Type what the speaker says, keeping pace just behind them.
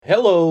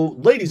Hello,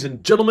 ladies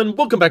and gentlemen.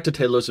 Welcome back to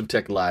Taylors of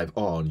Tech Live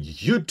on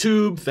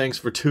YouTube. Thanks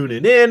for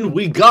tuning in.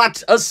 We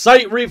got a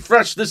site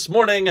refresh this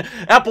morning.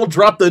 Apple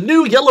dropped the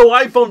new yellow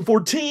iPhone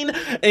 14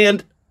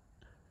 and...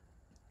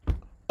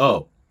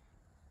 Oh.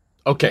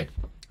 Okay.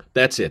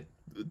 That's it.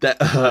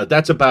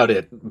 That's about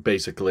it,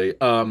 basically.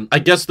 I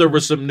guess there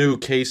were some new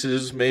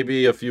cases,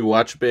 maybe a few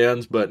watch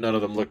bands, but none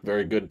of them looked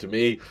very good to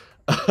me.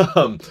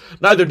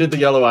 Neither did the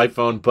yellow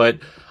iPhone, but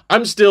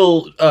I'm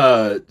still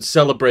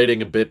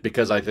celebrating a bit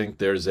because I think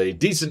there's a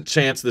decent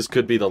chance this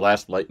could be the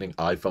last Lightning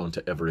iPhone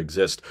to ever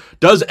exist.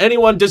 Does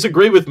anyone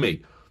disagree with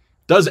me?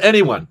 Does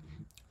anyone?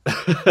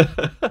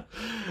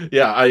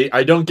 Yeah,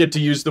 I don't get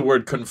to use the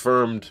word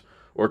confirmed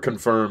or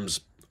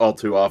confirms all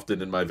too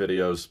often in my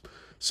videos.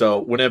 So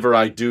whenever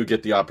I do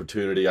get the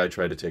opportunity, I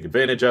try to take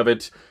advantage of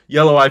it.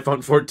 Yellow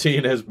iPhone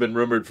 14 has been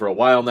rumored for a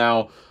while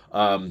now.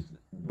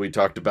 We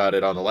talked about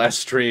it on the last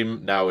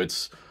stream. Now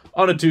it's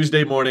on a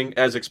Tuesday morning,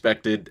 as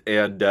expected,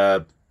 and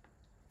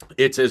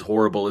it's as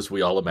horrible as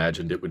we all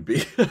imagined it would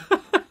be.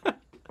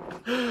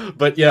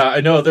 But yeah, I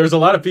know there's a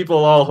lot of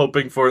people all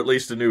hoping for at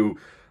least a new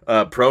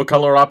Pro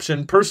color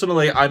option.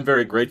 Personally, I'm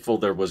very grateful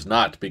there was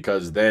not,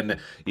 because then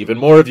even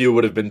more of you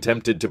would have been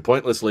tempted to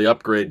pointlessly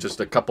upgrade just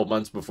a couple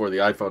months before the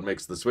iPhone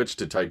makes the switch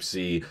to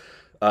Type-C.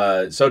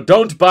 So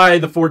don't buy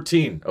the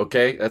 14,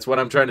 okay? That's what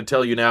I'm trying to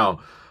tell you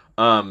now.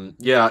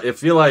 Yeah, I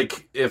feel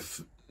like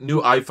if new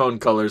iPhone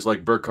colors,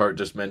 like Burkhart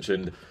just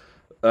mentioned,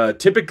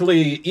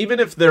 typically, even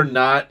if they're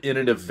not in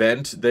an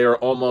event, they are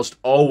almost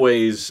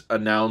always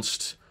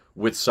announced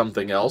with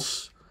something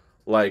else,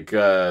 like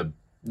a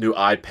new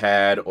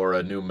iPad or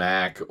a new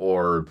Mac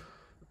or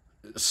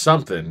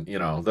something. You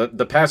know,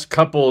 the past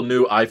couple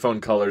new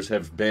iPhone colors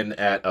have been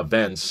at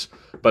events,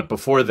 but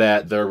before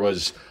that, there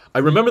was... I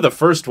remember the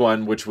first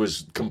one, which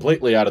was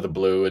completely out of the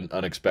blue and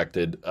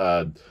unexpected,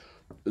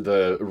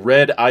 the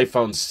red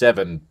iPhone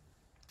 7.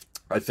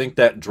 I think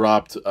that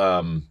dropped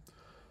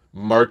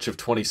March of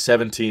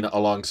 2017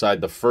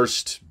 alongside the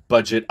first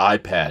budget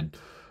iPad,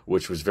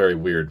 which was very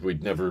weird.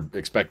 We'd never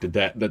expected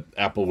that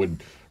Apple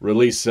would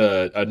release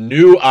a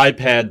new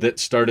iPad that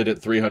started at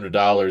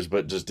 $300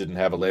 but just didn't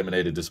have a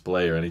laminated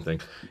display or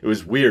anything. It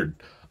was weird.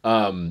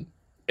 And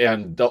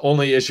the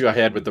only issue I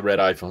had with the red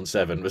iPhone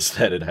 7 was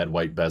that it had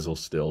white bezel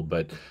still.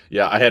 But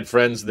yeah, I had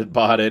friends that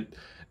bought it,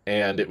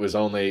 and it was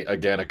only,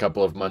 again, a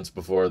couple of months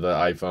before the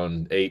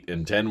iPhone 8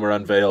 and 10 were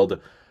unveiled.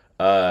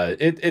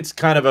 It's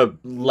kind of a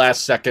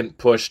last-second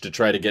push to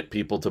try to get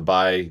people to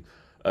buy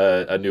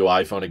a new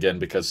iPhone again,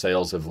 because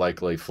sales have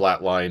likely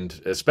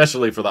flatlined,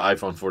 especially for the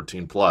iPhone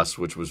 14 Plus,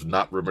 which was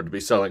not rumored to be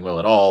selling well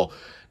at all.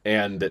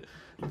 And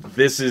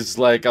this is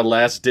like a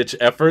last-ditch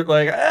effort,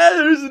 like,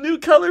 there's a new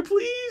color,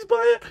 please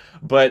buy it.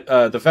 But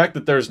the fact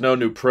that there's no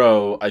new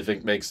Pro, I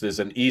think, makes this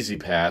an easy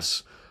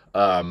pass.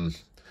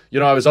 You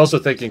know, I was also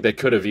thinking they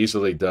could have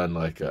easily done,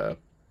 like,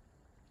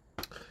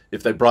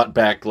 if they brought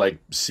back, like,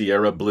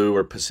 Sierra Blue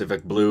or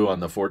Pacific Blue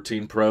on the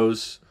 14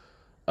 Pros,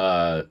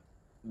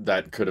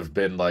 that could have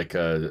been, like,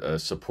 a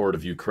support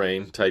of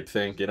Ukraine type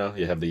thing, you know?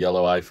 You have the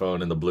yellow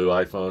iPhone and the blue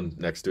iPhone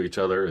next to each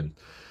other, and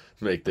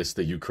make this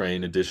the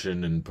Ukraine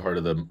edition, and part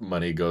of the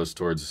money goes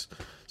towards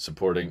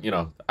supporting, you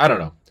know, I don't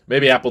know.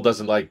 Maybe Apple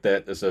doesn't like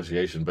that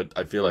association, but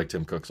I feel like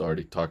Tim Cook's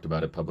already talked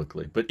about it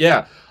publicly. But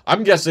yeah,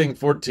 I'm guessing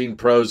 14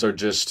 Pros are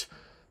just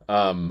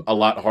a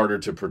lot harder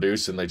to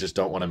produce, and they just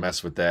don't want to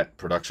mess with that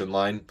production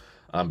line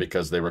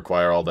because they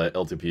require all the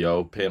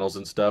LTPO panels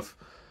and stuff.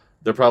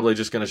 They're probably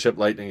just going to ship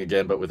Lightning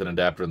again, but with an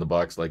adapter in the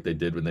box like they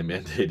did when they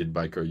mandated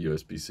micro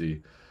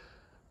USB-C.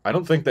 I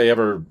don't think they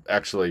ever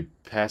actually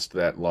passed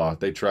that law.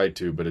 They tried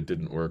to, but it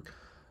didn't work.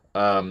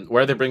 Why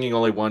are they bringing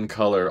only one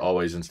color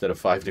always instead of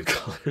 5 new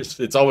colors?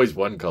 It's always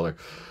one color.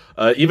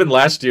 Even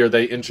last year,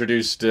 they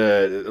introduced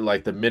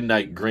like the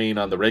midnight green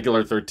on the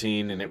regular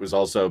 13, and it was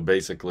also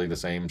basically the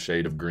same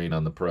shade of green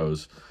on the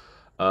Pros.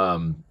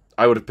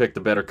 I would have picked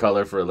a better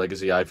color for a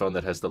legacy iPhone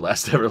that has the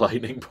last ever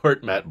Lightning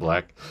port, matte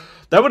black.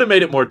 That would have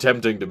made it more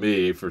tempting to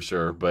me, for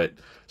sure, but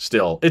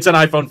still. It's an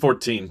iPhone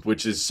 14,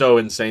 which is so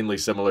insanely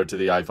similar to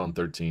the iPhone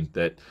 13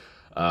 that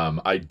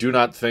I do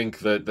not think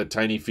that the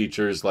tiny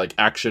features like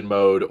action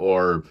mode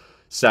or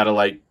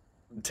satellite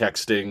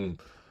texting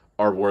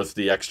are worth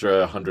the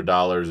extra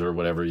 $100 or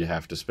whatever you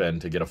have to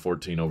spend to get a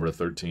 14 over a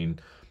 13.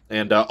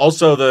 And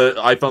also the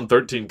iPhone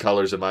 13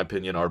 colors, in my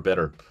opinion, are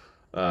better.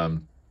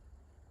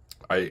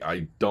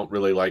 I don't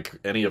really like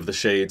any of the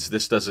shades.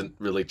 This doesn't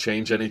really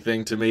change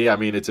anything to me. I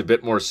mean, it's a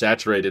bit more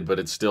saturated, but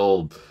it's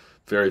still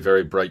very,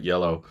 very bright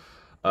yellow.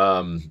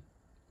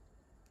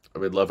 I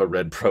would love a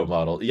red Pro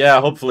model.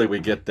 Yeah, hopefully we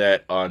get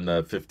that on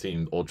the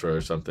 15 Ultra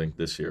or something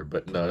this year.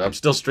 But no, I'm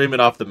still streaming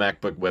off the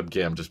MacBook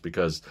webcam just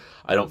because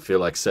I don't feel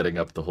like setting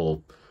up the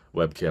whole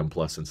webcam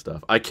plus and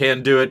stuff. I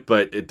can do it,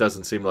 but it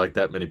doesn't seem like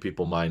that many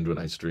people mind when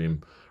I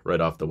stream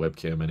right off the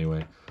webcam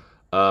anyway.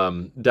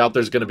 Doubt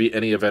there's going to be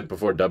any event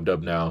before Dub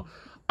Dub now.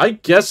 I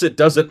guess it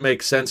doesn't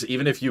make sense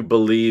even if you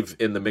believe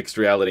in the mixed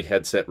reality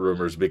headset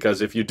rumors,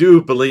 because if you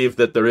do believe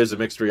that there is a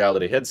mixed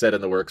reality headset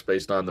in the works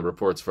based on the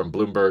reports from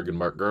Bloomberg and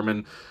Mark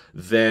Gurman,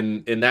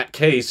 then in that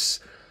case,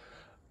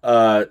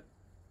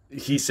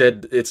 he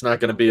said it's not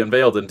going to be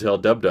unveiled until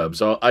Dub.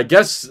 So I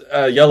guess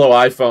yellow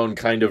iPhone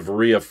kind of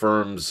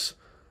reaffirms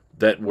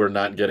that we're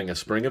not getting a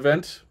spring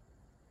event,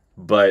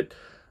 but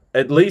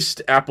at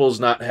least Apple's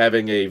not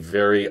having a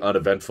very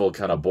uneventful,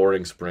 kind of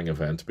boring spring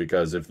event,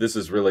 because if this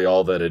is really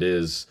all that it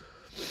is,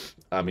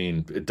 I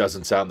mean, it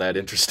doesn't sound that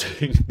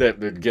interesting. That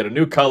they'd get a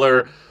new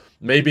color.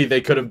 Maybe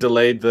they could have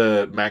delayed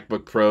the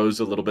MacBook Pros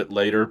a little bit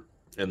later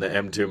and the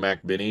M2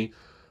 Mac Mini,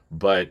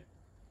 but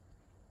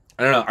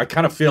I don't know. I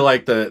kind of feel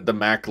like the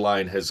Mac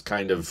line has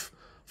kind of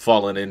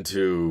fallen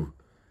into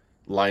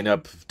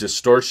lineup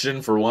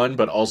distortion for one,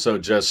 but also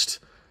just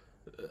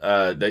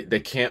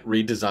they can't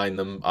redesign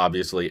them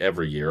obviously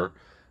every year,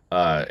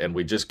 and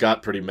we just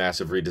got pretty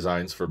massive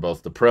redesigns for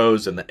both the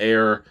Pros and the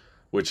Air,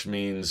 which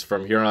means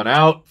from here on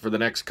out for the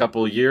next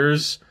couple of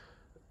years,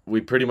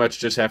 we pretty much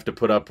just have to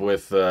put up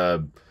with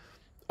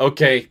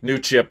okay, new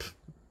chip,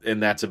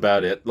 and that's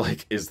about it.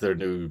 Like, is there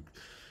new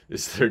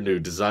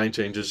design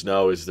changes?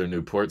 No. Is there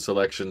new port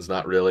selections?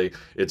 Not really.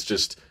 It's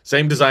just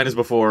same design as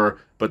before,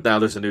 but now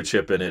there's a new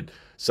chip in it.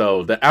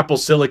 So the Apple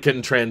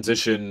Silicon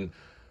transition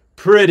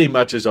pretty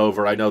much is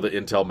over. I know the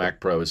Intel Mac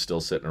Pro is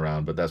still sitting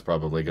around, but that's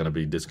probably going to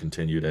be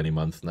discontinued any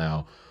month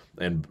now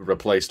and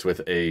replaced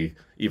with a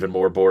even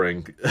more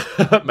boring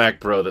Mac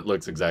Pro that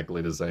looks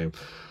exactly the same.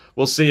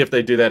 We'll see if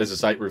they do that as a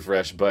site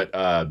refresh, but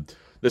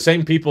the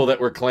same people that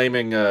were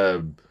claiming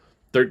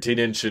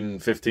 13-inch and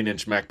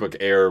 15-inch MacBook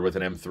Air with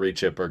an M3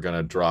 chip are going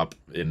to drop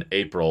in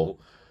April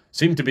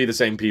seem to be the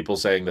same people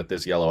saying that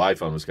this yellow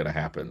iPhone was going to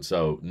happen.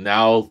 So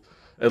now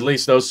at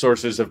least those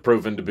sources have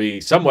proven to be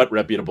somewhat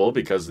reputable,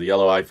 because the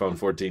yellow iPhone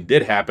 14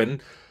 did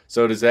happen.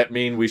 So does that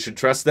mean we should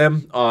trust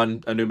them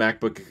on a new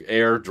MacBook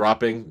Air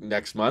dropping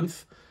next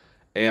month?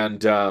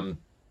 And on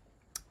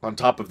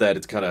top of that,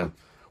 it's kind of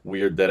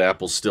weird that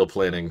Apple's still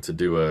planning to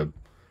do a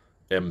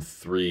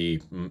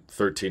M3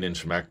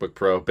 13-inch MacBook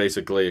Pro.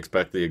 Basically,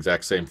 expect the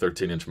exact same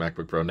 13-inch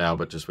MacBook Pro now,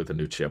 but just with a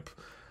new chip.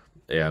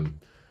 And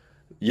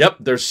yep,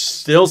 they're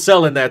still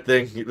selling that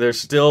thing. They're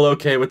still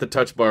okay with the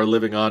Touch Bar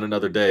living on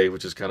another day,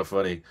 which is kind of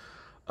funny.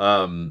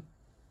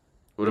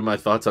 What are my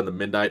thoughts on the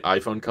midnight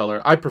iPhone color?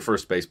 I prefer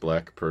space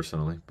black,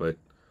 personally, but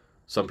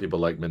some people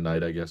like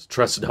midnight, I guess.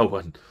 Trust no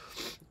one.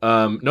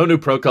 No new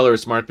Pro color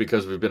is smart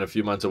because we've been a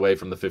few months away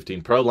from the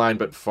 15 Pro line,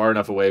 but far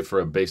enough away for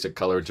a basic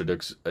color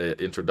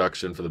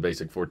introduction for the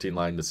basic 14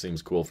 line. This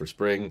seems cool for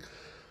spring.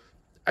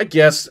 I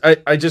guess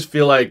I just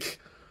feel like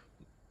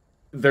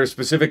they're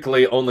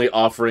specifically only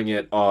offering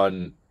it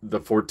on the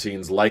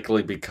 14s,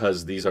 likely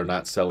because these are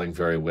not selling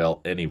very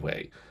well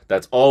anyway.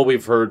 That's all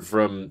we've heard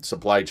from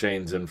supply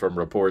chains and from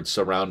reports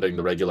surrounding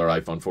the regular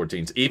iPhone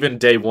 14s. Even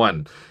day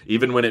one,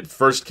 even when it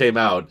first came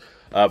out,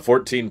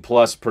 14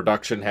 Plus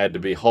production had to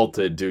be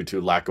halted due to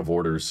lack of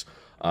orders.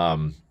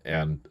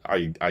 And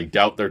I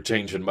doubt they're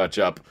changing much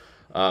up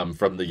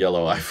from the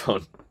yellow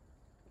iPhone.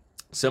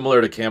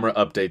 Similar to camera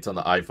updates on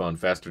the iPhone,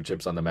 faster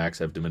chips on the Macs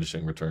have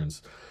diminishing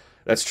returns.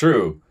 That's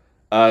true.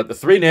 The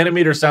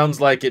 3nm sounds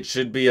like it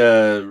should be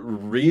a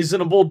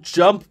reasonable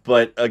jump,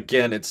 but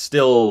again, it's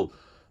still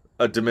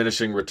a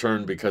diminishing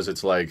return because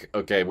it's like,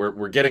 okay,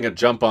 we're getting a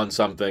jump on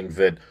something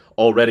that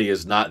already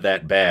is not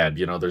that bad.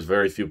 You know, there's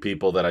very few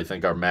people that I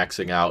think are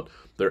maxing out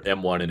their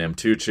M1 and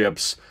M2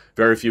 chips.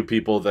 Very few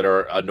people that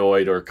are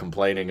annoyed or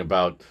complaining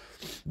about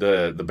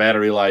the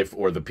battery life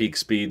or the peak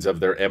speeds of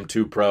their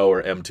M2 Pro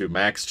or M2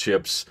 Max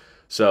chips.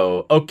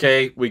 So,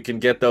 okay, we can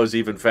get those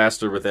even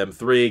faster with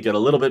M3, get a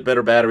little bit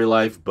better battery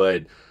life,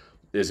 but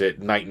is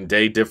it night and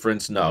day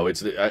difference? No,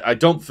 I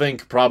don't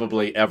think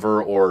probably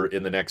ever or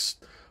in the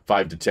next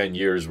 5 to 10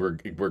 years we're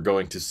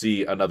going to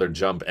see another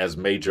jump as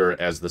major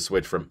as the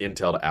switch from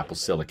Intel to Apple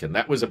Silicon.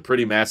 That was a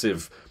pretty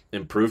massive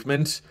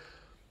improvement,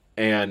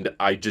 and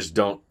I just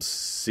don't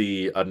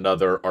see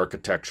another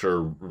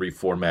architecture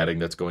reformatting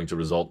that's going to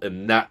result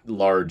in that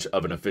large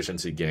of an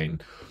efficiency gain.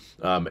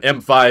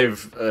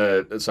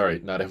 M5, sorry,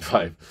 not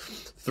M5,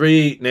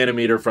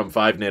 3nm from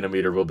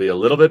 5nm will be a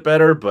little bit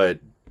better, but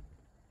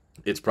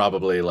it's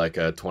probably like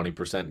a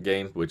 20%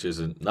 gain, which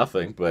isn't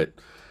nothing, but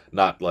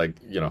not like,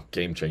 you know,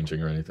 game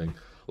changing or anything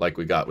like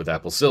we got with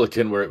Apple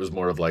Silicon, where it was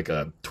more of like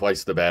a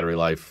twice the battery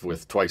life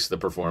with twice the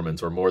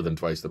performance, or more than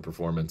twice the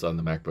performance on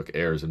the MacBook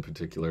Airs in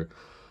particular.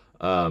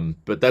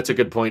 But that's a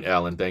good point,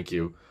 Alan. Thank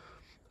you.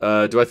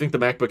 Do I think the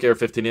MacBook Air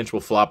 15-inch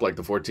will flop like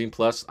the 14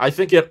 Plus? I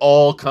think it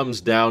all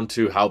comes down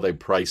to how they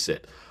price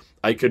it.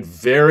 I could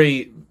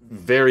very,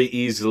 very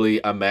easily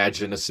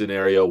imagine a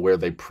scenario where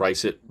they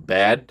price it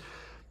bad,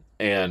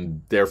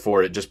 and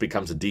therefore it just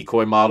becomes a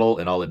decoy model,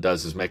 and all it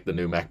does is make the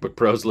new MacBook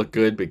Pros look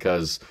good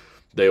because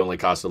they only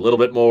cost a little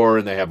bit more,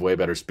 and they have way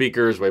better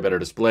speakers, way better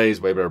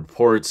displays, way better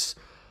ports.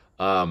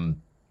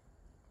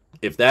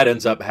 If that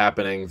ends up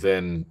happening,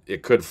 then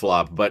it could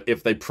flop. But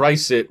if they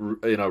price it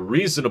in a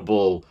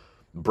reasonable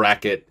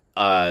bracket,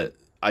 I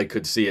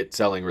could see it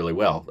selling really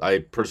well.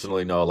 I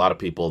personally know a lot of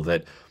people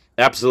that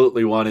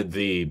absolutely wanted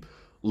the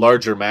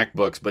larger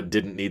MacBooks but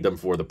didn't need them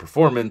for the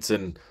performance.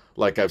 And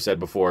like I've said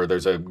before,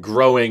 there's a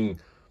growing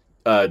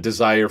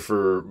desire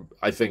for,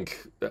 I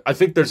think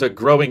there's a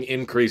growing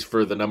increase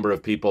for the number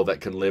of people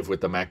that can live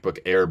with the MacBook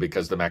Air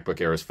because the MacBook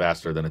Air is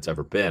faster than it's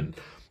ever been.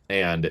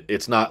 And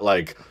it's not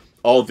like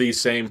all these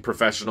same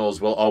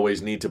professionals will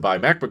always need to buy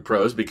MacBook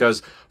Pros,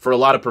 because for a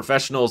lot of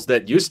professionals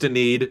that used to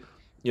need,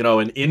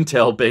 an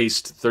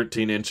Intel-based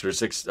 13-inch or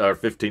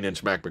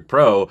 15-inch MacBook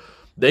Pro,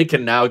 they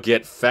can now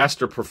get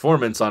faster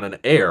performance on an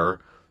Air,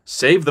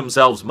 save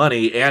themselves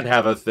money, and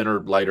have a thinner,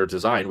 lighter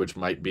design, which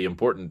might be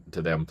important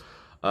to them.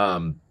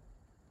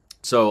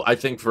 So I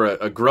think for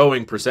a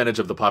growing percentage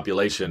of the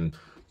population,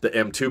 the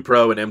M2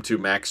 Pro and M2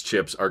 Max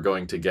chips are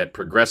going to get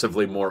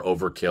progressively more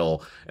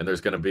overkill, and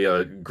there's going to be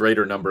a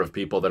greater number of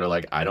people that are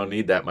like, I don't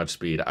need that much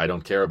speed. I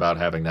don't care about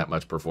having that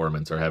much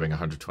performance or having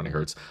 120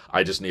 hertz.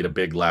 I just need a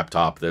big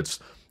laptop that's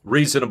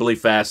reasonably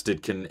fast.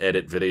 It can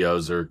edit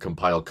videos or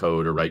compile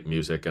code or write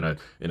music in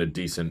a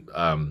decent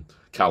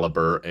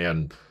caliber.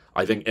 And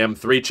I think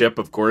M3 chip,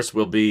 of course,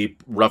 will be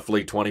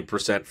roughly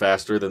 20%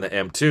 faster than the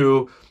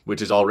M2,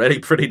 which is already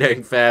pretty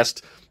dang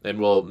fast, and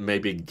will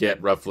maybe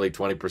get roughly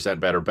 20%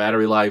 better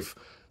battery life.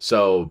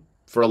 So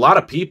for a lot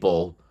of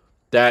people,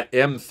 that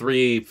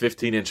M3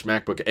 15-inch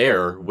MacBook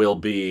Air will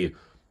be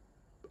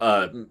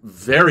a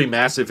very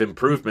massive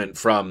improvement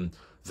from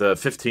the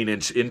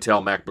 15-inch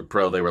Intel MacBook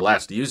Pro they were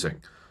last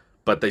using.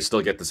 But they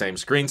still get the same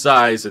screen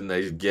size, and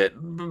they get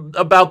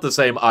about the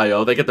same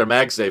I/O. They get their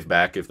MagSafe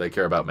back if they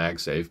care about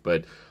MagSafe,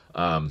 but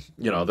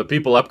the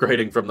people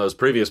upgrading from those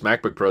previous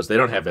MacBook Pros, they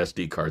don't have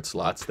SD card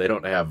slots. They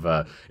don't have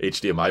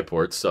HDMI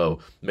ports, so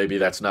maybe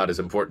that's not as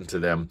important to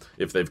them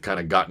if they've kind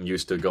of gotten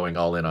used to going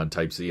all in on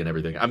Type-C and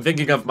everything. I'm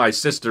thinking of my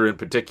sister in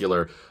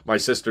particular. My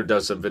sister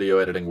does some video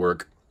editing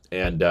work,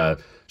 and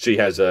she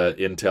has a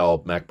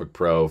Intel MacBook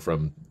Pro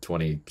from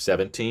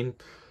 2017,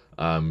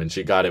 and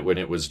she got it when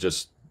it was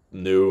just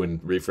new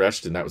and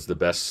refreshed, and that was the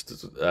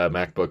best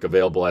MacBook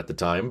available at the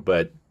time.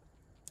 But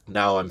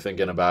now I'm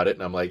thinking about it,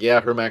 and I'm like, yeah,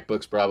 her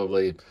MacBook's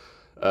probably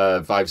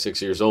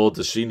 5-6 years old.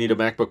 Does she need a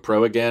MacBook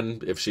Pro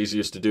again if she's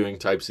used to doing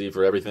Type-C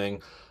for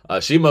everything?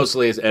 She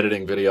mostly is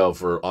editing video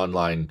for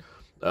online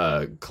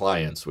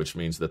clients, which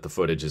means that the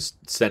footage is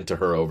sent to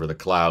her over the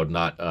cloud.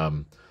 Not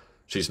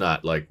she's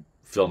not like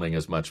filming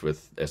as much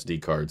with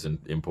SD cards and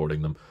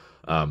importing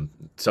them.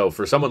 So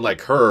for someone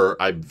like her,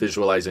 I'm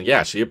visualizing,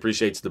 yeah, she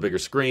appreciates the bigger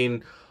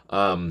screen.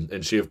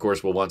 And she, of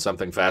course, will want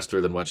something faster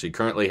than what she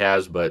currently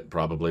has, but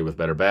probably with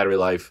better battery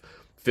life.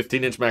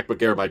 15-inch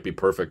MacBook Air might be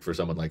perfect for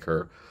someone like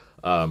her.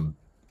 And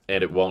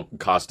it won't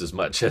cost as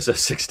much as a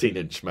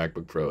 16-inch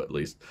MacBook Pro, at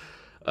least.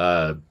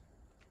 I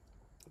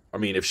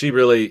mean, if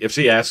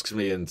she asks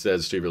me and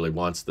says she really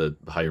wants the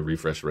higher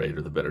refresh rate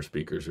or the better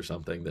speakers or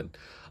something, then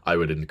I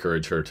would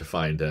encourage her to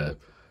find a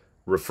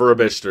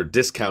refurbished or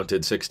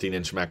discounted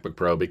 16-inch MacBook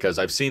Pro, because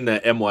I've seen the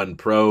M1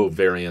 Pro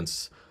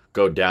variants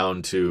go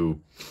down to,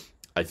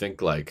 I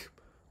think, like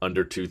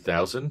under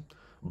 2,000.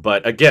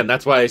 But again,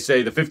 that's why I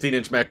say the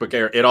 15-inch MacBook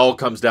Air, it all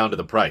comes down to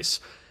the price.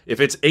 If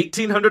it's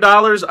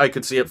 $1,800, I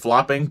could see it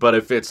flopping, but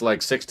if it's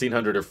like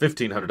 $1,600 or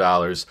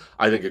 $1,500,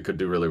 I think it could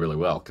do really, really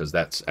well, because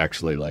that's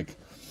actually like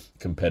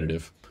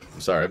competitive.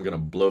 I'm sorry, I'm going to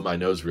blow my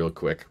nose real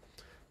quick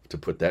to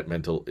put that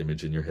mental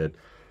image in your head.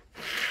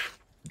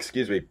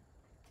 Excuse me.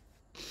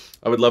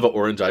 I would love an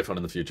orange iPhone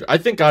in the future. I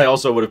think I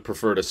also would have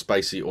preferred a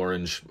spicy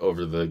orange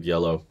over the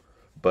yellow,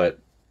 but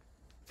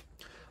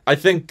I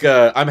think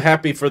I'm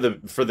happy for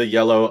the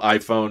yellow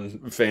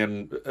iPhone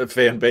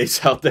fan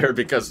base out there,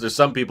 because there's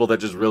some people that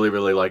just really,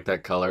 really like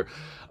that color.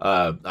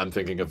 I'm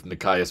thinking of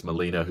Nikias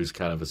Molina, who's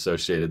kind of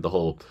associated the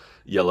whole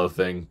yellow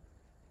thing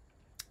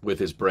with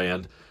his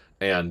brand,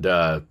 and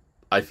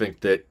I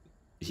think that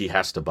he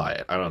has to buy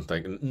it. I don't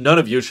think none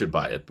of you should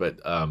buy it, but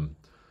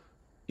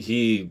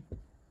he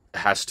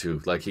has to.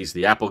 Like, he's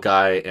the Apple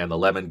guy and the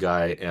lemon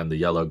guy and the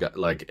yellow guy.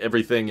 Like,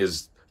 everything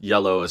is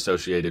yellow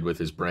associated with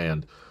his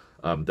brand.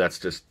 That's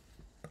just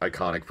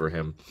iconic for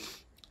him.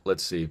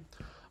 Let's see.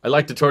 I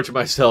like to torture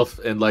myself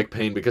and like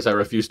pain because I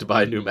refuse to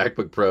buy a new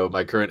MacBook Pro.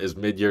 My current is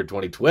mid-year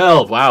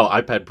 2012. Wow,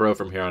 iPad Pro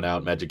from here on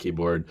out. Magic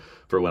Keyboard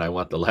for when I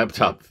want the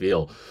laptop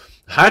feel.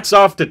 Hats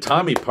off to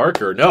Tommy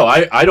Parker. No,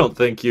 I don't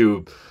think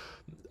you...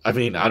 I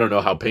mean, I don't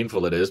know how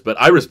painful it is, but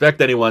I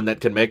respect anyone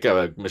that can make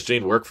a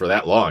machine work for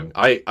that long.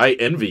 I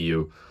envy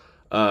you.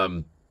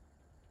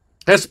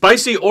 Has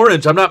spicy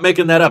orange. I'm not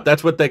making that up.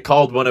 That's what they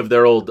called one of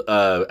their old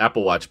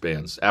Apple Watch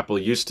bands. Apple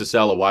used to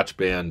sell a watch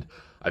band.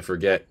 I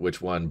forget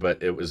which one,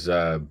 but it was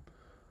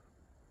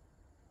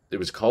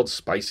called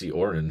Spicy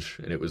Orange,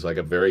 and it was like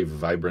a very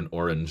vibrant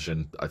orange,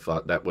 and I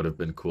thought that would have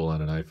been cool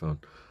on an iPhone.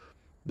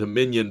 The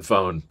Minion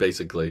phone,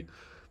 basically.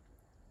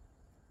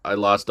 I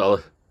lost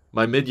all...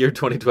 My mid-year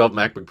 2012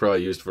 MacBook Pro I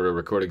used for a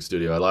recording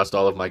studio. I lost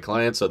all of my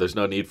clients, so there's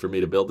no need for me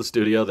to build the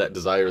studio. That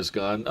desire is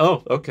gone.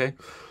 Oh, okay.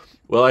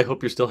 Well, I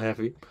hope you're still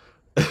happy.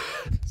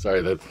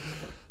 Sorry, the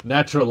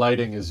natural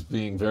lighting is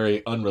being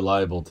very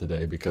unreliable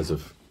today because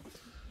of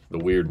the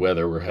weird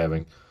weather we're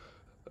having.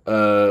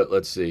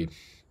 Let's see.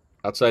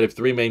 Outside of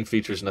three main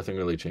features, nothing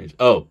really changed.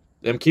 Oh,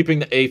 them keeping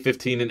the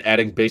A15 and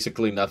adding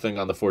basically nothing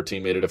on the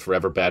 14 made it a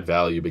forever bad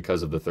value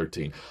because of the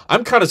 13.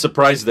 I'm kind of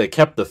surprised they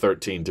kept the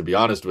 13, to be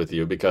honest with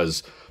you,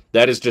 because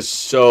that is just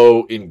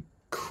so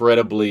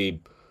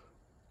incredibly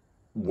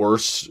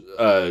worse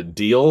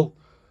deal,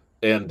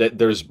 and that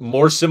there's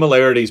more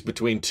similarities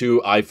between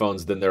two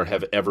iPhones than there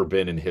have ever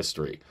been in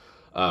history.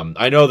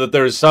 I know that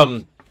there's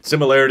some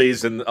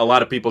similarities, and a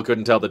lot of people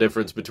couldn't tell the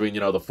difference between,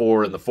 the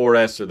 4 and the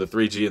 4S or the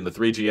 3G and the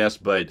 3GS,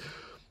 but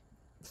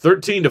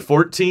 13 to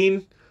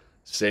 14,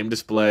 same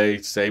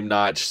display, same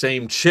notch,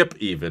 same chip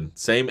even,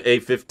 same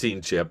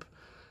A15 chip,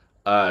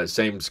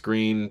 same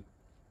screen,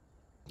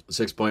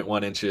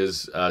 6.1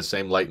 inches,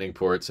 same lightning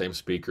port, same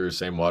speakers,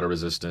 same water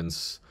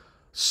resistance,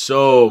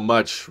 so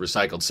much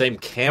recycled. Same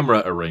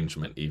camera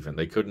arrangement even.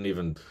 They couldn't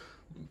even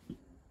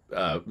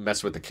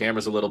mess with the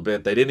cameras a little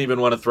bit. They didn't even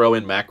want to throw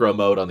in macro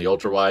mode on the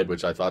ultra wide,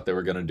 which I thought they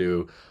were going to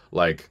do.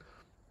 Like,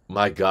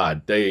 my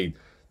God, they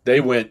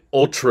went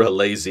ultra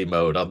lazy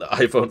mode on the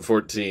iPhone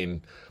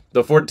 14.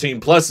 The 14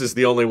 Plus is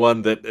the only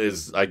one that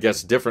is, I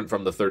guess, different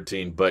from the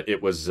 13, but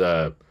it was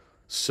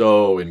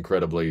so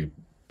incredibly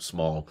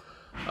small.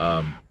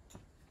 Let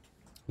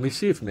me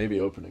see if maybe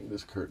opening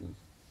this curtain.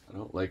 I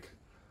don't like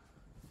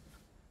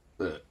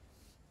the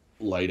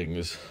lighting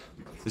is.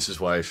 This is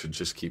why I should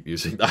just keep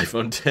using the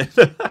iPhone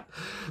 10.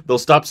 They'll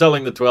stop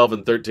selling the 12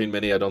 and 13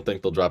 mini. I don't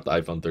think they'll drop the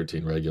iPhone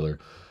 13 regular.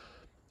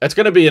 That's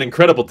going to be an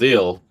incredible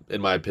deal,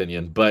 in my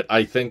opinion, but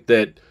I think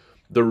that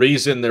the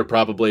reason they're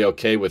probably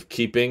okay with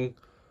keeping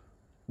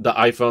the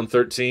iPhone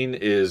 13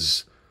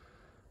 is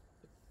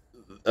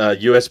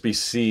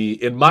USB-C,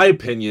 in my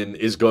opinion,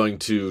 is going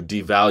to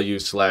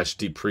devalue /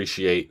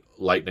 depreciate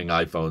Lightning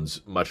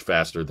iPhones much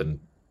faster than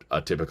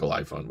a typical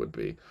iPhone would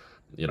be.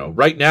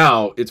 Right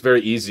now, it's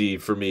very easy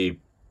for me.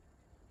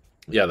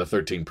 Yeah, the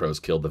 13 Pros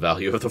killed the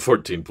value of the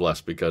 14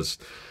 Plus because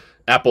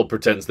Apple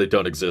pretends they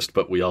don't exist,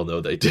 but we all know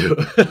they do.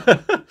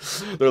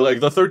 They're like,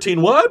 the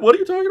 13 what? What are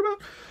you talking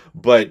about?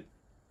 But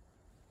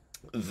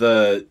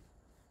the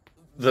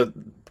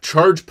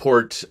charge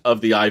port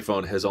of the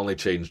iPhone has only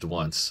changed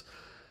once.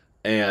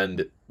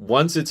 And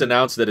once it's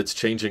announced that it's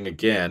changing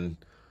again,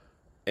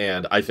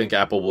 and I think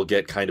Apple will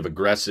get kind of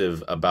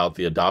aggressive about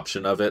the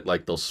adoption of it,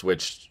 like they'll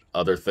switch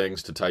other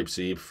things to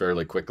Type-C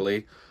fairly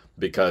quickly,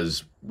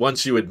 because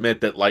once you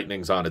admit that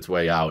Lightning's on its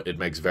way out, it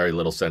makes very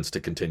little sense to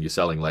continue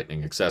selling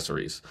Lightning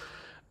accessories.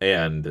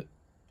 And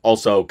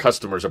also,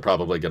 customers are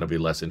probably going to be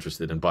less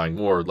interested in buying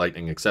more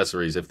Lightning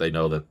accessories if they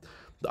know that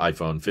the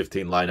iPhone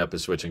 15 lineup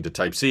is switching to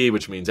Type-C,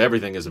 which means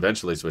everything is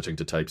eventually switching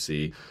to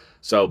Type-C.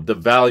 So the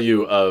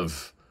value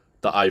of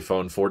the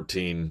iPhone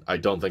 14, I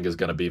don't think is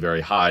going to be very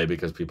high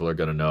because people are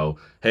going to know,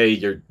 hey,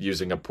 you're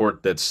using a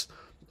port that's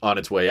on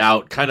its way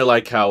out. Kind of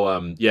like how,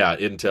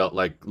 Intel,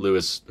 like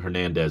Luis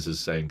Hernandez is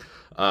saying,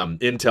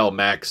 Intel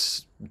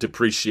Macs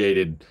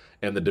depreciated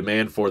and the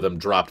demand for them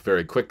dropped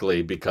very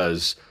quickly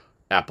because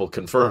Apple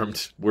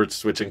confirmed we're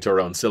switching to our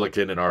own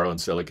silicon, and our own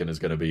silicon is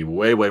going to be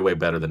way, way, way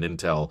better than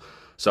Intel.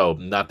 So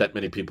not that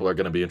many people are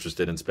going to be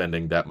interested in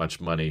spending that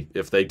much money.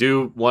 If they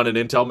do want an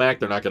Intel Mac,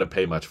 they're not going to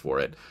pay much for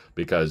it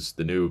because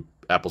the new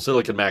Apple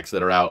Silicon Macs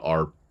that are out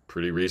are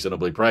pretty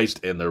reasonably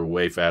priced, and they're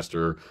way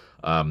faster,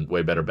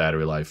 way better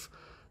battery life.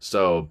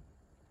 So,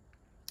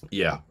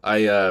 yeah,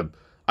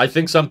 I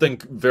think something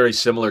very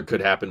similar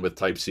could happen with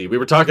Type-C. We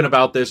were talking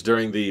about this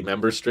during the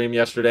member stream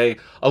yesterday.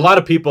 A lot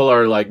of people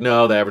are like,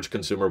 no, the average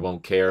consumer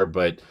won't care,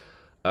 but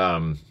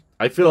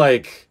I feel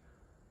like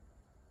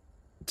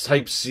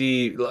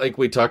Type-C, like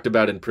we talked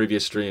about in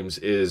previous streams,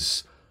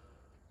 is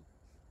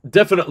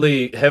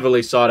definitely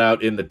heavily sought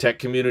out in the tech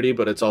community,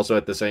 but it's also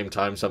at the same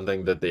time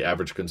something that the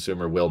average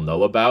consumer will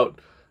know about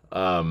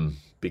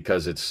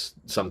because it's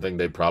something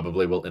they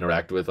probably will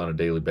interact with on a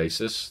daily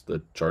basis,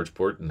 the charge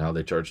port and how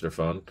they charge their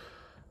phone.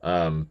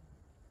 Time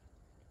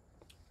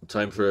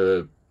for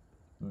a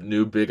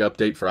new big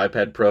update for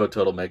iPad Pro,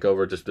 total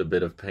makeover, just a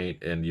bit of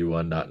paint, and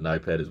U1 not an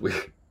iPad is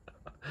weird.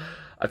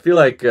 I feel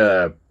like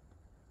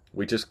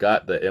we just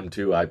got the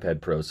M2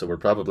 iPad Pro, so we're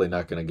probably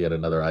not going to get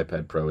another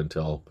iPad Pro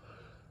until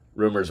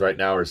rumors right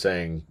now are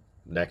saying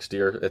next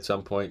year at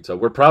some point. So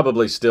we're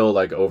probably still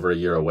like over a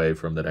year away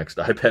from the next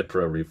iPad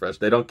Pro refresh.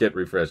 They don't get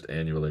refreshed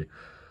annually.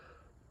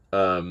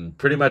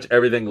 Pretty much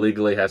everything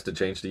legally has to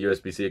change to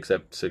USB-C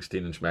except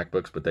 16-inch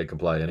MacBooks, but they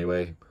comply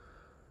anyway.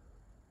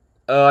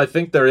 I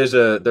think there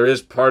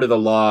is part of the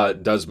law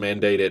does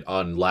mandate it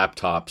on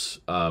laptops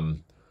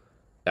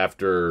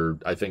after,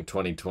 I think,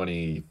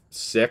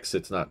 2026.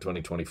 It's not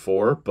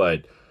 2024,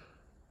 but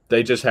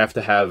they just have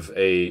to have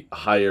a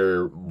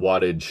higher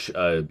wattage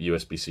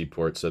USB-C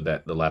port so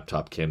that the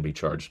laptop can be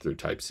charged through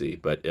Type-C.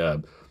 But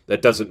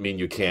that doesn't mean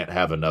you can't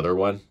have another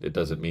one. It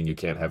doesn't mean you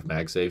can't have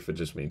MagSafe. It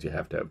just means you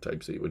have to have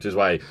Type-C, which is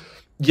why,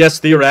 yes,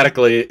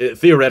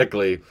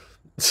 theoretically,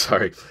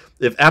 sorry,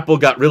 if Apple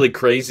got really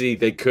crazy,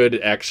 they could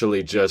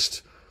actually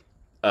just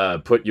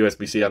put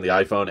USB-C on the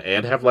iPhone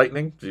and have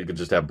Lightning. So you could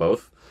just have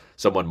both.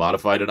 Someone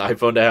modified an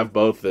iPhone to have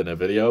both in a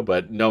video,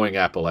 but knowing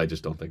Apple, I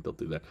just don't think they'll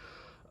do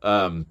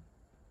that.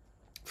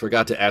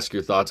 Forgot to ask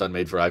your thoughts on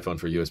Made for iPhone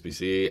for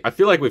USB-C. I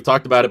feel like we've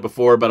talked about it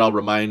before, but I'll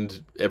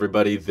remind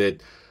everybody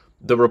that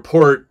the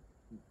report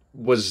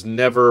was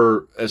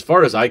never, as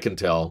far as I can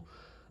tell,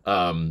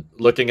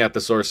 looking at the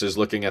sources,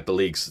 looking at the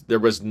leaks, there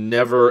was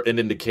never an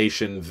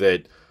indication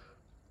that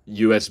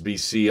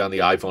USB-C on the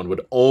iPhone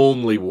would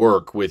only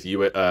work with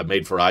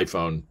Made for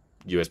iPhone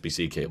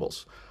USB-C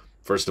cables.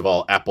 First of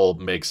all, Apple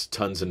makes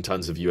tons and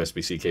tons of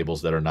USB-C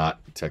cables that are not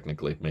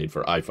technically made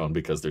for iPhone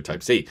because they're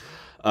Type-C.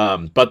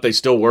 But they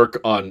still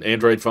work on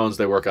Android phones,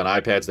 they work on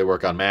iPads, they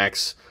work on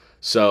Macs.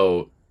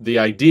 So the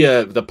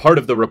idea, the part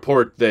of the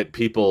report that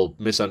people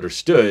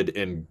misunderstood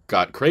and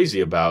got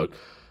crazy about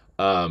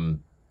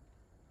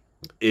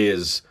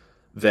is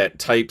that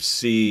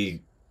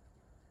Type-C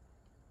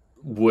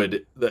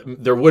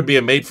there would be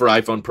a Made for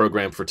iPhone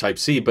program for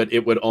Type-C, but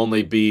it would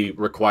only be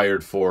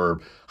required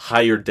for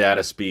higher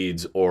data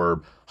speeds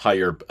or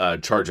higher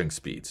charging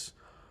speeds.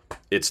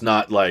 It's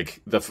not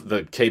like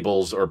the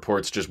cables or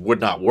ports just would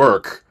not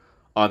work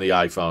on the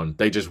iPhone.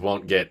 They just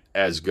won't get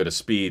as good of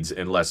speeds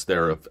unless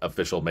they're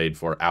official made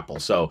for Apple.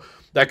 So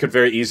that could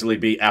very easily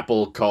be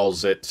Apple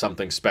calls it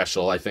something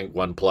special. I think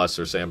OnePlus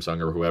or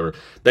Samsung or whoever,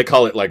 they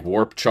call it like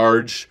Warp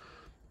Charge.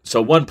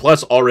 So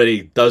OnePlus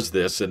already does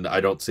this, and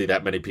I don't see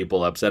that many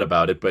people upset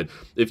about it. But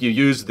if you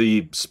use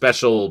the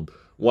special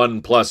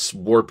OnePlus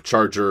Warp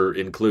Charger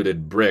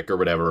included brick or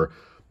whatever,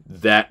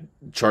 that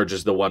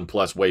charges the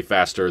OnePlus way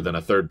faster than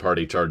a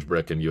third-party charge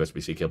brick and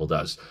USB-C cable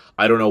does.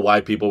 I don't know why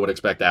people would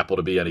expect Apple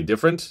to be any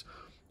different.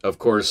 Of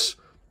course,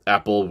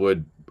 Apple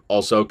would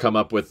also come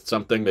up with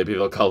something. Maybe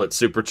they'll call it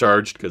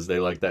supercharged because they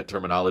like that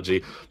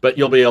terminology. But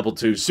you'll be able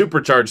to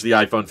supercharge the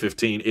iPhone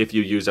 15 if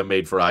you use a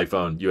Made for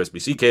iPhone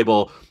USB-C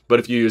cable. But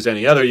if you use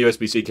any other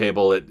USB-C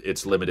cable,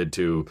 it's limited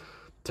to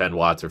 10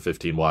 watts or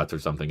 15 watts or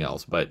something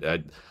else.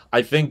 But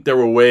I think there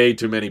were way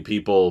too many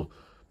people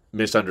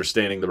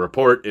misunderstanding the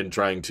report and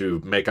trying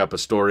to make up a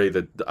story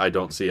that I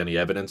don't see any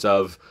evidence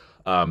of.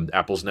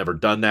 Apple's never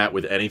done that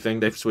with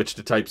anything. They've switched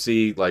to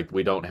Type-C. Like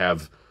we don't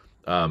have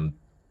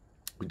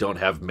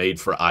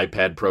Made for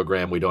iPad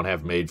program. We don't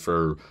have Made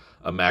for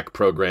a Mac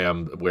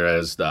program,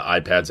 whereas the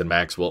iPads and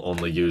Macs will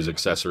only use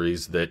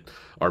accessories that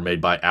are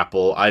made by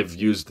Apple. I've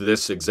used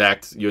this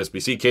exact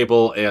USB-C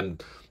cable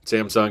and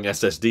Samsung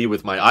SSD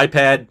with my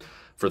iPad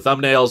for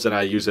thumbnails, and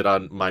I use it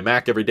on my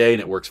Mac every day,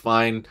 and it works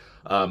fine.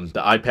 The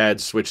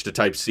iPads switch to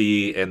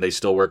Type-C, and they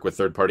still work with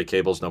third-party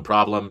cables, no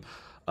problem.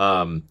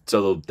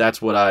 So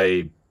that's what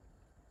I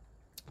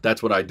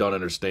don't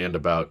understand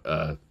about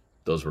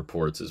those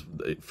reports. Is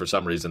for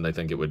some reason they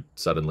think it would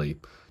suddenly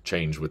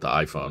change with the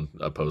iPhone,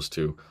 opposed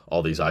to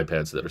all these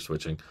iPads that are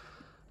switching.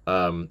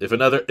 If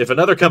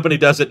another company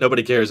does it,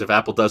 nobody cares. If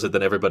Apple does it,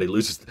 then everybody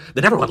loses.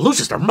 Then everyone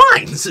loses their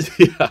minds.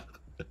 Yeah,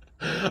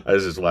 I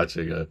was just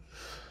watching a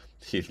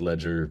Heath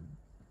Ledger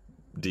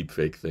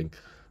deepfake thing.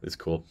 It's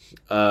cool.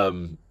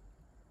 The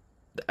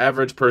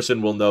average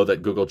person will know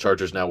that Google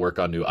chargers now work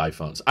on new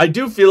iPhones. I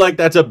do feel like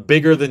that's a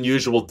bigger than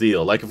usual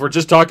deal. Like if we're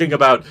just talking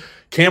about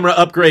camera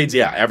upgrades,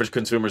 yeah, average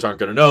consumers aren't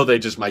going to know. They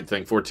just might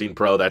think 14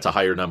 Pro, that's a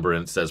higher number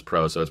and it says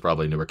Pro, so it's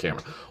probably a newer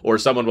camera. Or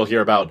someone will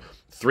hear about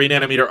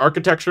 3nm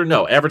architecture.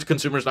 No, average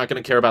consumer's not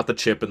going to care about the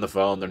chip in the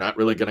phone. They're not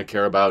really going to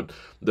care about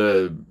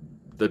the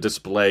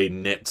display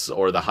nits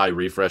or the high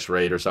refresh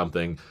rate or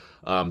something.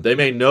 They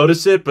may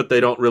notice it, but they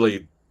don't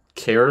really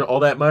care all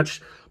that much.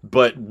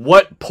 But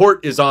what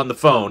port is on the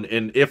phone,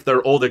 and if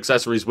their old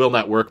accessories will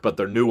not work, but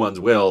their new ones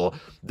will,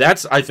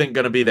 that's, I think,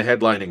 going to be the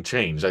headlining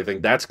change. I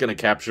think that's going to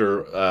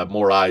capture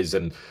more eyes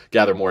and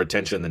gather more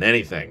attention than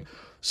anything.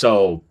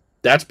 So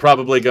that's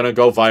probably going to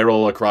go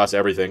viral across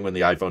everything when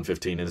the iPhone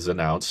 15 is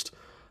announced.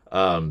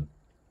 Tons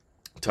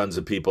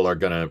of people are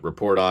going to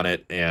report on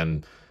it,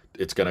 and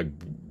it's going to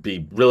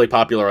be really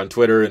popular on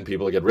Twitter, and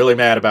people get really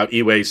mad about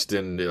e-waste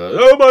and,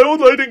 oh, my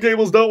old lightning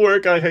cables don't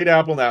work, I hate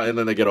Apple now, and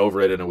then they get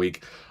over it in a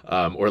week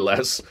or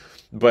less.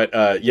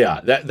 But yeah,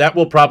 that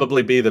will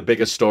probably be the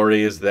biggest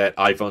story, is that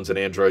iPhones and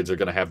Androids are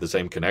going to have the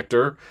same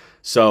connector.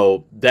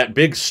 So that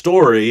big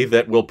story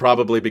that will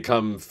probably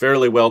become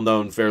fairly well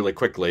known fairly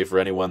quickly for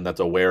anyone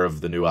that's aware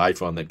of the new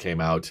iPhone that came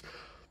out.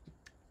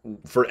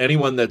 For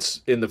anyone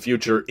that's in the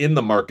future in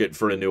the market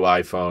for a new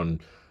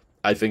iPhone,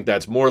 I think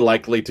that's more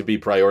likely to be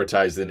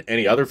prioritized than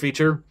any other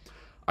feature.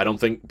 I don't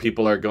think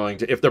people are going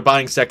to, if they're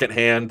buying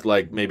secondhand,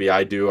 like maybe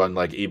I do on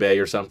like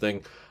eBay or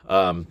something,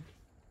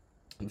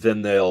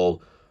 then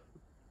they'll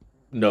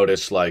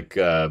notice like,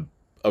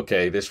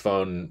 okay, this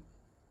phone,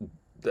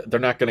 they're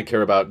not going to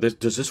care about this.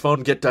 Does this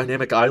phone get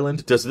Dynamic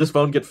Island? Does this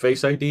phone get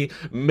Face ID?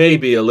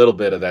 Maybe a little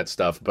bit of that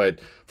stuff, but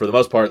for the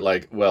most part,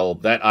 like, well,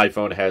 that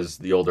iPhone has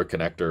the older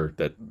connector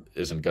that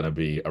isn't going to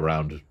be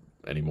around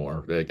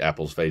anymore. Like,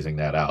 Apple's phasing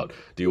that out.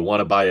 Do you want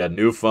to buy a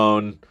new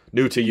phone,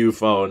 new to you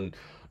phone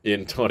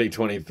in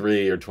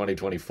 2023 or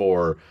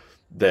 2024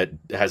 that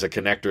has a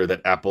connector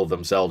that Apple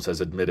themselves has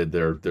admitted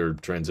they're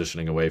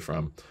transitioning away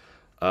from?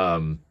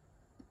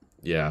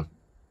 Yeah.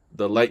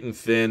 The light and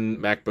thin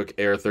MacBook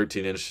Air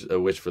 13-inch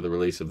wish for the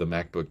release of the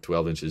MacBook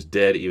 12-inch is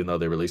dead, even though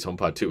they released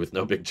HomePod 2 with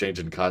no big change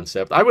in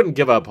concept. I wouldn't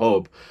give up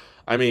hope.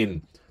 I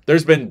mean,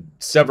 there's been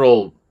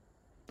several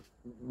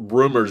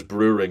rumors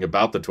brewing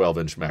about the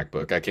 12-inch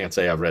MacBook. I can't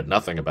say I've read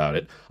nothing about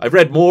it. I've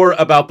read more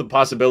about the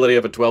possibility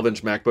of a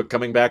 12-inch MacBook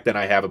coming back than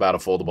I have about a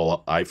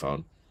foldable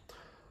iPhone.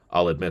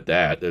 I'll admit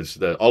that. There's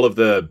all of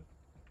the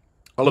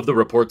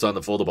reports on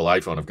the foldable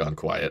iPhone have gone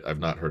quiet. I've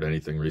not heard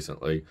anything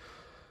recently.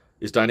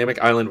 Is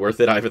Dynamic Island worth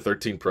it? I have a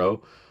 13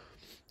 Pro.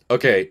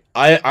 Okay,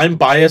 I'm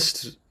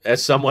biased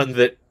as someone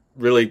that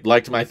really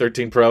liked my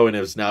 13 Pro and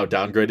is now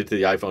downgraded to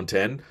the iPhone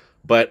 10,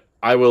 but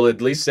I will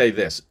at least say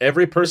this.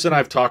 Every person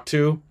I've talked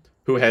to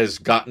who has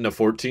gotten a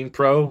 14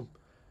 Pro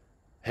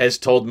has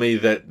told me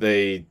that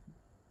they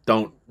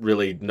don't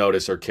really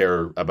notice or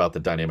care about the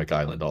Dynamic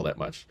Island all that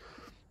much.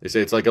 They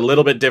say it's like a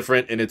little bit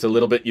different and it's a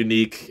little bit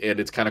unique and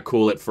it's kind of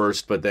cool at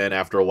first, but then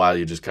after a while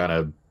you just kind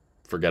of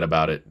forget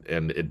about it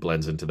and it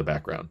blends into the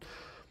background.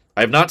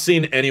 I have not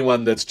seen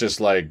anyone that's just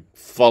like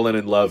fallen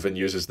in love and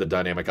uses the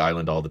Dynamic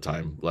Island all the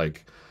time.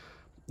 Like,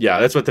 yeah,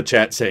 that's what the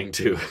chat's saying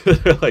too.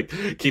 Like,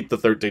 keep the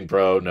 13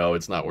 Pro. No,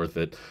 it's not worth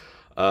it.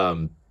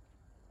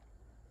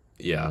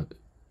 Yeah,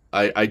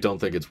 I don't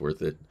think it's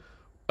worth it.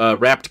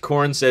 Wrapped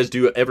Corn says,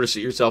 do you ever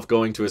see yourself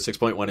going to a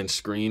 6.1-inch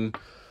screen?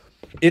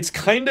 It's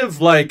kind of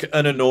like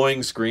an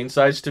annoying screen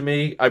size to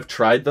me. I've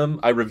tried them.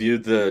 I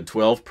reviewed the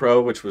 12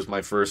 Pro, which was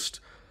my first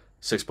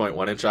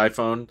 6.1-inch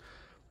iPhone.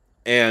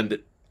 And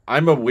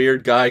I'm a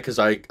weird guy because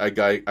I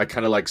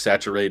kind of like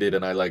saturated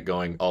and I like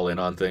going all in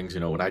on things. You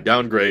know, when I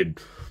downgrade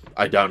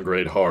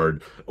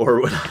hard.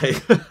 Or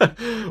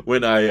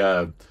when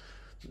I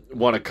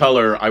want a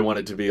color, I want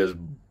it to be as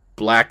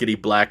blackety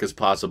black as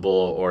possible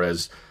or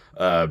as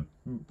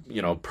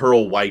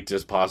pearl white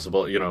as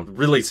possible,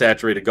 really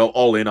saturated, go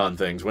all in on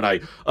things. When I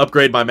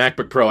upgrade my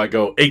MacBook Pro, I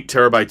go 8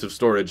 terabytes of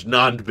storage,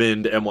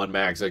 non-binned M1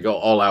 Max. I go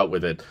all out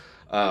with it.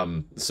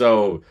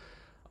 So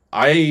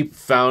I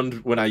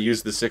found when I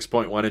used the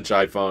 6.1-inch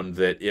iPhone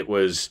that it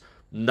was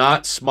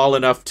not small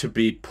enough to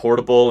be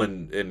portable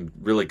and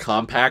really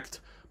compact,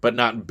 but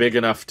not big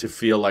enough to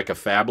feel like a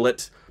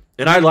phablet.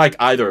 And I like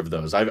either of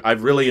those.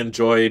 I've really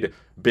enjoyed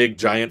big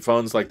giant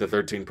phones like the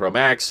 13 Pro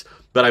Max,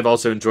 but I've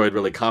also enjoyed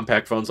really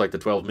compact phones like the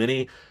 12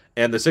 mini.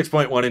 And the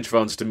 6.1-inch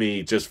phones to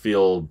me just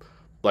feel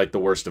like the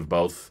worst of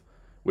both,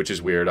 which is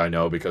weird, I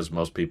know, because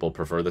most people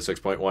prefer the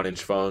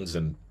 6.1-inch phones,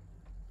 and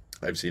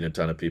I've seen a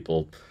ton of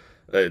people.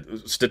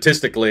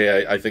 Statistically,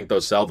 I think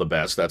those sell the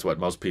best. That's what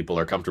most people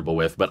are comfortable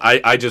with. But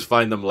I just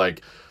find them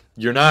like,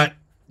 you're not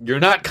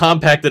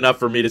compact enough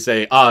for me to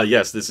say,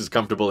 yes, this is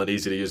comfortable and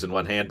easy to use in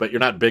one hand, but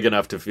you're not big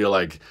enough to feel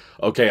like,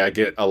 okay, I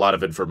get a lot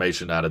of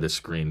information out of this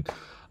screen.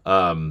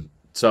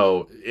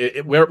 So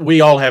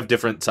we all have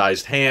different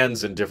sized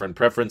hands and different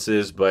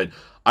preferences, but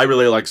I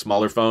really like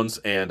smaller phones,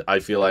 and I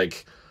feel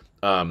like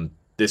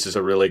this is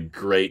a really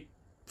great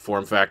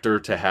form factor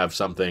to have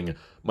something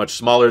much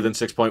smaller than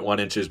 6.1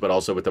 inches, but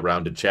also with a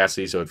rounded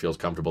chassis, so it feels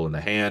comfortable in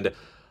the hand.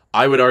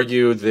 I would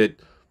argue that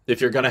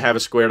if you're going to have a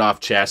squared off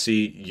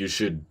chassis, you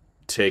should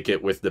take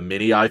it with the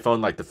mini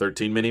iPhone, like the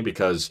 13 mini,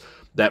 because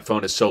that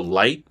phone is so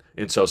light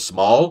and so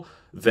small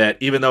that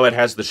even though it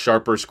has the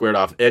sharper squared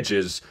off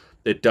edges,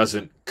 it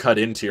doesn't cut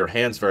into your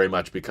hands very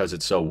much because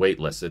it's so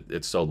weightless.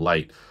 It's so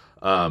light.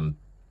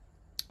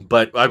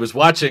 But I was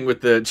watching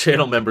with the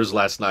channel members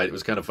last night. It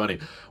was kind of funny.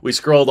 We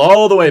scrolled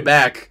all the way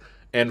back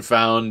and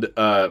found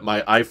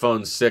my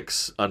iPhone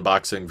 6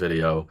 unboxing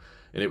video,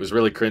 and it was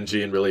really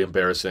cringy and really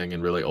embarrassing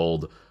and really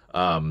old.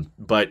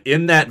 But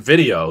in that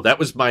video, that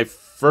was my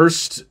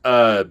first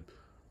iPhone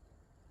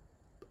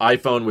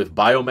with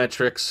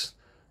biometrics.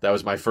 That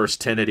was my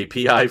first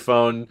 1080p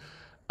iPhone.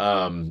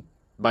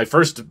 My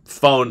first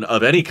phone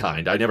of any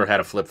kind, I never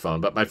had a flip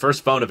phone, but my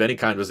first phone of any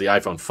kind was the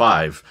iPhone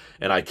 5,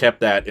 and I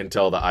kept that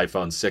until the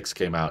iPhone 6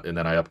 came out, and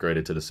then I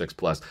upgraded to the 6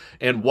 Plus.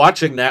 And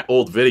watching that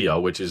old video,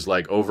 which is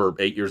like over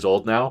 8 years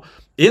old now,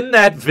 in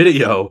that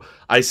video,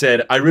 I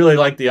said, I really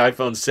like the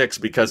iPhone 6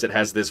 because it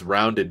has this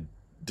rounded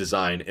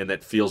design and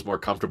that feels more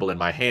comfortable in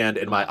my hand.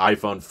 And my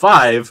iPhone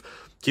 5,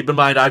 keep in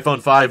mind,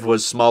 iPhone 5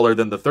 was smaller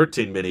than the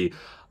 13 mini.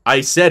 I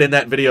said in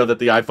that video that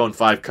the iPhone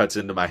 5 cuts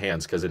into my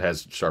hands because it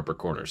has sharper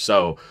corners.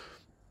 So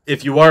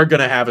if you are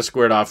going to have a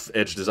squared off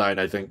edge design,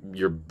 I think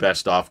you're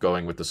best off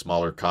going with the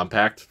smaller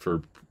compact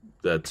for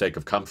the sake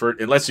of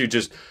comfort. Unless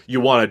you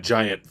want a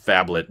giant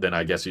phablet, then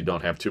I guess you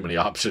don't have too many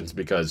options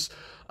because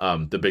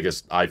the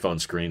biggest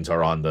iPhone screens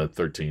are on the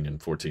 13 and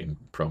 14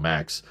 Pro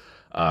Max.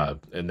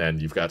 And then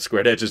you've got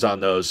squared edges on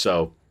those,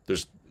 so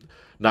there's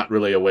not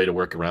really a way to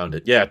work around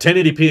it. Yeah,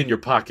 1080p in your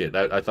pocket.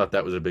 I thought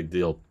that was a big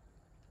deal.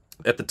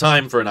 At the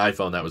time, for an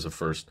iPhone, that was a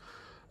first.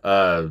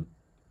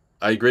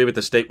 I agree with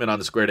the statement on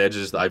the squared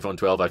edges. The iPhone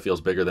 12 I feel is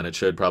bigger than it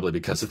should, probably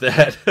because of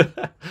that.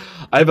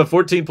 I have a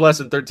 14 Plus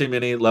and 13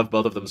 mini. Love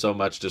both of them so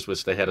much. Just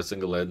wish they had a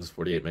single lens,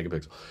 48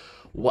 megapixel.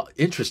 Well,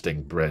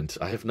 interesting, Brent.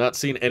 I have not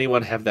seen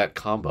anyone have that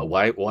combo.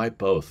 Why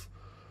both?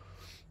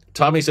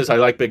 Tommy says, I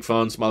like big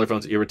phones. Smaller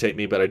phones irritate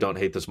me, but I don't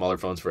hate the smaller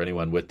phones for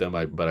anyone with them.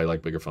 But I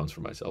like bigger phones for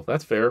myself.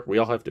 That's fair. We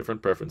all have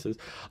different preferences.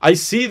 I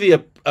see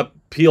the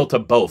appeal to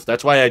both.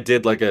 That's why I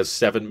did like a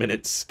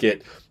 7-minute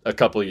skit a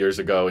couple of years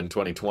ago in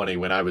 2020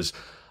 when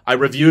I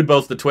reviewed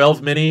both the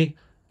 12 mini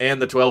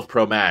and the 12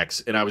 Pro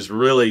Max, and I was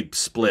really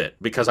split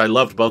because I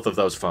loved both of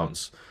those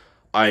phones.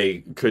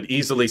 I could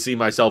easily see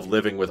myself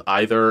living with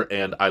either,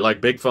 and I like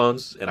big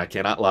phones, and I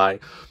cannot lie,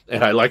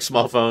 and I like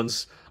small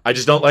phones. I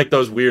just don't like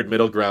those weird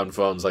middle ground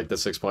phones like the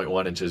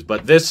 6.1 inches.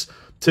 But this,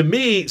 to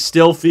me,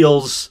 still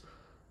feels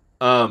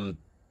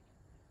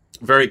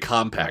very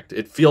compact.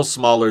 It feels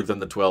smaller than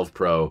the 12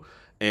 Pro,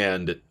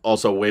 and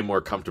also way more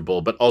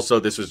comfortable. But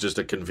also, this was just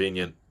a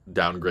convenient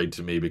downgrade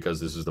to me because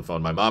this is the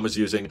phone my mom is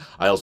using.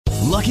 I also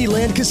Lucky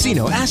Land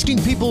Casino,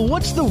 asking people,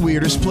 what's the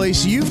weirdest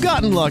place you've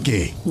gotten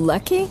lucky?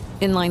 Lucky?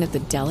 In line at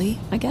the deli,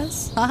 I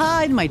guess?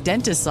 Aha, in my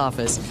dentist's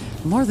office.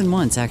 More than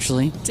once,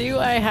 actually. Do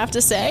I have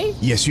to say?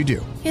 Yes, you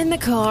do. In the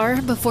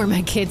car before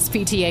my kids'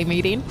 PTA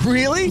meeting.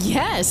 Really?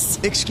 Yes.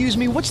 Excuse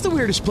me, what's the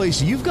weirdest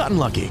place you've gotten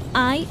lucky?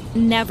 I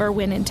never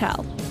win and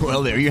tell.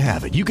 Well, there you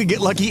have it. You can get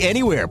lucky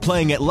anywhere,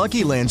 playing at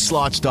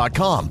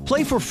LuckyLandSlots.com.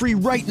 Play for free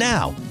right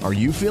now. Are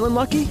you feeling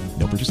lucky?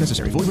 No purchase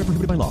necessary. Void where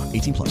prohibited by law.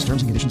 18 plus.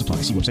 Terms and conditions apply.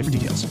 See website for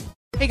details.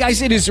 Hey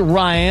guys, it is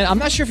Ryan. I'm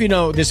not sure if you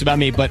know this about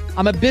me, but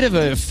I'm a bit of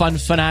a fun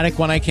fanatic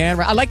when I can.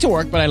 I like to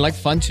work, but I like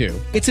fun too.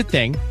 It's a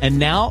thing. And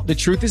now the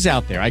truth is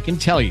out there. I can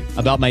tell you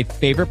about my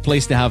favorite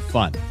place to have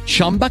fun.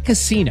 Chumba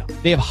Casino.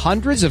 They have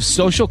hundreds of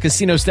social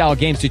casino style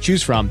games to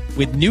choose from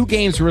with new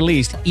games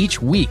released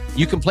each week.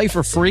 You can play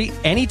for free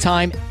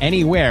anytime,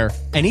 anywhere.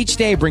 And each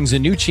day brings a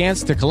new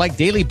chance to collect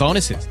daily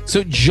bonuses.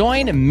 So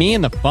join me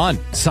in the fun.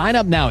 Sign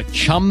up now at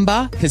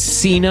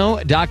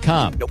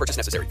ChumbaCasino.com. No purchase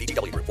necessary.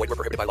 VGW Group. Void where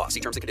prohibited by law. See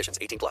terms and conditions.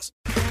 18 plus.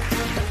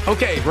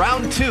 Okay,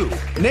 round two.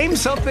 Name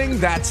something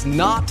that's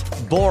not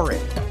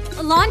boring.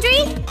 A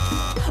laundry?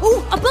 Ooh,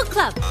 a book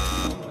club.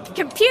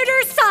 Computer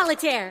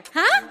solitaire,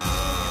 huh?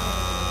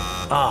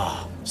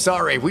 Ah,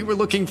 sorry. We were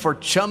looking for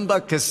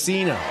Chumba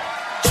Casino.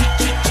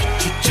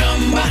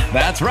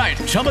 That's right.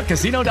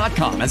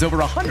 ChumbaCasino.com has over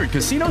 100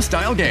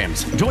 casino-style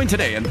games. Join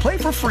today and play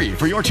for free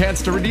for your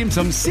chance to redeem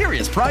some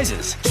serious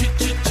prizes.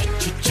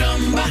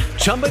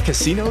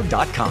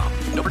 ChumbaCasino.com.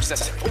 No purchase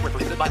necessary. Void where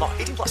prohibited by law.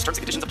 18 plus. Terms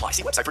and conditions apply.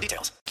 See website for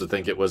details. to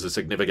think it was a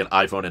significant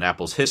iPhone in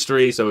Apple's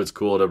history, so it's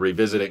cool to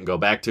revisit it and go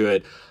back to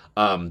it.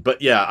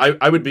 But yeah,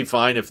 I would be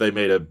fine if they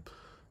made a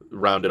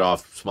rounded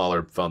off,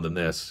 smaller phone than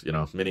this. You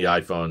know, mini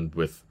iPhone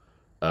with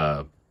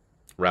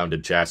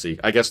rounded chassis.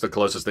 I guess the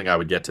closest thing I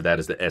would get to that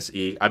is the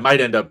SE. I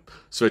might end up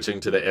switching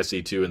to the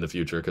SE2 in the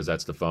future because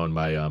that's the phone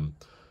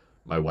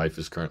my wife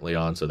is currently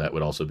on. So that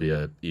would also be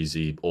a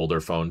easy older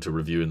phone to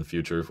review in the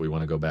future if we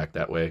want to go back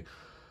that way.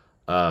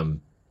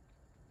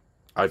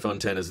 iPhone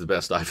 10 is the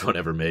best iPhone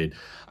ever made.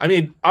 I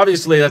mean,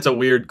 obviously that's a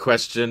weird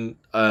question,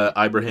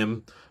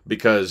 Ibrahim,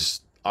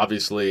 because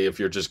obviously if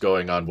you're just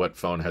going on what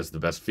phone has the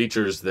best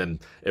features, then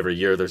every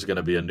year there's going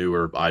to be a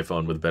newer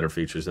iPhone with better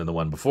features than the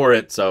one before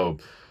it. So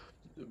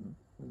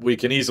we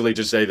can easily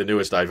just say the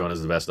newest iPhone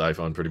is the best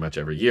iPhone pretty much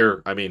every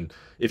year. I mean,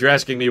 if you're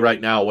asking me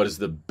right now, what is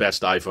the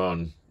best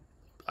iPhone,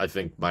 I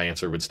think my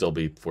answer would still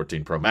be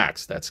 14 Pro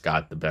Max. That's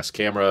got the best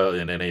camera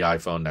in any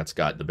iPhone. That's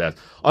got the best.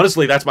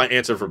 Honestly, that's my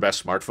answer for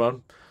best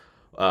smartphone.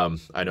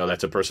 I know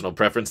that's a personal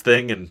preference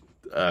thing, and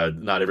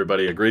not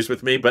everybody agrees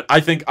with me, but I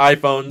think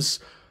iPhones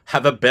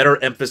have a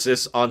better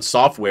emphasis on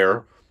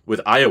software with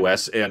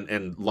iOS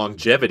and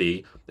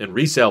longevity and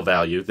resale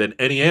value than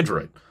any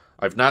Android.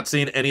 I've not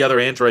seen any other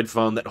Android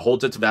phone that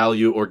holds its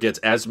value or gets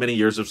as many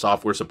years of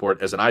software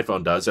support as an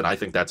iPhone does, and I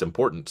think that's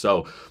important.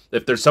 So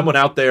if there's someone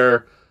out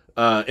there,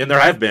 and there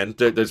have been,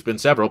 there's been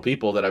several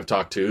people that I've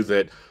talked to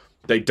that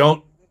they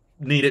don't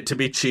need it to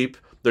be cheap.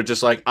 They're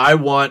just like, I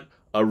want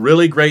a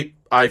really great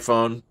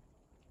iPhone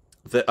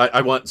that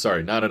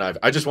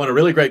I just want a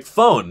really great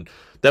phone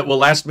that will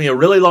last me a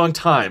really long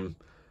time,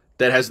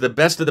 that has the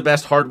best of the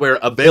best hardware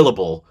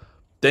available.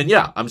 Then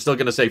yeah, I'm still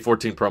going to say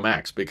 14 Pro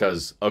Max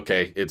because,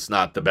 okay, it's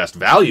not the best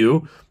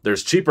value.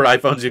 There's cheaper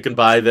iPhones you can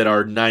buy that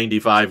are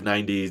 95,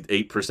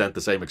 98%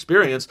 the same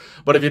experience.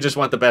 But if you just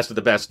want the best of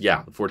the best,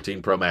 yeah,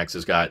 14 Pro Max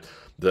has got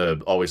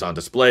the always-on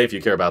display. If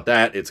you care about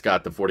that, it's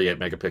got the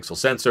 48-megapixel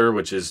sensor,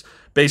 which is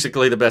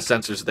basically the best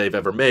sensors they've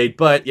ever made.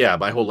 But yeah,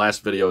 my whole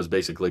last video is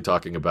basically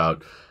talking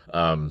about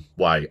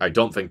why I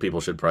don't think people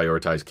should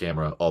prioritize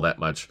camera all that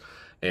much.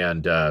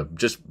 And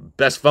just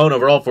best phone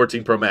overall,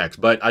 14 Pro Max.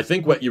 But I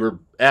think what you were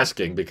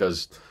asking,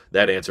 because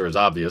that answer is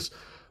obvious,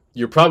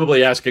 you're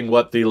probably asking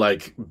what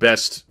the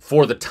best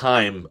for the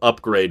time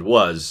upgrade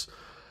was.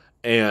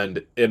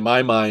 And in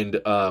my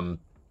mind,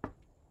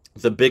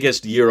 the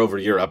biggest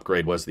year-over-year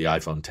upgrade was the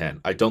iPhone 10.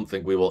 I don't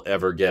think we will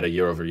ever get a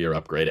year-over-year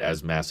upgrade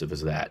as massive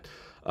as that.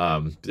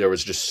 There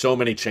was just so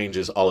many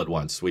changes all at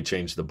once. We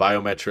changed the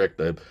biometric,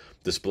 the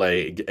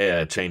display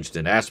changed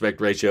in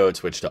aspect ratio, it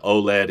switched to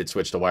OLED, it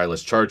switched to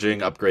wireless charging,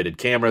 upgraded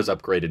cameras,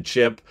 upgraded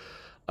chip.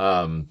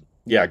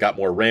 Got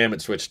more RAM,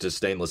 it switched to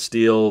stainless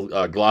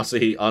steel,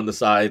 glossy on the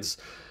sides,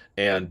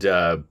 and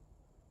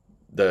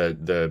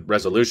the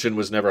resolution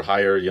was never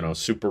higher,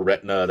 Super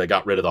Retina. They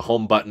got rid of the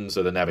home button,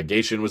 so the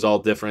navigation was all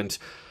different.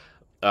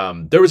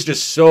 There was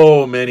just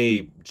so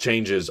many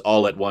changes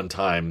all at one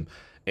time,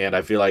 and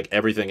I feel like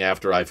everything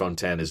after iPhone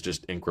 10 is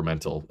just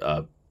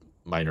incremental.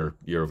 minor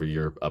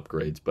year-over-year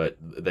upgrades, but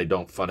they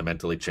don't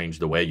fundamentally change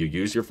the way you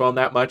use your phone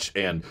that much.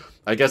 And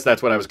I guess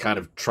that's what I was kind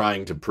of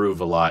trying to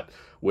prove a lot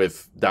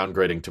with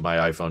downgrading to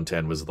my iPhone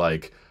 10 was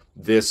like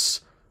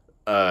this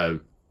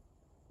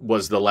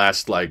was the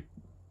last like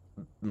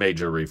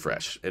major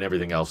refresh, and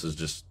everything else is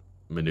just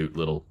minute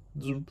little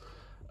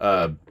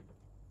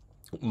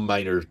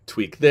minor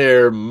tweak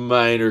there,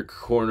 minor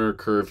corner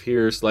curve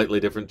here, slightly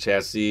different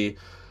chassis.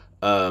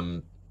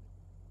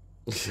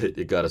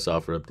 It got a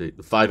software update.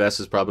 The 5S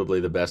is probably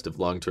the best if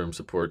long-term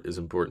support is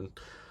important.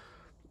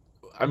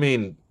 I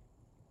mean,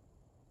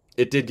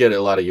 it did get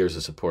a lot of years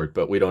of support,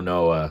 but we don't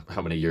know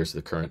how many years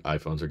the current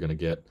iPhones are going to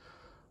get.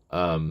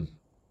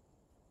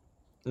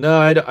 No,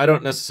 I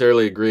don't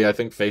necessarily agree. I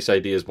think Face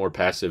ID is more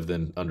passive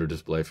than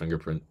under-display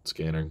fingerprint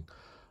scanning.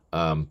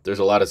 There's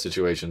a lot of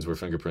situations where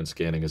fingerprint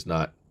scanning is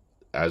not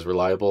as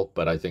reliable,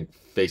 but I think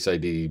Face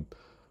ID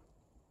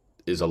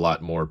is a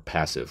lot more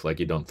passive. Like,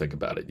 you don't think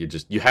about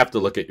it. You have to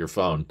look at your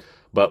phone.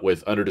 But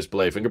with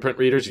under-display fingerprint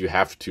readers, you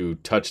have to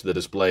touch the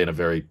display in a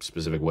very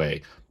specific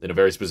way, in a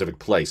very specific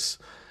place.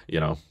 You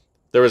know,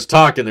 there was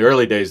talk in the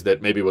early days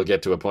that maybe we'll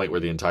get to a point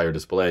where the entire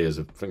display is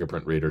a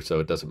fingerprint reader, so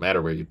it doesn't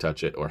matter where you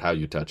touch it or how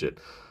you touch it.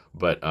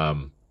 But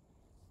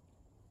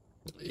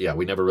yeah,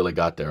 we never really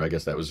got there. I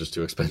guess that was just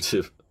too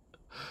expensive.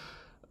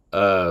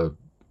 For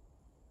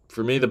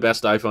me, the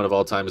best iPhone of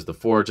all time is the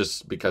 4,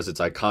 just because it's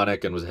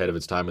iconic and was ahead of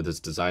its time with its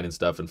design and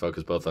stuff, and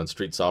focused both on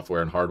street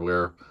software and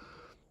hardware.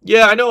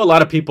 Yeah, I know a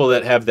lot of people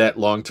that have that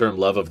long-term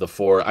love of the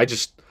 4. I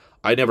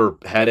never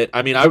had it.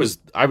 I mean, I was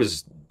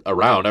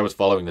around. I was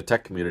following the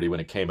tech community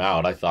when it came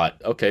out. I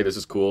thought, okay, this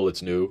is cool.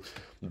 It's new.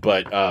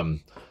 But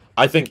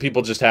I think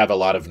people just have a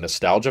lot of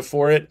nostalgia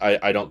for it.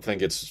 I don't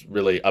think it's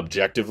really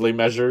objectively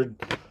measured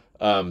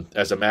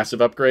as a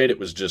massive upgrade. It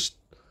was just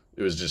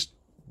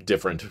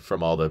different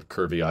from all the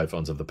curvy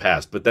iPhones of the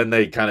past. But then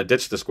they kind of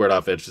ditched the squared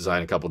off edge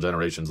design a couple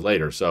generations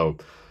later. So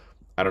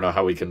I don't know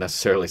how we can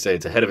necessarily say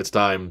it's ahead of its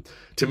time.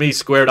 To me,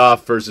 squared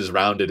off versus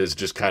rounded is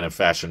just kind of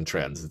fashion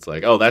trends. It's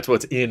like, oh, that's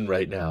what's in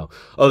right now.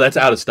 Oh, that's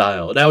out of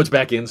style. Now it's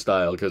back in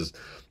style because,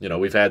 you know,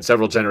 we've had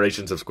several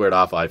generations of squared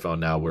off iPhone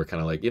now. We're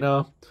kind of like, you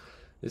know,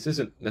 this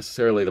isn't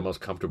necessarily the most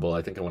comfortable.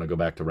 I think I want to go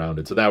back to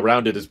rounded. So now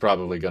rounded is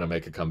probably going to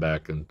make a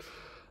comeback. And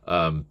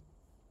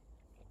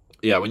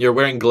yeah, when you're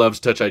wearing gloves,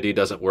 Touch ID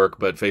doesn't work,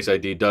 but Face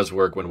ID does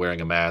work when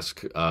wearing a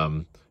mask,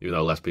 even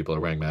though less people are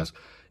wearing masks.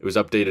 It was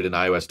updated in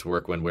iOS to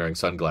work when wearing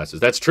sunglasses.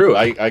 That's true.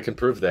 I can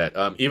prove that.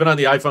 Even on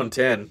the iPhone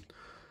 10,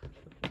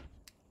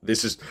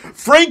 this is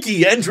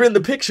Frankie entering the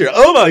picture.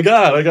 Oh my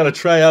God, I got to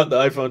try out the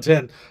iPhone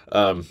 10.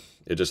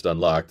 It just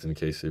unlocked in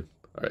case you...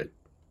 All right.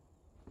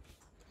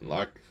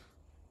 Unlock.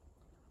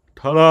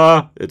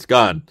 Ta-da! It's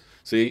gone.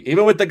 See,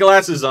 even with the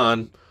glasses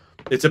on,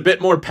 it's a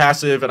bit more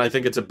passive, and I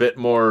think it's a bit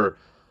more...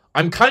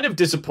 I'm kind of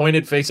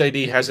disappointed Face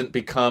ID hasn't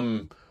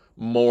become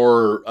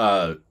more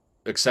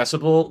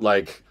accessible.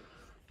 Like,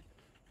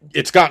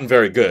 it's gotten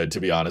very good, to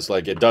be honest.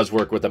 Like, it does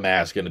work with a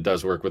mask, and it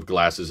does work with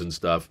glasses and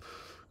stuff.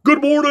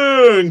 Good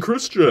morning,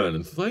 Christian,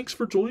 and thanks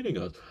for joining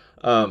us.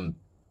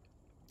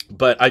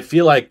 But I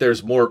feel like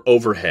there's more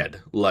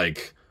overhead.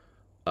 Like,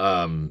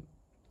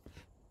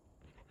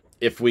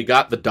 if we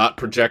got the dot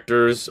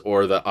projectors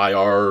or the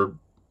IR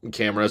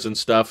cameras and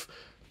stuff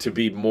to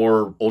be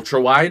more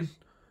ultra-wide,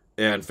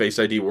 and Face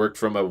ID worked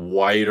from a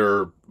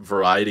wider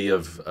variety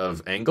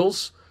of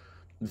angles,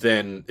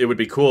 then it would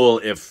be cool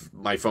if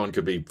my phone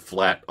could be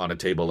flat on a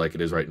table like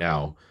it is right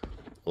now,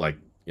 like,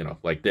 you know,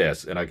 like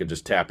this, and I could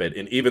just tap it.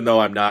 And even though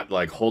I'm not,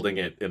 like, holding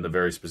it in the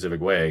very specific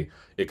way,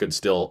 it could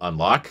still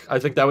unlock. I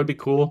think that would be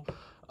cool.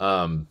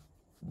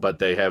 But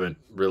they haven't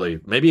really...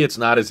 Maybe it's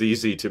not as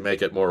easy to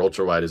make it more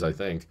ultra-wide as I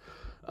think.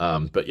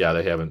 But yeah,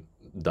 they haven't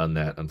done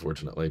that,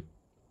 unfortunately.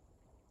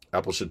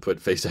 Apple should put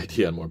Face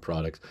ID on more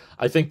products.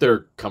 I think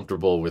they're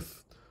comfortable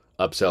with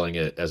upselling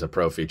it as a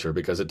pro feature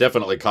because it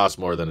definitely costs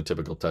more than a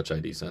typical Touch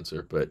ID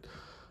sensor. But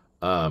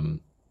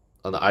on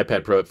the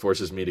iPad Pro, it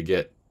forces me to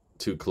get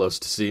too close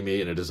to see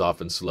me, and it is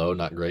often slow,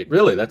 not great.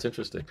 Really, that's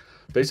interesting.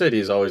 Face ID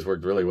has always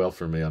worked really well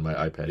for me on my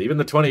iPad. Even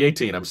the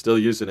 2018, I'm still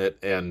using it,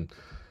 and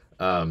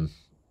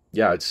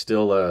yeah, it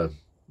still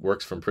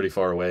works from pretty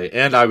far away.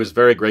 And I was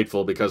very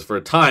grateful because for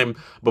a time,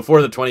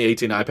 before the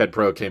 2018 iPad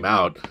Pro came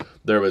out,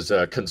 there was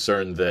a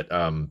concern that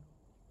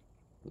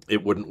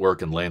it wouldn't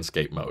work in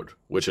landscape mode,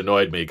 which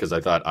annoyed me because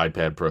I thought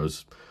iPad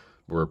Pros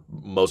were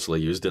mostly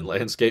used in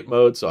landscape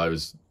mode, so I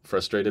was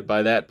frustrated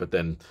by that. But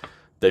then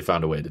they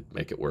found a way to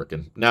make it work.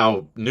 And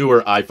now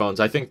newer iPhones,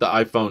 I think the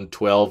iPhone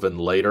 12 and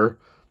later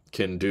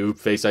can do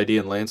Face ID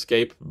in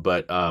landscape,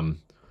 but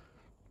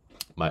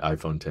my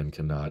iPhone 10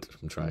 cannot.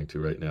 I'm trying to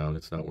right now, and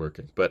it's not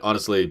working. But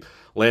honestly,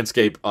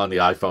 landscape on the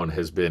iPhone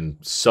has been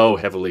so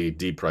heavily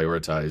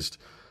deprioritized.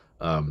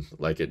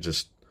 Like, it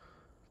just...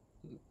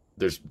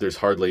 There's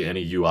hardly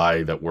any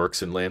UI that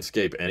works in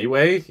landscape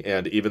anyway,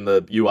 and even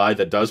the UI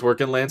that does work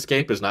in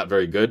landscape is not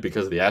very good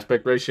because of the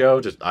aspect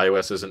ratio. Just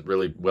iOS isn't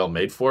really well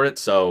made for it,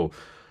 so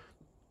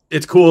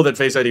it's cool that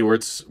Face ID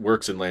works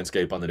in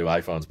landscape on the new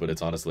iPhones, but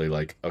it's honestly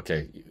like,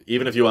 okay,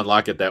 even if you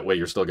unlock it that way,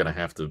 you're still going to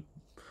have to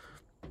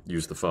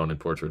use the phone in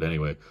portrait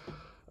anyway.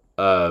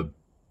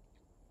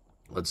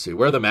 Let's see.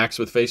 Where are the Macs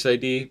with Face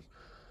ID?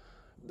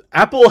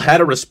 Apple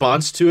had a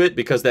response to it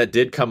because that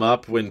did come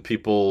up when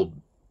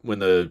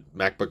the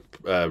MacBook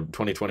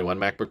 2021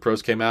 MacBook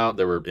Pros came out.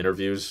 There were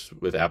interviews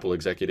with Apple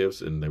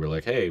executives, and they were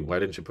like, hey, why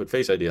didn't you put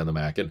Face ID on the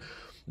Mac? And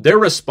their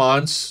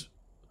response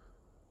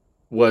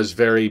was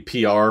very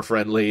PR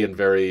friendly and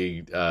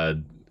very,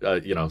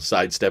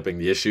 sidestepping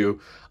the issue.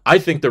 I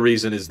think the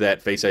reason is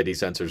that Face ID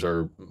sensors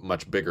are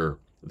much bigger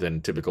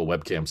than typical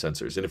webcam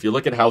sensors. And if you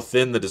look at how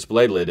thin the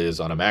display lid is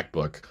on a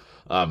MacBook,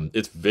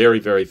 it's very,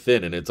 very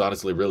thin, and it's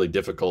honestly really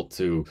difficult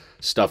to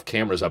stuff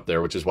cameras up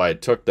there, which is why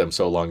it took them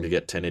so long to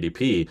get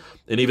 1080p.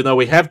 And even though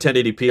we have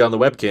 1080p on the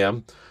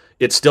webcam,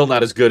 it's still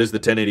not as good as the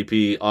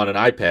 1080p on an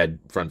iPad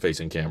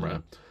front-facing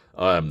camera.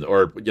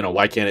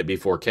 Why can't it be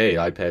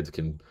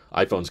 4K?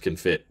 iPhones can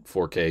fit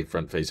 4K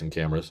front-facing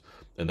cameras,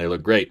 and they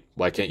look great.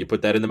 Why can't you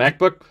put that in the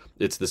MacBook?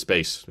 It's the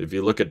space. If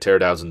you look at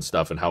teardowns and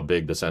stuff and how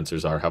big the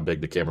sensors are, how big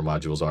the camera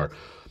modules are,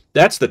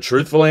 that's the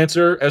truthful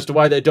answer as to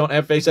why they don't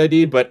have Face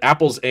ID. But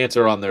Apple's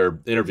answer on their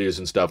interviews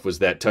and stuff was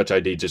that Touch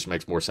ID just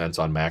makes more sense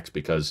on Macs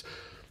because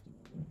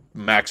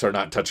Macs are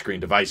not touchscreen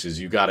devices.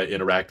 You got to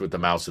interact with the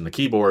mouse and the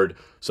keyboard.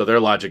 So their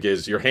logic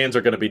is your hands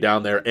are going to be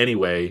down there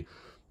anyway.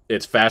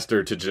 It's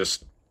faster to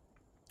just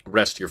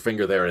rest your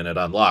finger there and it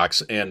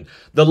unlocks. And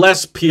the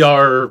less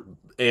PR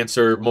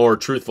answer, more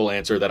truthful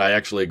answer that I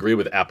actually agree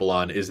with Apple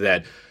on is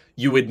that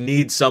you would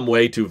need some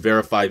way to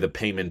verify the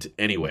payment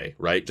anyway,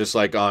 right? Just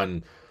like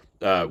on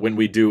when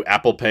we do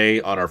Apple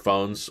Pay on our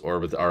phones or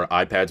with our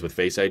iPads with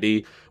Face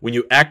ID, when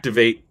you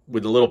activate,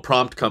 when the little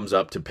prompt comes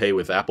up to pay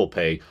with Apple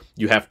Pay,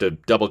 you have to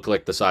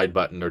double-click the side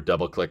button or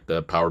double-click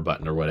the power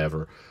button or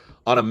whatever.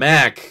 On a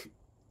Mac,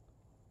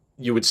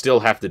 you would still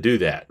have to do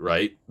that,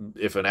 right?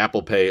 If an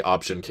Apple Pay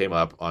option came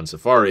up on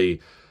Safari,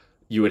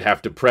 you would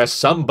have to press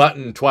some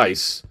button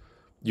twice.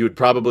 You would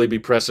probably be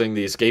pressing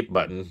the escape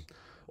button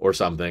or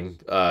something,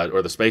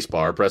 or the space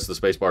bar. Press the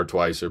space bar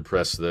twice or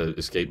press the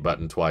escape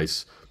button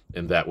twice,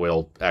 and that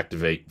will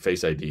activate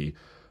Face ID.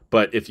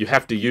 But if you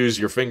have to use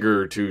your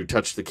finger to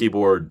touch the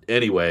keyboard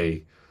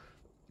anyway,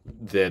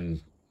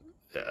 then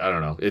I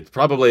don't know. It's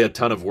probably a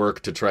ton of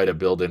work to try to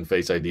build in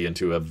Face ID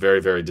into a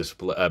very, very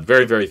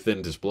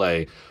thin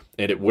display,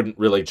 and it wouldn't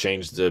really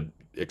change the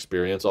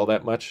experience all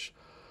that much.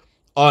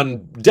 On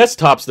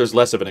desktops, there's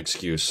less of an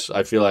excuse.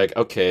 I feel like,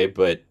 okay,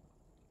 but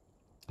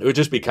it would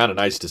just be kind of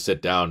nice to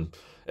sit down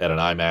at an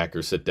iMac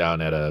or sit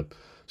down at a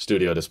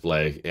studio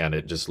display and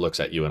it just looks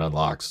at you and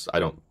unlocks. I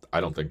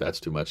don't think that's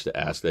too much to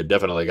ask. They've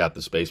definitely got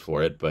the space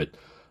for it, but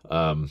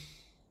I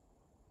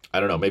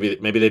don't know. Maybe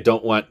they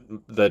don't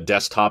want the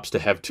desktops to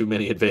have too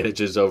many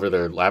advantages over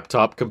their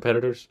laptop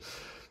competitors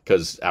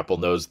because Apple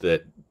knows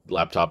that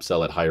laptops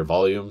sell at higher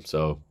volume.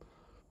 So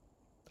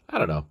I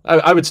don't know.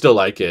 I would still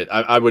like it.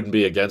 I wouldn't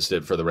be against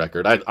it for the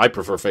record. I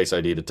prefer Face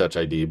ID to Touch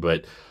ID,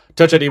 but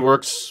Touch ID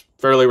works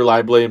fairly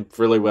reliably and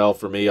fairly well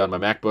for me on my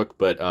MacBook,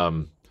 but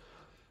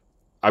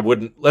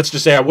let's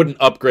just say I wouldn't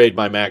upgrade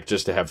my Mac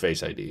just to have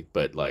Face ID,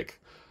 but like,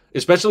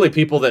 especially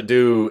people that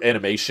do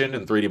animation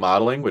and 3D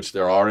modeling, which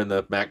there are in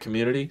the Mac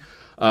community,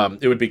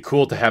 it would be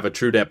cool to have a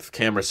true depth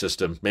camera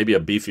system, maybe a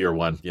beefier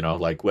one,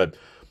 like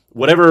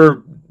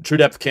whatever true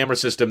depth camera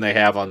system they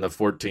have on the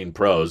 14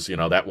 Pros,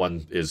 that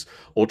one is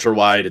ultra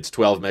wide, it's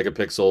 12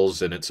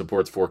 megapixels, and it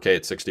supports 4K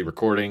at 60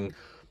 recording,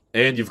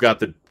 and you've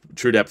got the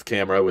true depth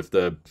camera with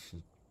the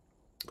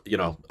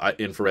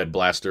infrared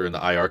blaster and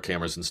the IR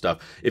cameras and stuff.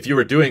 If you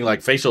were doing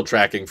like facial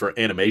tracking for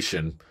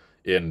animation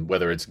in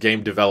whether it's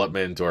game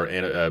development or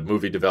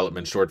movie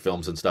development, short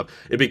films and stuff,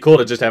 it'd be cool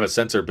to just have a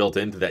sensor built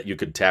into that you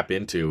could tap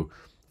into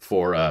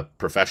for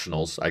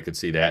professionals. I could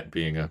see that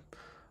being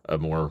a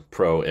more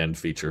pro end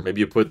feature. Maybe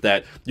you put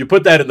that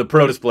in the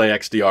Pro Display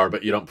XDR,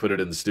 but you don't put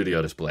it in the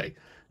Studio Display.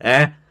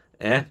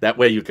 That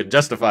way you can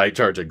justify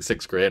charging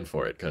 $6,000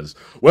 for it. Because,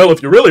 well,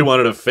 if you really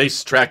wanted a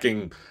face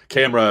tracking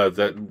camera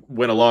that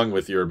went along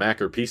with your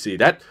Mac or PC,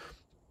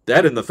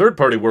 that in the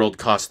third-party world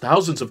costs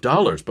thousands of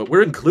dollars, but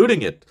we're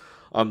including it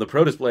on the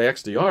Pro Display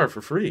XDR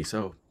for free.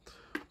 So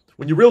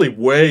when you really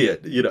weigh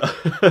it,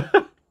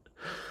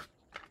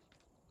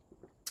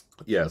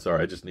 Yeah,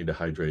 sorry, I just need to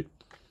hydrate.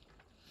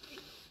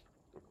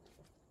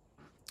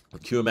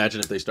 Can you imagine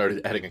if they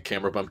started adding a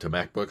camera bump to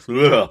MacBooks?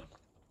 Ugh.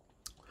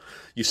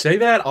 You say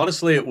that,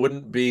 honestly, it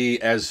wouldn't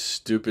be as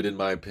stupid, in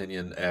my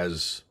opinion,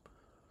 as...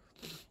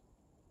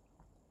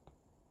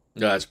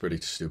 No, that's pretty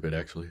stupid,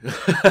 actually.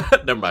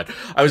 Never mind.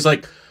 I was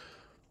like,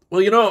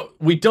 well,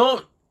 we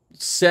don't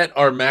set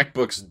our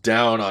MacBooks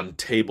down on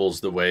tables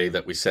the way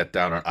that we set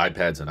down our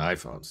iPads and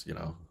iPhones,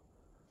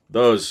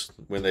 Those,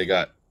 when they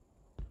got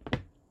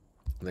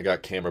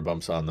camera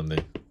bumps on them, they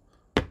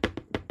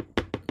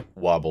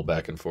wobble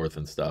back and forth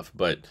and stuff.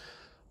 But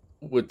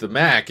with the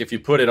Mac, if you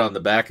put it on the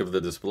back of the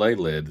display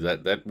lid,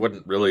 that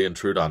wouldn't really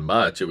intrude on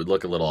much. It would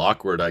look a little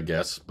awkward, I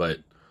guess,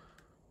 but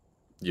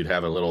you'd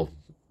have a little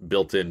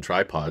built-in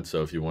tripod,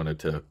 so if you wanted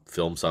to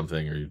film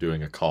something or you're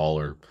doing a call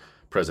or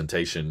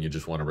presentation, you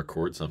just want to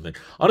record something.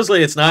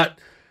 Honestly, it's not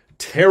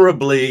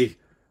terribly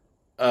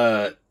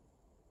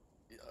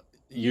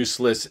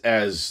useless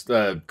as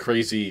the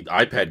crazy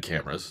iPad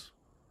cameras.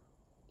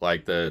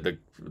 Like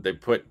they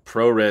put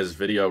ProRes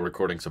video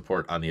recording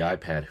support on the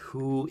iPad.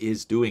 Who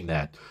is doing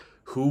that?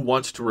 Who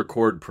wants to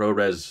record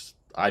ProRes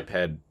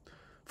iPad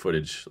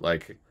footage?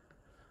 Like,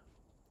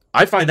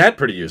 I find that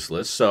pretty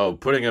useless. So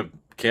putting a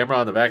camera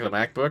on the back of the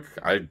MacBook,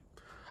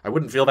 I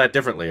wouldn't feel that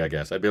differently, I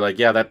guess. I'd be like,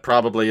 yeah, that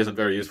probably isn't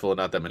very useful and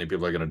not that many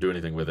people are going to do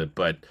anything with it,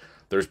 but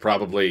there's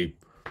probably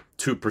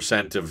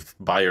 2% of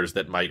buyers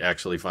that might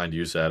actually find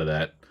use out of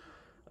that,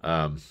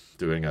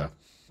 doing a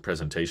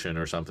presentation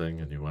or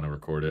something, and you want to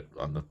record it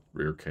on the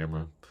rear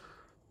camera.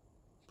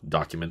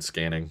 Document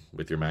scanning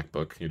with your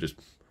MacBook. You just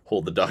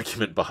hold the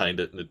document behind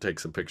it and it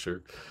takes a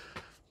picture.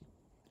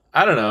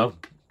 I don't know.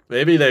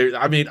 Maybe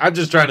I'm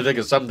just trying to think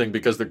of something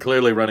because they're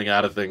clearly running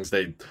out of things.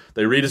 They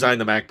redesigned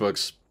the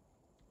MacBooks.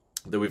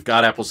 That we've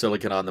got Apple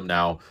Silicon on them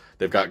now.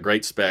 They've got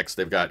great specs.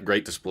 They've got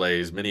great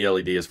displays. Mini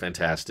LED is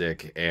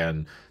fantastic,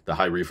 and the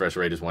high refresh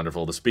rate is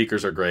wonderful. The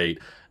speakers are great.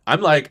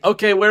 I'm like,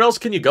 okay, where else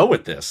can you go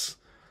with this?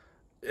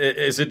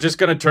 Is it just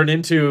going to turn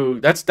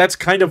into... That's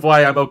kind of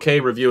why I'm okay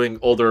reviewing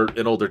older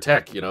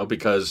tech,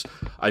 because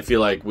I feel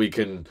like we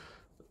can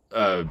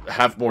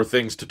have more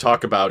things to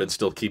talk about and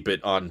still keep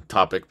it on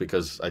topic,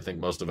 because I think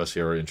most of us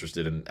here are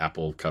interested in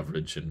Apple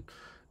coverage and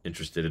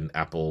interested in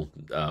Apple...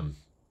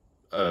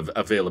 of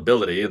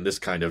availability, and this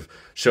kind of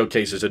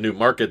showcases a new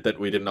market that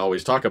we didn't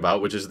always talk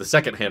about, which is the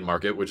secondhand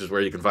market, which is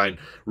where you can find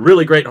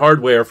really great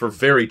hardware for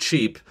very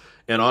cheap.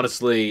 And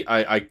honestly,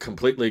 I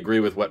completely agree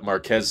with what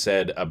Marquez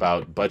said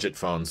about budget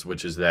phones,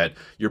 which is that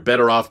you're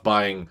better off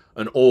buying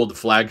an old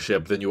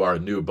flagship than you are a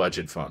new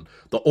budget phone.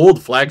 The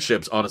old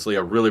flagships, honestly,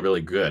 are really,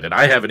 really good. And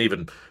I haven't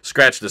even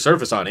scratched the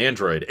surface on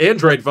Android.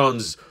 Android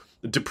phones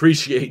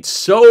depreciate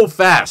so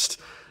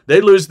fast.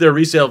 They lose their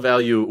resale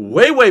value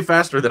way, way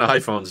faster than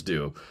iPhones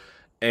do.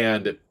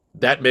 And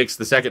that makes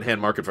the secondhand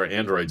market for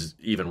Androids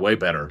even way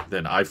better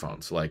than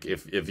iPhones. Like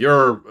if you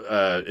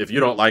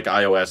don't like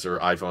iOS or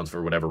iPhones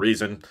for whatever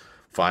reason,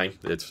 fine.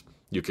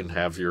 You can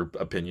have your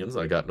opinions.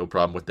 I got no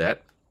problem with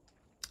that.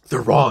 They're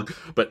wrong,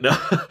 but no,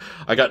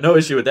 I got no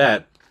issue with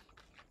that.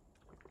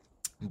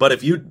 But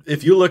if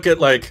you look at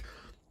like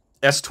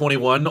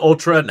S21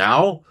 Ultra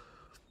now,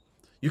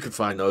 you can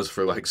find those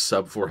for like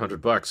sub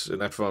 $400,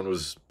 and that phone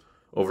was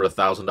over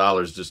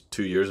 $1,000 just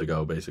 2 years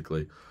ago,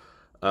 basically.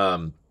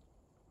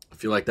 I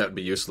feel like that would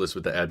be useless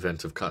with the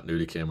advent of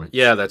continuity camera.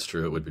 Yeah, that's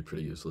true. It would be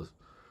pretty useless.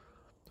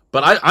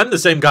 But I'm the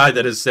same guy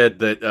that has said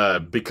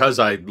that because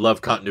I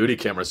love continuity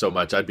camera so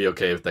much, I'd be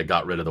okay if they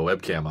got rid of the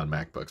webcam on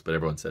MacBooks. But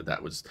everyone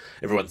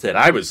said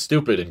I was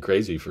stupid and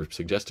crazy for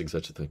suggesting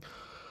such a thing.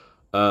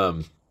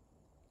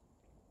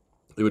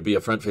 It would be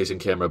a front-facing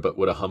camera, but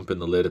with a hump in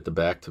the lid at the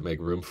back to make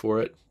room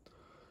for it.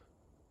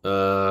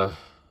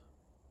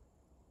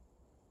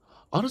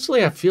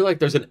 Honestly, I feel like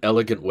there's an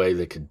elegant way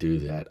they could do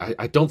that.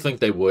 I don't think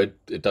they would.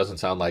 It doesn't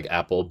sound like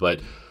Apple, but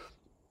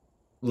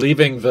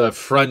leaving the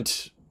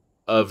front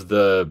of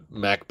the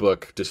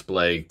MacBook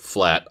display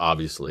flat,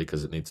 obviously,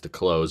 because it needs to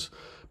close,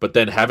 but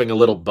then having a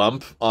little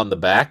bump on the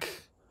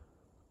back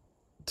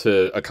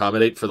to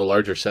accommodate for the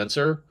larger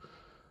sensor,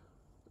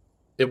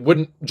 it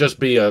wouldn't just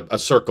be a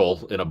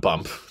circle in a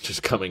bump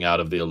just coming out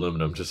of the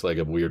aluminum, just like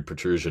a weird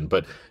protrusion,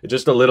 but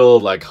just a little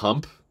like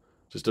hump.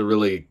 Just a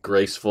really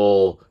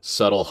graceful,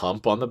 subtle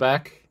hump on the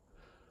back.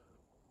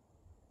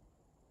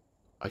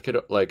 I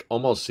could like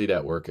almost see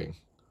that working.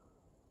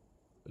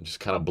 And just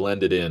kind of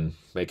blend it in,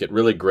 make it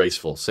really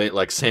graceful.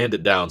 Like sand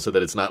it down so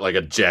that it's not like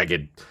a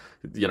jagged,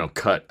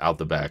 cut out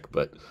the back.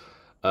 But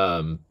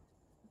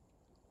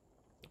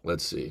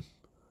let's see.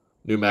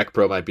 New Mac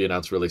Pro might be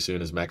announced really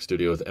soon as Mac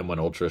Studio with M1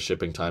 Ultra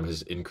shipping time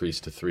has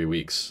increased to 3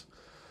 weeks.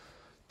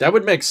 That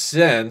would make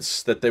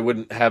sense that they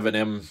wouldn't have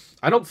an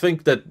I don't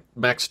think that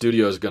Mac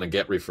Studio is going to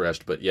get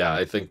refreshed, but yeah,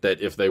 I think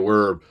that if they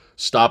were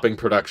stopping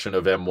production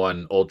of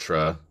M1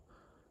 Ultra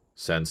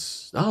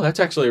that's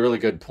actually a really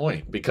good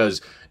point,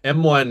 because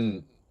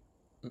M1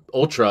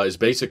 Ultra is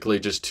basically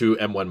just two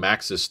M1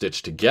 Maxes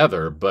stitched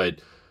together,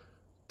 but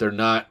they're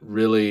not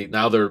really,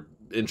 now they're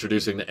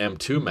introducing the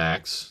M2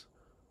 Max,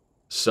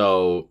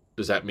 so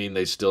does that mean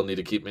they still need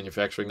to keep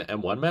manufacturing the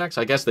M1 Max?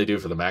 I guess they do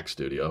for the Mac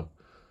Studio.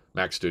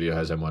 Mac Studio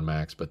has M1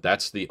 Max, but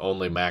that's the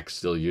only Mac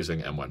still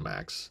using M1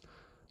 Max.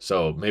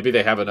 So maybe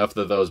they have enough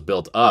of those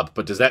built up,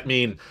 but does that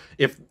mean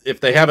if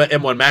they have an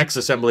M1 Max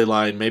assembly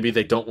line, maybe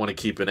they don't want to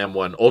keep an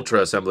M1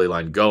 Ultra assembly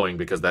line going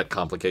because that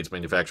complicates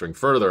manufacturing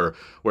further,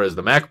 whereas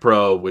the Mac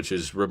Pro, which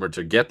is rumored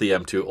to get the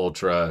M2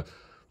 Ultra,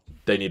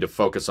 they need to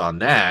focus on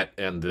that,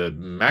 and the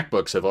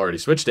MacBooks have already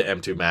switched to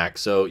M2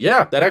 Max. So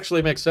yeah, that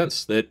actually makes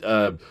sense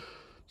that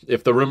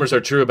if the rumors are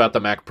true about the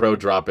Mac Pro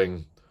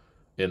dropping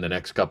in the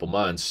next couple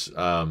months,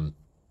 M1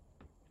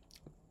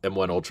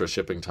 Ultra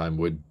shipping time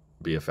would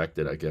be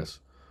affected, I guess.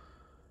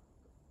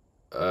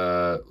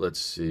 Let's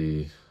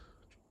see.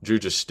 Drew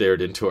just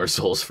stared into our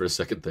souls for a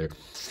second there.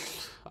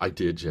 I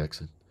did,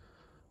 Jackson.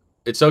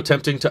 It's so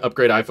tempting to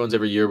upgrade iPhones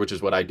every year, which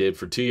is what I did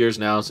for 2 years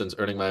now since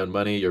earning my own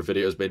money. Your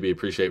videos made me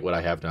appreciate what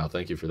I have now.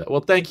 Thank you for that.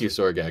 Well, thank you,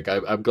 Sorgak.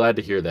 I'm glad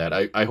to hear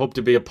that. I hope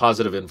to be a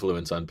positive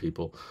influence on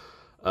people.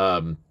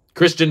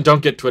 Christian,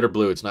 don't get Twitter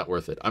Blue. It's not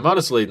worth it. I'm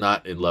honestly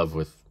not in love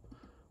with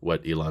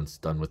what Elon's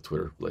done with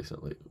Twitter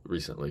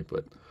recently,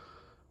 but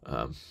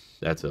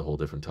that's a whole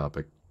different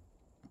topic.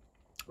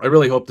 I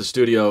really hope the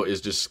studio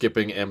is just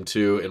skipping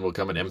M2 and will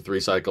come an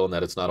M3 cycle and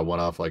that it's not a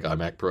one-off like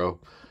iMac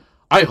Pro.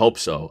 I hope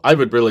so. I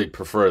would really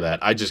prefer that.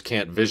 I just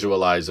can't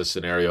visualize a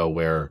scenario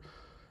where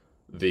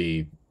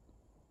the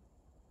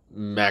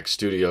Mac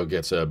Studio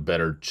gets a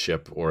better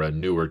chip or a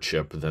newer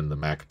chip than the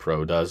Mac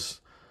Pro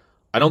does.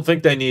 I don't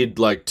think they need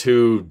like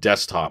 2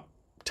 desktop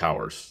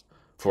towers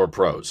for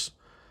pros.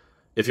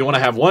 If you want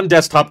to have one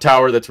desktop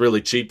tower that's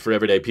really cheap for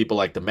everyday people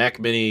like the Mac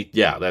Mini,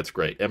 yeah, that's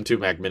great. M2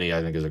 Mac Mini,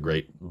 I think, is a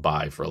great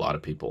buy for a lot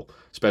of people,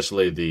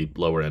 especially the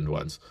lower-end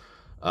ones.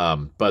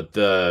 But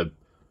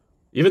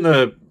even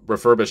the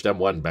refurbished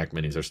M1 Mac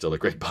Minis are still a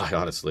great buy,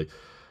 honestly.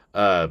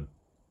 But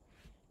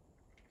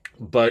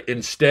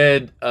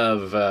instead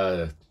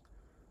of...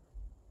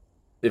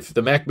 if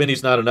the Mac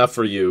Mini's not enough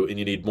for you and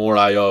you need more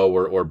I/O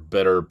or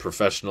better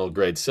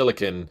professional-grade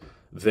silicon...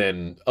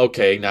 then,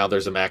 okay, now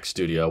there's a Mac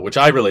Studio, which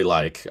I really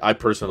like. I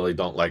personally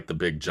don't like the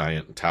big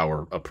giant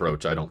tower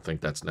approach. I don't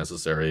think that's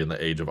necessary in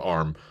the age of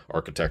ARM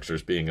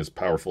architectures being as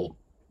powerful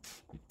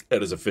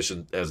and as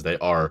efficient as they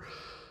are.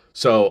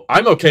 So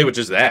I'm okay with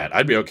just that.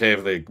 I'd be okay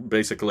if they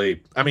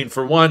basically... I mean,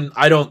 for one,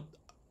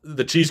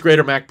 the cheese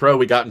grater Mac Pro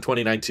we got in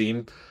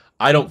 2019,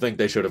 I don't think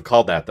they should have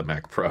called that the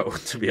Mac Pro,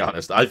 to be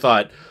honest. I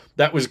thought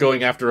that was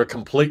going after a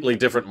completely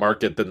different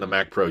market than the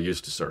Mac Pro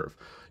used to serve.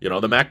 You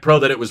know, the Mac Pro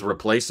that it was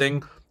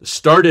replacing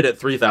started at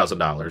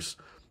 $3,000,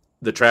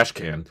 the trash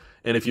can,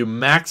 and if you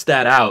maxed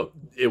that out,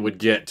 it would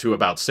get to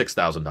about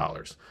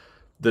 $6,000.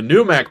 The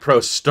new Mac Pro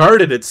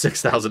started at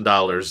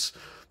 $6,000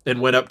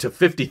 and went up to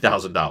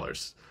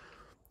 $50,000.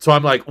 So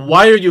I'm like,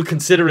 why are you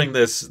considering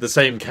this the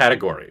same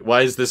category?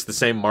 Why is this the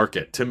same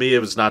market? To me, it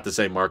was not the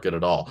same market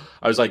at all.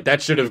 I was like,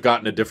 that should have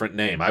gotten a different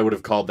name. I would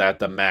have called that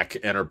the Mac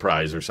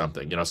Enterprise or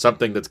something. You know,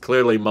 something that's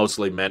clearly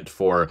mostly meant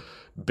for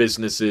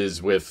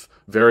businesses with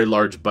very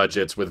large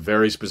budgets, with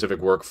very specific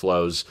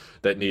workflows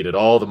that needed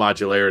all the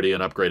modularity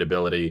and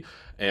upgradability,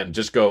 and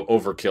just go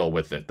overkill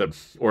with it.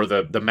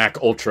 The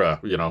Mac Ultra,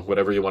 you know,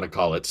 whatever you want to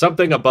call it.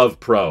 Something above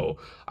Pro.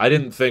 I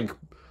didn't think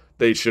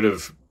they should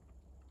have...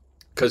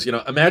 Because, you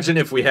know, imagine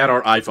if we had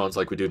our iPhones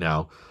like we do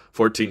now.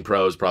 14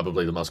 Pro is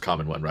probably the most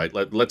common one, right?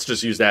 Let's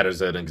just use that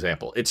as an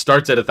example. It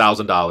starts at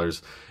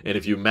 $1,000, and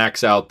if you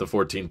max out the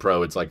 14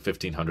 Pro, it's like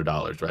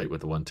 $1,500, right,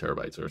 with the 1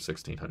 terabyte or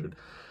 $1,600.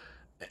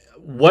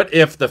 What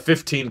if the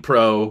 15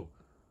 Pro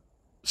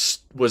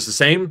was the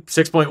same,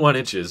 6.1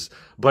 inches,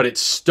 but it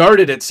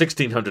started at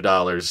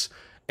 $1,600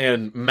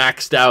 and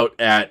maxed out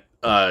at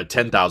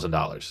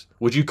 $10,000?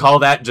 Would you call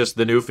that just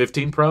the new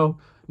 15 Pro?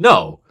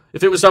 No.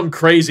 If it was some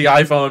crazy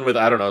iPhone with,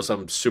 I don't know,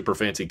 some super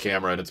fancy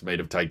camera and it's made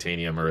of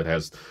titanium, or it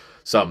has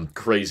some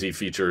crazy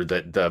feature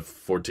that the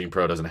 14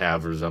 Pro doesn't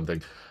have or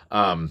something,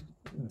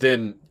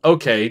 then,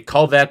 okay,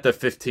 call that the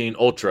 15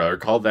 Ultra or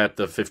call that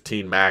the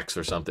 15 Max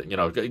or something. You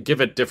know,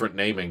 give it different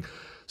naming.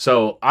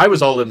 So I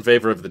was all in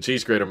favor of the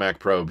cheese grater Mac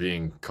Pro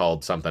being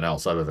called something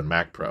else other than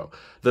Mac Pro.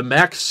 The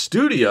Mac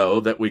Studio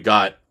that we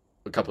got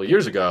a couple of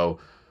years ago,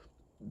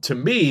 to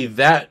me,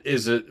 that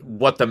is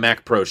what the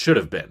Mac Pro should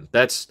have been.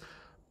 That's...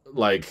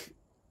 like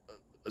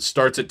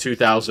starts at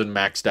 2,000,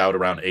 maxed out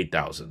around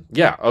 8,000.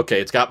 Yeah, okay,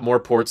 it's got more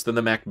ports than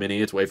the Mac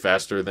Mini. It's way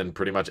faster than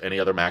pretty much any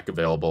other Mac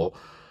available.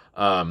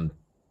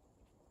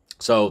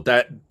 So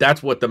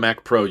that's what the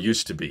Mac Pro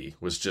used to be,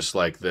 was just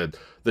like the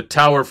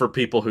tower for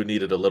people who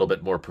needed a little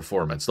bit more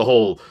performance. The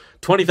whole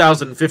 $20,000,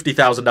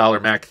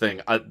 $50,000 Mac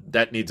thing,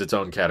 that needs its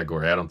own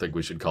category. I don't think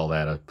we should call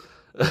that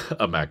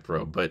a Mac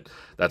Pro, but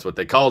that's what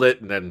they called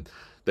it, and then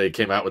they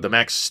came out with the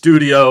Mac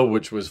Studio,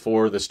 which was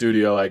for the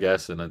studio, I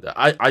guess, and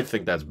I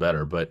think that's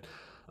better, but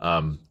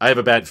I have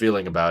a bad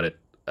feeling about it,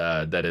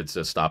 that it's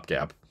a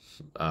stopgap.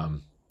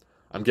 I'm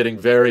getting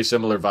very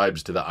similar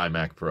vibes to the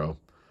iMac Pro.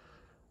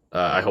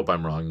 I hope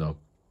I'm wrong, though.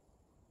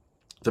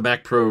 The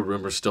Mac Pro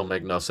rumors still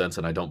make no sense,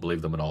 and I don't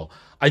believe them at all.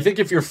 I think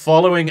if you're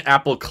following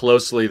Apple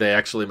closely, they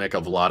actually make a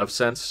lot of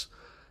sense.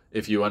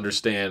 If you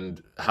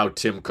understand how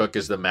Tim Cook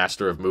is the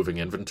master of moving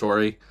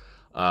inventory.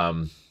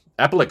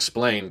 Apple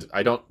Explained,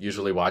 I don't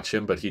usually watch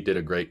him, but he did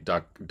a great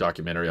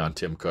documentary on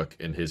Tim Cook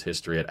and his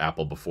history at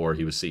Apple before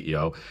he was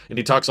CEO. And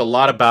he talks a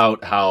lot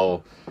about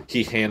how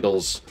he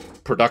handles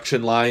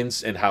production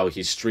lines and how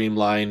he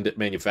streamlined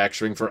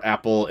manufacturing for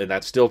Apple, and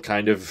that's still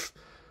kind of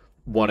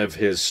one of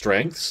his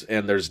strengths.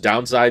 And there's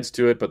downsides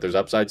to it, but there's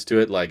upsides to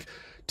it. Like,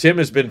 Tim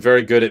has been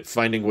very good at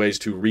finding ways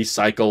to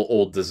recycle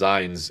old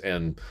designs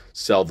and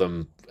sell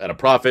them at a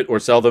profit or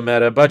sell them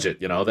at a budget.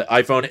 You know, the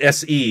iPhone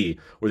SE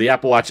or the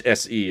Apple Watch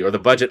SE or the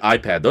budget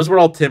iPad. Those were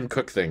all Tim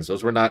Cook things.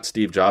 Those were not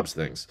Steve Jobs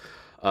things.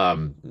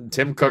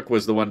 Tim Cook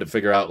was the one to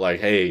figure out,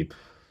 like, hey,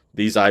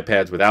 these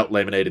iPads without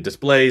laminated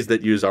displays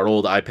that use our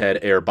old iPad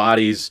Air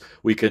bodies,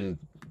 we can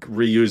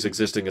reuse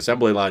existing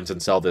assembly lines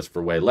and sell this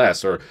for way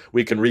less. Or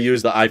we can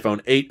reuse the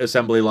iPhone 8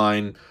 assembly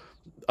line,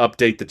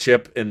 update the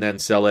chip, and then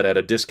sell it at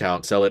a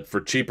discount, sell it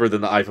for cheaper than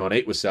the iPhone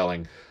 8 was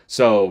selling.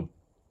 So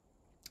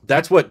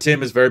that's what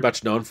Tim is very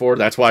much known for.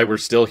 That's why we're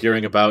still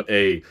hearing about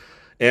a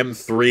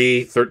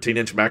M3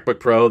 13-inch MacBook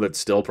Pro that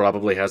still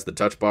probably has the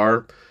touch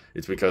bar,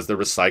 it's because they're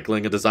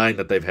recycling a design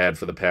that they've had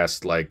for the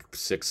past like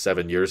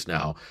 6-7 years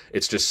now.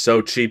 It's just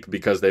so cheap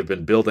because they've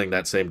been building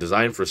that same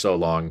design for so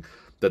long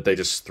that they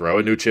just throw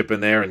a new chip in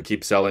there and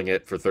keep selling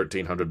it for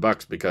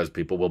 $1,300 because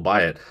people will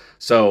buy it.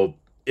 So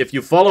if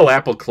you follow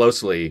Apple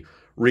closely,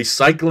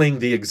 recycling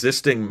the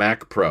existing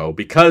Mac Pro,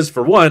 because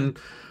for one,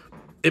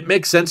 it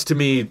makes sense to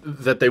me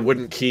that they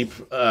wouldn't keep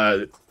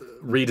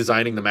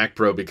redesigning the Mac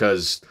Pro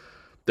because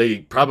they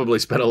probably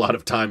spent a lot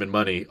of time and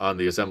money on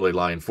the assembly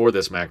line for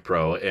this Mac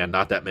Pro, and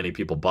not that many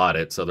people bought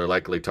it, so they're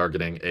likely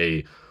targeting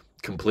a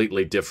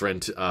completely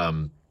different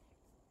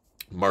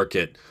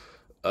market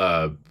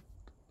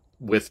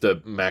with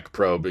the Mac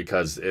Pro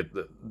because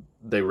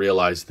they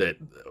realize that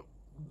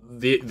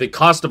the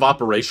cost of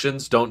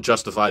operations don't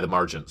justify the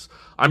margins.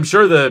 I'm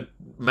sure the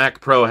Mac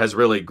Pro has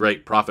really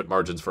great profit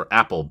margins for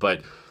Apple,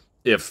 but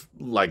if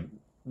like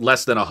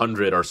less than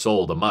 100 are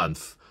sold a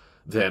month,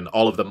 then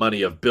all of the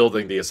money of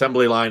building the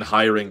assembly line,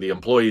 hiring the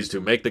employees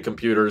to make the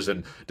computers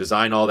and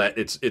design all that,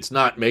 it's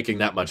not making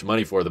that much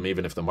money for them,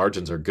 even if the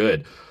margins are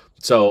good.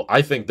 So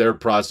I think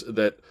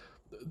that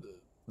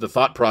the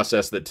thought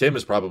process that Tim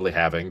is probably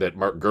having, that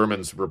Mark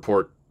Gurman's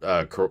report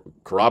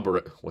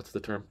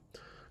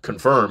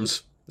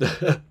confirms,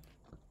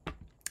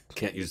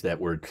 can't use that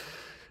word,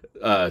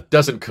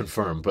 doesn't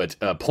confirm, but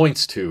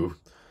points to,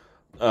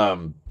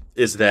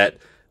 is that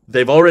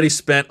they've already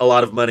spent a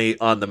lot of money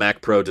on the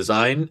Mac Pro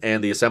design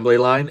and the assembly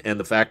line and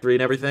the factory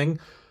and everything.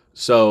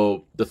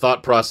 So the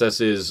thought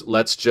process is,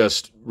 let's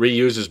just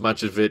reuse as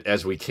much of it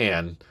as we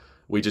can.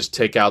 We just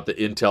take out the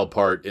Intel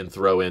part and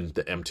throw in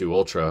the M2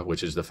 Ultra,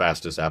 which is the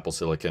fastest Apple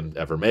Silicon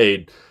ever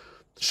made.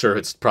 Sure,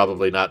 it's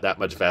probably not that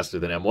much faster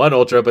than M1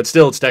 Ultra, but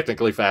still it's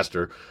technically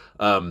faster,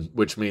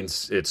 which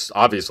means it's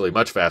obviously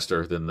much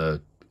faster than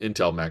the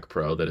Intel Mac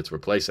Pro that it's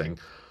replacing.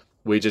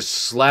 We just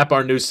slap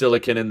our new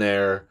silicon in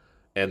there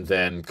and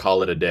then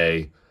call it a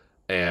day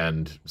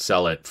and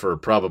sell it for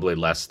probably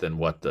less than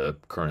what the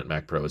current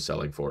Mac Pro is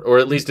selling for. Or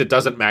at least it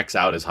doesn't max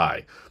out as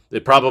high.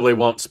 It probably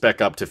won't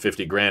spec up to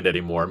 50 grand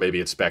anymore. Maybe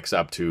it specs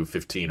up to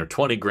 15 or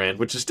 20 grand,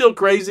 which is still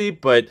crazy,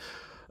 but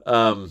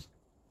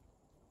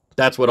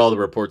that's what all the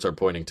reports are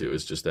pointing to,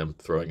 is just them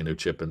throwing a new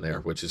chip in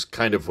there, which is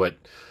kind of what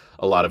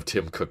a lot of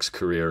Tim Cook's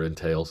career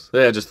entails.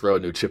 Yeah, just throw a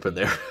new chip in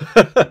there.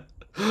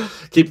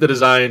 Keep the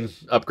design,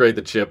 upgrade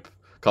the chip,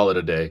 call it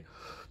a day.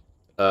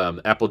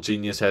 Apple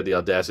Genius had the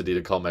audacity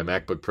to call my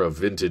MacBook Pro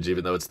vintage,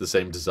 even though it's the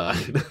same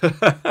design.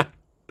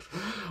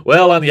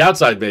 Well, on the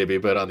outside maybe,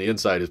 but on the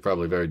inside it's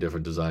probably a very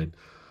different design.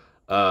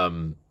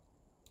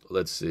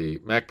 Let's see.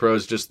 Mac Pro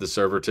is just the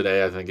server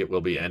today. I think it will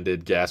be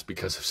ended gas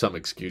because of some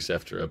excuse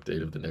after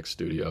update of the next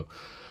Studio.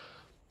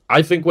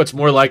 I think what's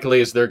more likely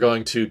is they're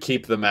going to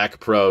keep the Mac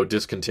Pro,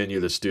 discontinue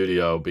the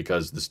Studio,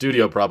 because the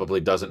Studio probably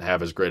doesn't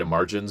have as great a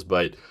margins,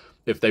 but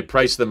if they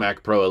price the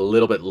Mac Pro a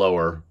little bit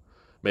lower,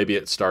 maybe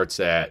it starts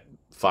at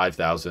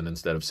 $5,000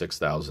 instead of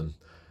 $6,000,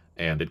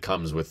 and it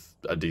comes with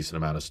a decent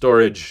amount of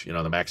storage. You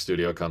know, the Mac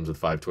Studio comes with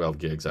 512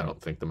 gigs. I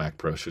don't think the Mac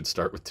Pro should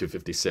start with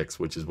 256,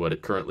 which is what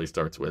it currently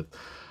starts with.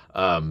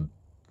 And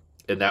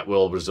that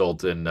will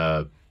result in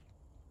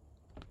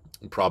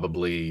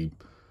probably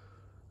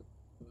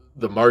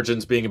the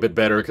margins being a bit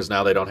better, because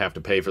now they don't have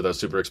to pay for those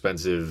super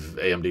expensive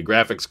AMD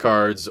graphics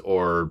cards,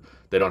 or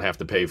they don't have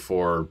to pay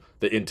for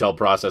the Intel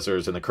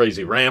processors and the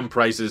crazy RAM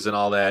prices and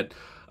all that.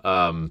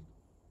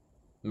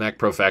 Mac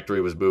Pro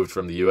factory was moved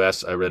from the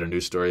US. I read a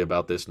news story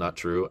about this. Not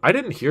true. I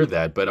didn't hear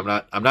that, but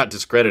I'm not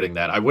discrediting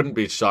that. I wouldn't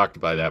be shocked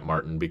by that,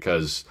 Martin,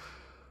 because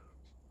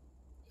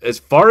as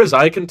far as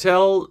I can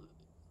tell,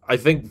 I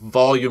think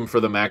volume for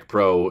the Mac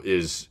Pro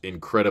is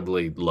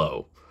incredibly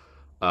low.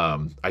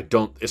 I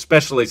don't,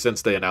 especially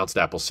since they announced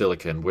Apple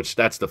Silicon, which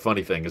that's the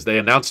funny thing, is they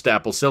announced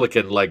Apple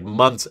Silicon like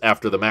months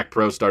after the Mac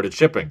Pro started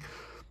shipping.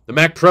 The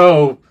Mac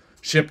Pro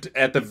shipped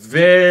at the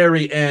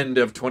very end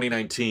of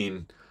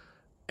 2019,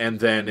 and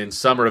then in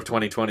summer of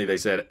 2020, they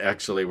said,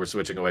 actually, we're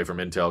switching away from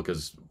Intel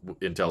because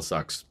Intel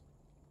sucks,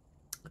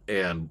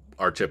 and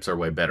our chips are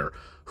way better.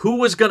 Who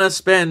was going to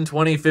spend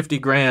 20, 50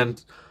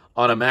 grand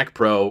on a Mac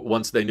Pro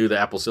once they knew the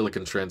Apple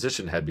Silicon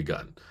transition had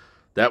begun?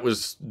 That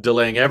was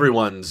delaying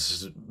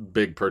everyone's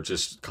big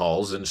purchase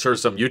calls. And sure,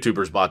 some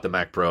YouTubers bought the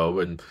Mac Pro,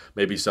 and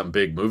maybe some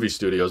big movie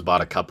studios bought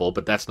a couple,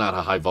 but that's not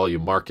a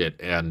high-volume market.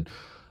 And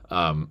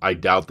I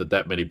doubt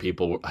that many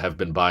people have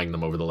been buying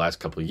them over the last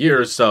couple of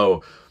years.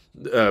 So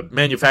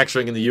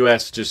manufacturing in the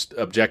U.S. just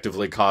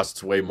objectively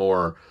costs way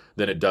more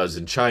than it does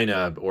in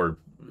China or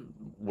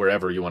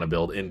wherever you want to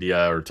build,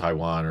 India or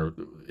Taiwan or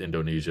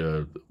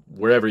Indonesia,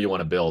 wherever you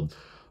want to build.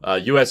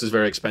 U.S. is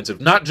very expensive,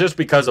 not just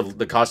because of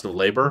the cost of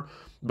labor,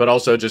 but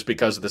also just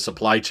because the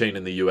supply chain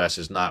in the U.S.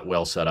 is not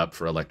well set up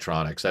for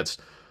electronics. That's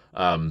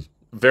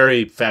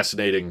very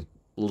fascinating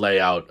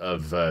layout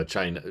of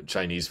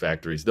Chinese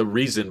factories. The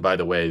reason, by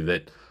the way,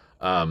 that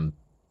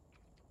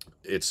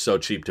it's so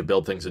cheap to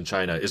build things in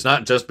China is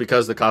not just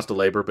because the cost of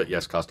labor, but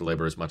yes, cost of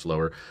labor is much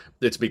lower.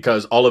 It's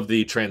because all of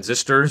the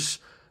transistors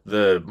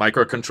the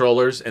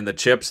microcontrollers and the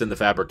chips and the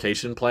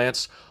fabrication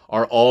plants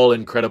are all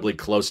incredibly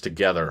close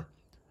together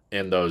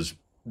in those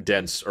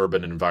dense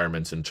urban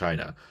environments in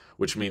China,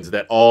 which means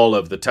that all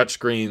of the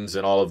touchscreens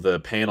and all of the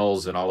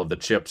panels and all of the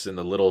chips and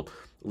the little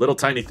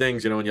tiny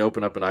things, when you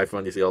open up an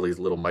iPhone, you see all these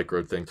little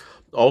micro things.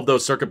 All of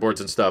those circuit boards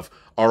and stuff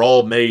are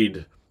all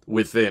made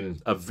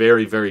within a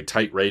very, very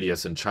tight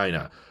radius in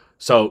China.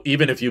 So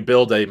even if you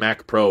build a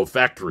Mac Pro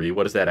factory,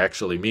 what does that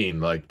actually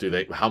mean? Like,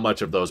 how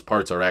much of those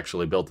parts are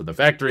actually built in the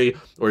factory,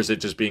 or is it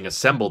just being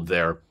assembled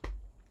there?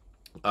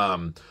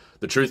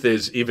 The truth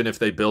is, even if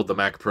they build the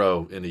Mac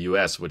Pro in the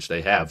US, which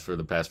they have for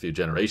the past few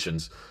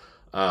generations,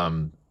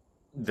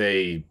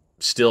 they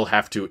still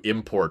have to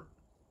import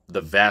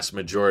the vast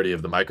majority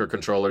of the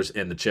microcontrollers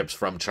and the chips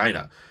from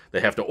China. They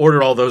have to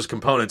order all those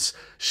components,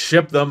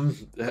 ship them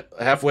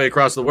halfway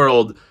across the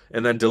world,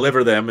 and then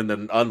deliver them, and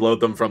then unload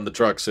them from the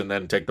trucks, and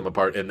then take them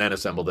apart, and then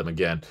assemble them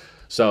again.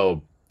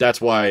 So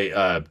that's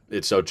why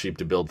it's so cheap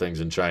to build things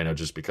in China,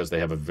 just because they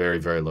have a very,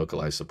 very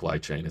localized supply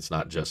chain. It's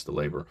not just the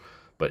labor.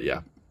 But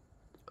yeah.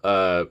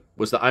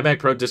 Was the iMac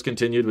Pro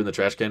discontinued when the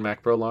Trash Can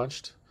Mac Pro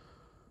launched?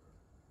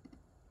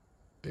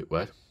 Wait,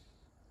 what?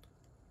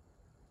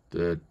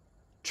 The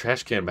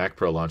Trash Can Mac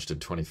Pro launched in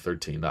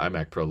 2013. The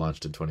iMac Pro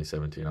launched in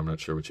 2017. I'm not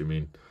sure what you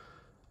mean.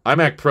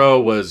 iMac Pro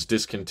was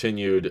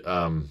discontinued,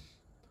 I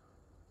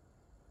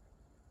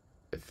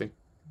think,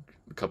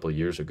 a couple of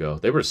years ago.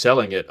 They were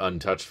selling it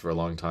untouched for a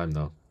long time,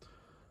 though.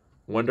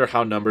 Wonder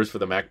how numbers for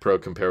the Mac Pro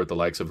compare with the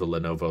likes of the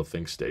Lenovo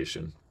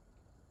ThinkStation.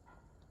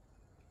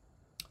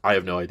 I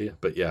have no idea,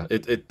 but yeah,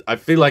 I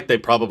feel like they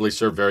probably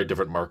serve very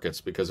different markets,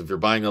 because if you're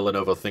buying a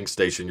Lenovo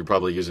ThinkStation, you're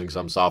probably using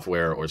some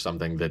software or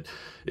something that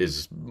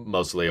is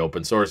mostly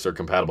open source or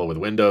compatible with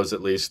Windows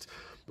at least.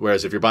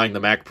 Whereas if you're buying the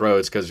Mac Pro,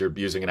 it's because you're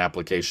using an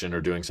application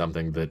or doing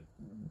something that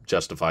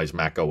justifies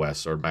Mac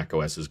OS, or Mac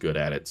OS is good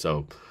at it.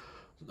 So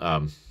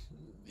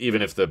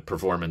even if the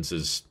performance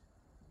is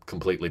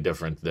completely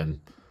different,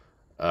 then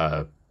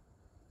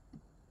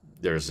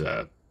there's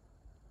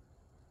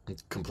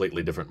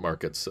completely different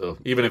markets. So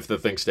even if the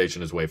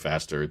ThinkStation is way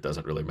faster, it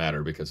doesn't really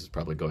matter, because it's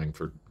probably going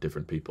for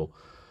different people.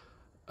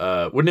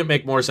 Wouldn't it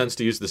make more sense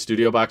to use the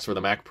Studio Box for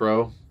the Mac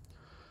Pro?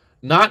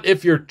 Not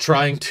if you're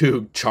trying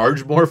to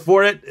charge more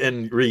for it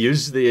and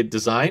reuse the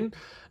design.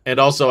 And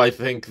also, I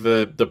think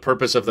the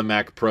purpose of the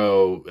Mac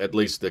Pro, at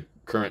least the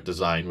current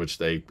design, which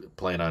they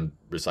plan on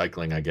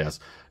recycling, I guess,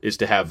 is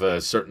to have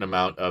a certain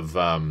amount of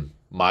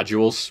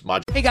modules.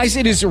 Hey guys,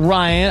 it is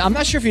Ryan. I'm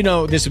not sure if you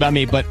know this about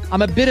me, but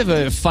I'm a bit of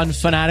a fun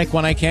fanatic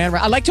when I can.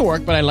 I like to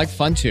work, but I like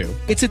fun too.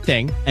 It's a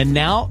thing. And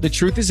now the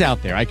truth is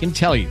out there. I can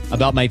tell you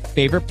about my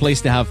favorite place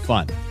to have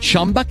fun.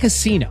 Chumba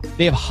Casino.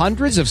 They have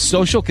hundreds of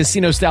social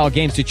casino style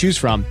games to choose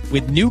from,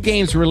 with new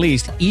games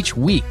released each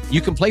week.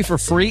 You can play for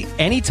free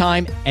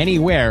anytime,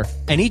 anywhere,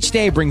 and each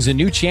day brings a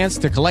new chance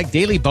to collect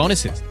daily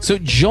bonuses. So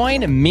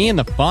join me in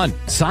the fun.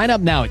 Sign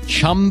up now at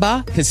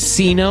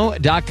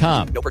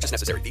ChumbaCasino.com. No purchase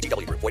necessary.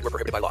 VGW Group. Void where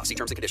prohibited by law. See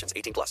terms and conditions.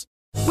 18+.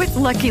 With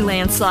Lucky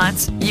Land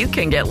Slots, you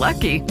can get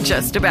lucky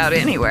just about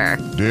anywhere.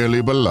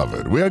 Dearly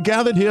beloved, we are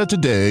gathered here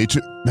today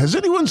to... Has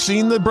anyone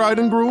seen the bride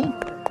and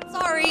groom?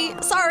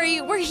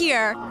 Sorry, we're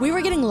here. We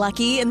were getting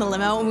lucky in the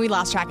limo and we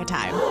lost track of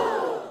time.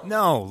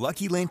 No,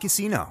 Lucky Land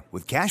Casino,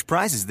 with cash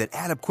prizes that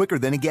add up quicker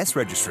than a guest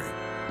registry.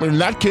 In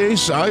that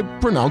case, I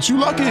pronounce you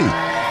lucky.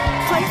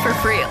 Play for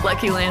free at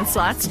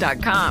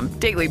LuckyLandSlots.com.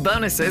 Daily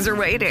bonuses are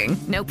waiting.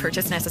 No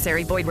purchase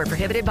necessary. Void where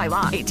prohibited by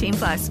law.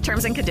 18+.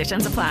 Terms and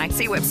conditions apply.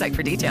 See website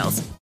for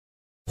details.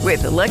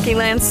 With the Lucky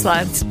Land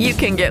Slots, you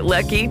can get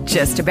lucky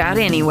just about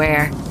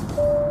anywhere.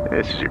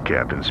 This is your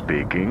captain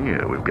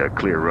speaking. We've got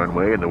clear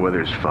runway and the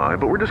weather's fine,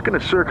 but we're just going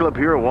to circle up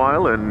here a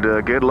while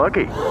and get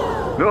lucky.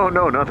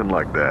 No, nothing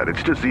like that.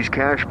 It's just these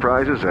cash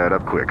prizes add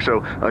up quick. So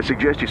I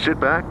suggest you sit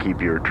back,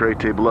 keep your tray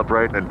table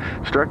upright, and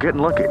start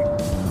getting lucky.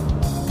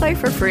 Play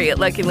for free at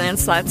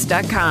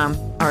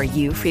LuckyLandSlots.com. Are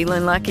you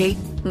feeling lucky?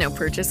 No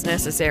purchase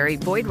necessary.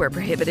 Void where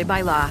prohibited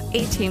by law.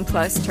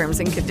 18+ terms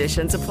and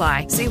conditions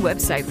apply. See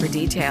website for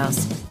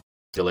details.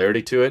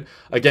 Popularity to it.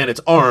 Again,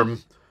 it's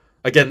ARM.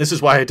 Again, this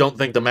is why I don't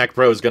think the Mac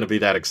Pro is going to be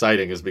that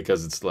exciting, is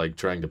because it's like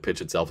trying to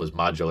pitch itself as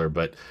modular.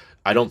 But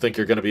I don't think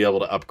you're going to be able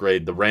to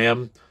upgrade the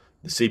RAM,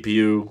 the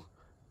CPU,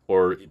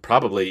 or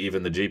probably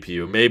even the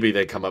GPU. Maybe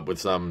they come up with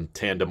some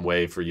tandem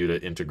way for you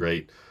to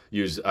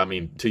use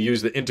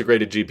the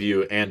integrated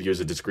GPU and use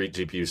a discrete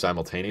GPU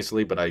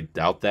simultaneously, but I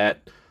doubt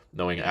that,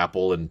 knowing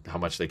Apple and how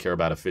much they care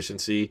about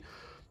efficiency.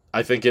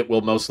 I think it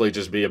will mostly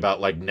just be about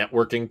like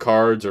networking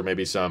cards or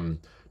maybe some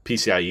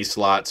PCIe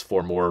slots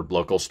for more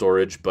local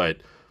storage,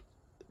 but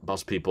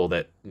most people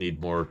that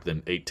need more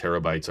than 8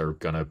 terabytes are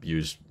going to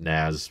use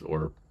NAS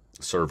or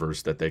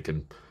servers that they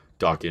can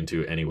dock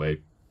into anyway.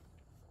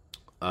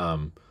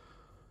 How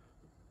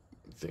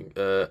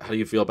do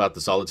you feel about the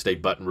solid-state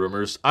button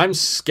rumors? I'm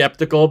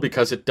skeptical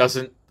because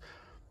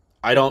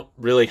I don't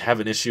really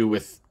have an issue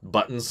with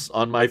buttons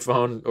on my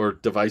phone or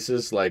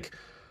devices. Like,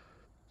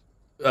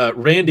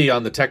 Randy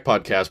on the Tech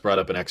Podcast brought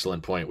up an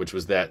excellent point, which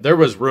was that there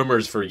was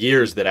rumors for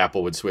years that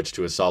Apple would switch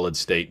to a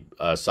solid-state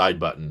side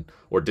button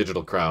or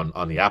digital crown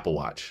on the Apple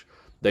Watch.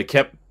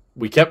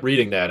 We kept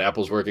reading that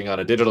Apple's working on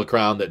a digital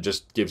crown that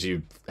just gives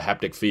you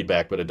haptic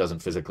feedback, but it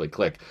doesn't physically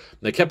click. And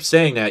they kept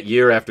saying that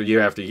year after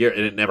year after year,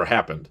 and it never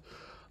happened.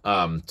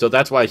 So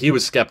that's why he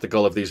was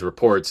skeptical of these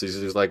reports.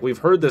 He's like, we've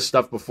heard this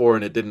stuff before,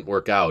 and it didn't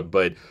work out.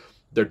 But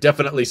there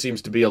definitely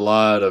seems to be a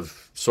lot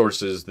of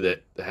sources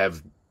that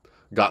have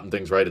gotten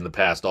things right in the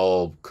past,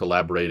 all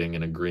collaborating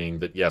and agreeing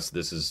that yes,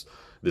 this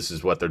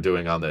is what they're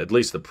doing on at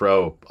least the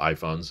Pro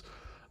iPhones.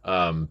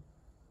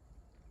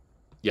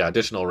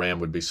 Additional RAM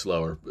would be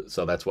slower,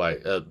 so that's why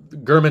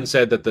Gurman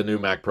said that the new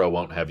Mac Pro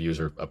won't have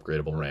user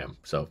upgradable RAM.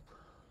 So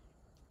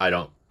I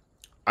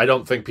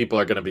don't think people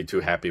are going to be too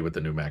happy with the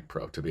new Mac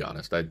Pro, to be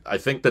honest. I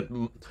think that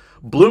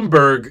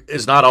Bloomberg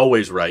is not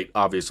always right,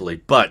 obviously,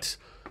 but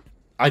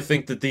I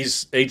think that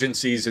these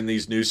agencies and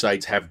these news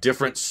sites have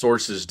different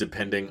sources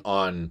depending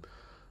on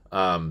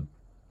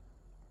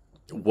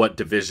what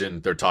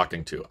division they're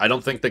talking to. I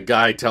don't think the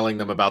guy telling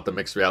them about the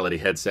mixed reality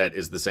headset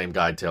is the same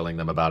guy telling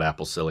them about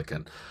Apple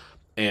Silicon.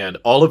 And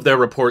all of their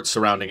reports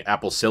surrounding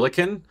Apple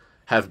Silicon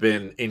have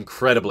been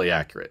incredibly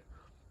accurate.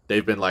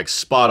 They've been like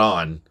spot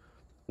on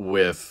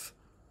with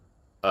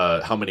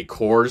how many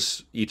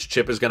cores each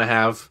chip is going to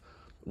have,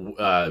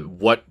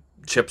 what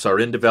chips are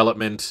in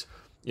development,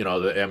 the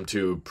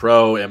M2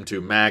 Pro,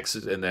 M2 Max,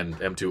 and then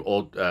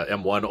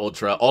M1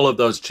 Ultra. All of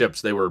those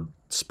chips, they were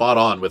spot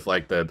on with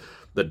like the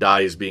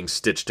dies being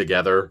stitched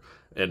together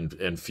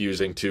and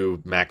fusing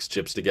two Max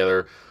chips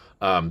together.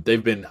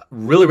 They've been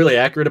really, really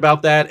accurate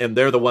about that, and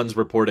they're the ones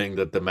reporting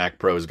that the Mac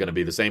Pro is going to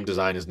be the same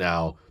design as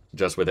now,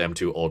 just with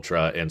M2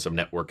 Ultra and some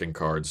networking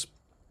cards.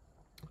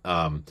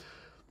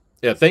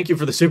 Thank you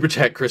for the super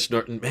chat, Chris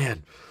Norton.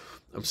 Man,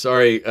 I'm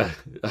sorry.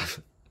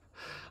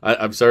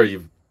 I'm sorry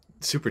you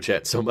super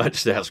chat so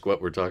much to ask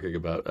what we're talking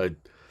about,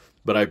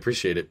 but I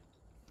appreciate it.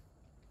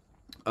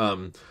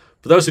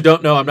 For those who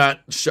don't know, I'm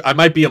not sure. I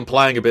might be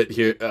implying a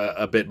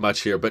bit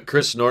much here, but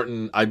Chris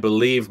Norton, I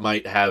believe,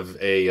 might have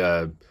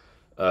a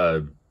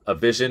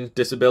vision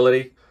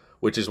disability,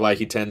 which is why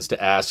he tends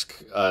to ask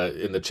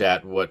in the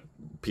chat what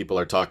people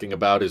are talking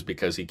about, is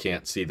because he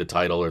can't see the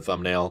title or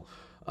thumbnail,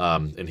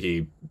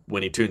 and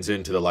when he tunes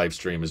into the live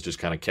stream, is just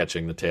kind of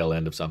catching the tail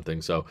end of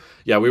something. So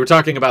yeah, we were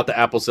talking about the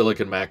Apple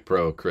Silicon Mac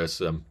Pro,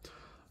 Chris.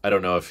 I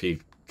don't know if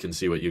he can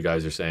see what you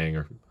guys are saying,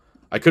 or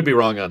I could be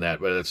wrong on that,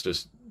 but it's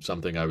just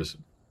something I was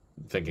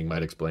thinking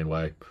might explain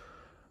why.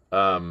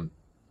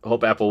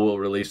 Hope Apple will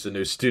release the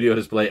new Studio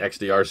Display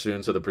XDR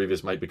soon, so the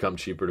previous might become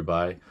cheaper to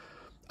buy.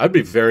 I'd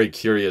be very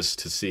curious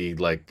to see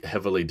like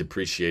heavily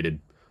depreciated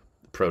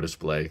Pro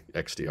Display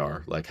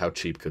XDR. Like, how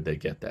cheap could they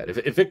get that?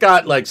 If it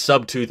got like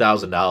sub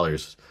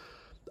 $2,000,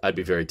 I'd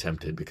be very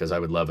tempted, because I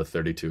would love a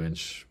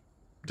 32-inch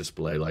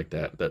display like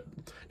that. That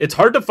it's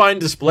hard to find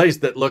displays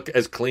that look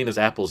as clean as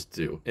Apple's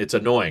do. It's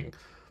annoying.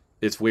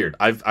 It's weird.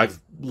 I've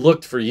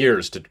looked for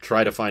years to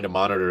try to find a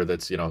monitor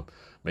that's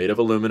made of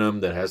aluminum,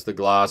 that has the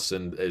gloss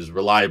and is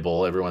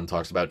reliable. Everyone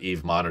talks about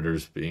Eve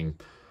monitors being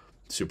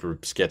super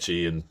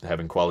sketchy and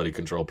having quality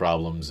control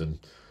problems, and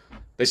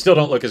they still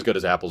don't look as good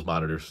as Apple's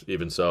monitors,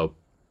 even so.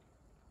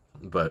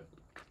 But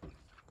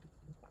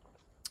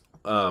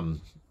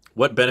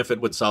what benefit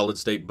would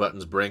solid-state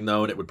buttons bring,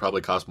 though? And it would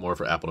probably cost more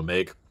for Apple to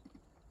make.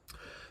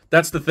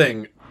 That's the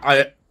thing.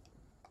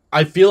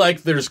 I feel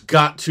like there's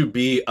got to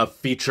be a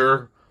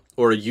feature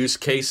or a use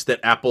case that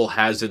Apple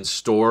has in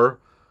store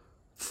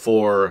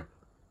for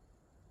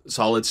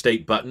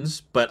solid-state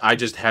buttons, but I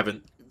just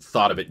haven't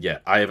thought of it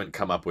yet. I haven't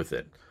come up with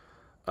it.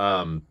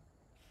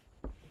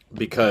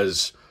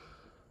 Because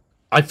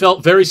I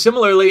felt very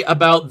similarly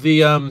about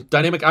the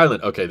Dynamic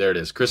Island. Okay, there it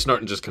is. Chris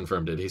Norton just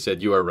confirmed it. He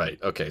said, you are right.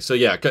 Okay, so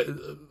yeah,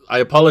 I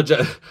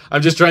apologize.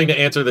 I'm just trying to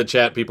answer the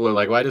chat. People are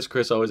like, why does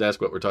Chris always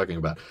ask what we're talking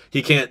about?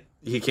 He can't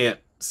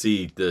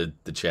see the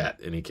chat,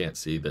 and he can't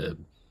see the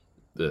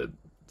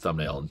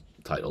thumbnail and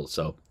title.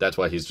 So that's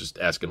why he's just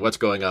asking what's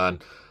going on.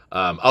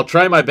 I'll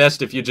try my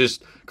best if you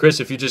just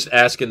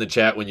ask in the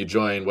chat when you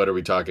join, what are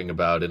we talking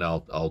about? And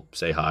I'll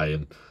say hi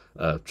and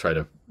try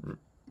to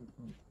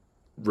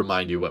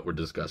remind you what we're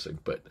discussing.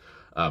 But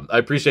I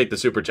appreciate the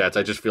super chats.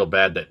 I just feel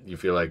bad that you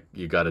feel like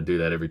you got to do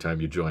that every time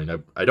you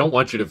join. I don't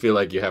want you to feel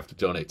like you have to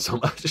donate so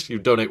much. You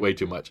donate way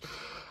too much.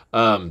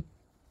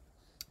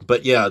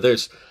 But yeah,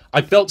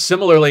 I felt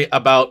similarly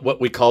about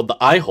what we called the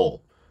eye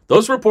hole.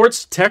 Those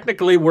reports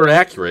technically were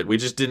accurate. We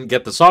just didn't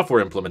get the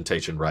software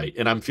implementation right.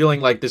 And I'm feeling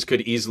like this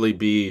could easily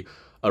be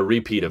a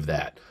repeat of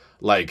that.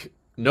 Like,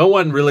 no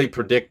one really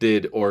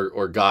predicted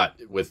or got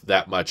with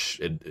that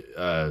much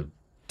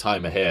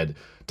time ahead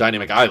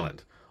Dynamic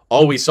Island.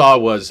 All we saw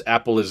was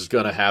Apple is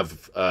going to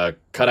have a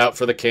cutout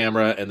for the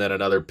camera and then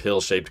another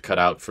pill-shaped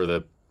cutout for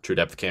the True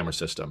Depth camera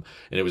system.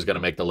 And it was going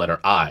to make the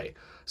letter I.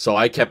 So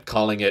I kept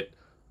calling it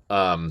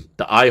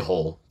the eye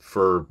hole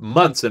for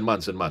months and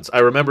months and months. I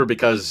remember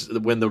because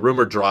when the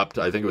rumor dropped,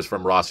 I think it was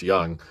from Ross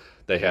Young,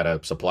 they had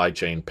a supply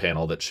chain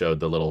panel that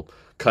showed the little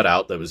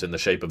cutout that was in the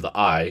shape of the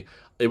eye.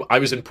 I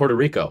was in Puerto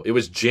Rico. It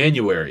was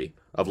January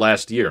of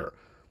last year.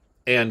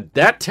 And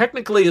that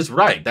technically is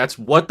right. That's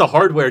what the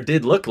hardware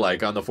did look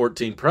like on the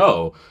 14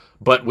 Pro,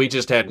 but we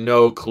just had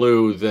no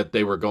clue that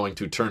they were going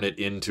to turn it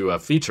into a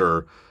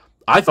feature.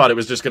 I thought it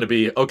was just going to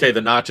be, okay,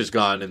 the notch is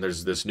gone and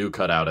there's this new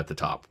cutout at the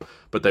top.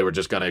 But they were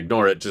just going to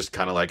ignore it, just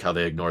kind of like how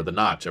they ignored the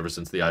notch ever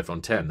since the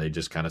iPhone 10. They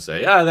just kind of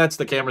say, that's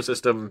the camera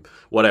system,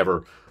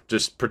 whatever.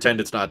 Just pretend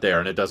it's not there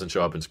and it doesn't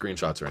show up in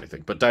screenshots or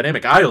anything. But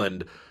Dynamic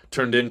Island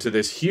turned into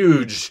this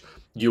huge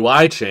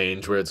UI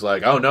change where it's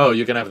like, oh no,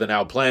 you can have the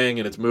Now Playing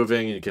and it's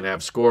moving, and you can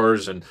have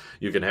scores, and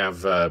you can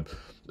have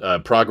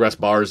progress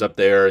bars up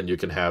there, and you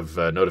can have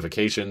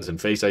notifications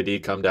and Face ID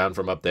come down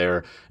from up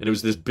there. And it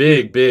was this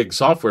big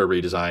software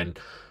redesign.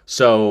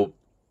 So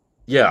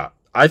yeah,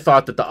 I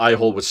thought that the eye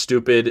hole was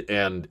stupid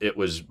and it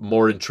was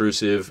more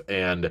intrusive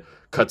and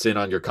cuts in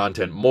on your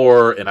content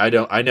more. And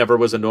I never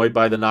was annoyed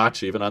by the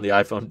notch, even on the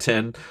iPhone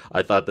 10.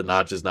 I thought the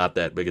notch is not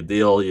that big a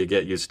deal. You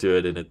get used to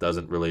it and it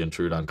doesn't really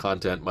intrude on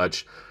content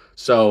much.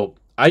 So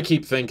I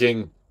keep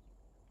thinking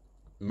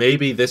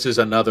maybe this is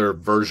another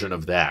version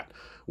of that.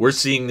 We're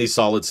seeing these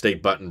solid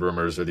state button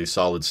rumors or these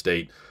solid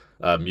state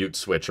mute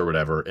switch or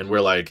whatever. And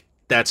we're like,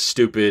 that's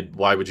stupid.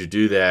 Why would you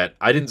do that?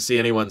 I didn't see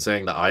anyone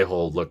saying the eye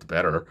hole looked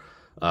better.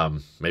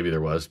 Maybe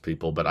there was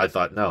people, but I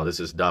thought, no, this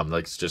is dumb.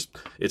 Like, it's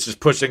just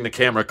pushing the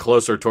camera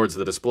closer towards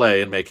the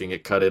display and making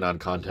it cut in on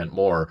content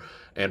more.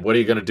 And what are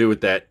you going to do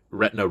with that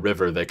retina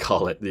river, they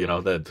call it,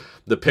 the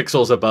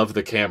pixels above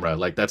the camera?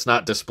 Like, that's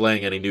not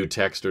displaying any new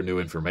text or new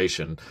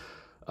information.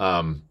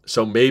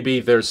 So maybe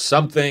there's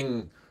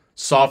something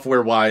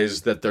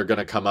software-wise that they're going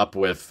to come up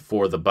with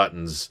for the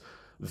buttons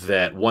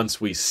that once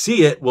we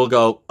see it, we'll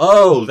go,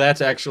 oh, that's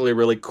actually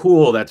really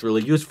cool. That's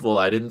really useful.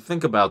 I didn't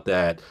think about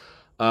that.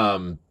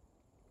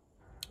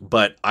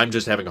 But I'm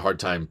just having a hard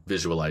time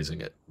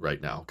visualizing it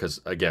right now.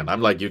 Because, again, I'm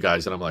like you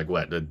guys, and I'm like,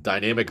 what? The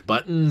dynamic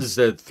buttons,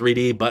 the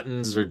 3D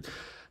buttons, or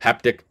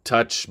haptic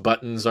touch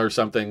buttons or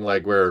something,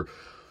 like where,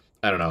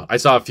 I don't know. I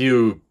saw a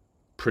few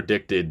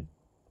predicted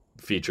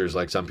features,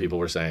 like some people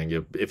were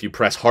saying. If you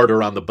press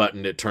harder on the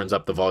button, it turns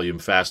up the volume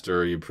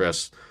faster. You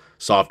press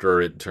softer,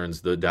 it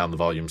turns down the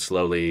volume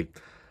slowly.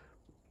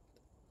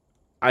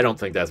 I don't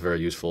think that's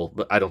very useful,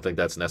 but I don't think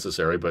that's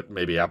necessary. But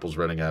maybe Apple's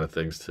running out of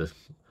things to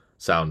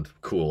sound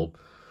cool.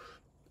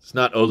 It's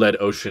not OLED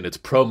Ocean, it's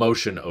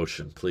ProMotion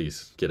Ocean.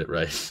 Please get it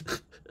right.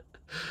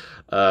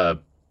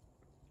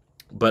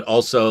 But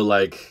also,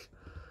 like,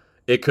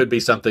 it could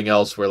be something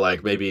else where,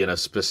 like, maybe in a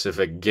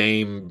specific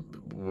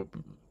game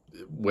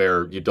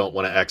where you don't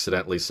want to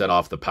accidentally set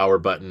off the power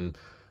button,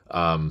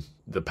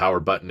 the power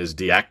button is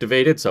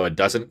deactivated, so it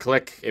doesn't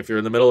click if you're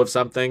in the middle of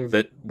something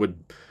that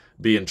would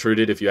be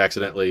intruded if you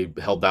accidentally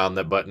held down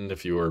that button,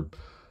 if you were,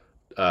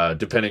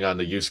 depending on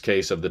the use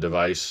case of the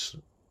device.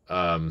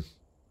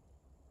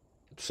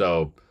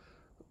 So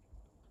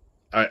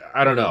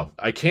I don't know.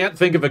 I can't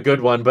think of a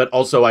good one, but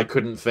also I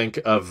couldn't think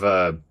of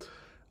a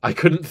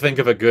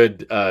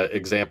good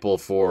example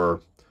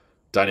for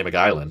Dynamic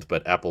Island,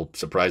 but Apple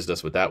surprised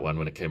us with that one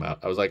when it came out.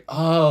 I was like,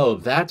 oh,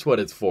 that's what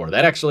it's for.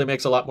 That actually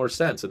makes a lot more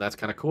sense, and that's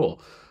kind of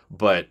cool.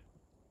 But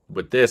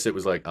with this, it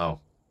was like, oh,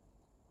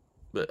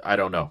 I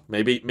don't know.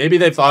 Maybe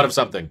they've thought of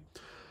something,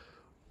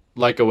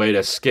 like a way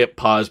to skip,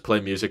 pause, play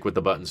music with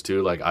the buttons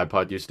too, like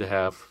iPod used to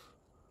have.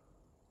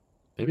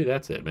 Maybe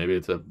that's it. Maybe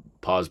it's a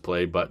pause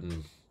play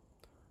button,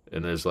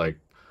 and there's like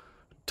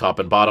top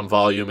and bottom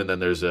volume, and then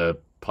there's a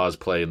pause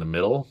play in the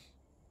middle.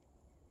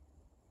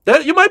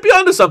 That you might be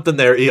onto something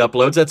there,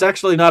 eUploads. That's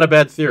actually not a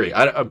bad theory.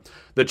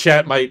 The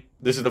chat might.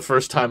 This is the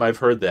first time I've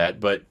heard that,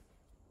 but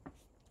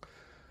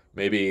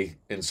maybe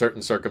in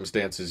certain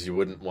circumstances you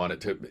wouldn't want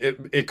it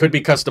to. It could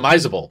be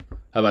customizable.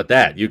 How about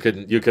that? You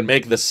can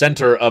make the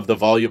center of the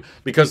volume,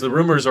 because the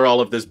rumors are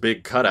all of this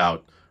big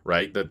cutout,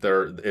 right?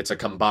 That it's a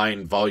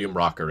combined volume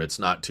rocker. It's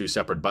not two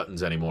separate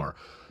buttons anymore.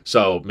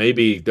 So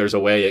maybe there's a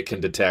way it can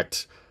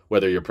detect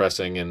whether you're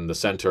pressing in the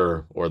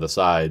center or the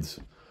sides,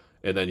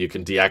 and then you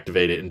can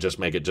deactivate it and just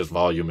make it just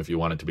volume if you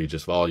want it to be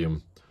just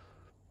volume.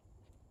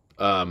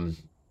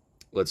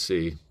 Let's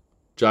see.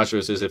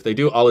 Joshua says, if they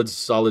do all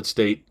solid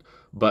state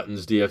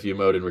buttons, DFU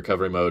mode and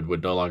recovery mode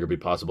would no longer be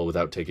possible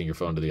without taking your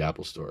phone to the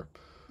Apple Store.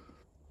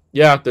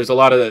 Yeah, there's a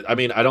lot of that. I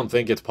mean, I don't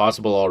think it's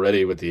possible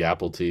already with the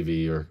Apple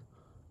TV or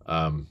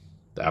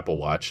the Apple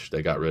Watch.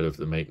 They got rid of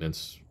the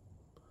maintenance.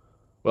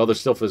 Well,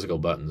 there's still physical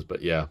buttons,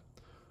 but yeah.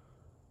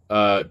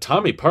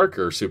 Tommy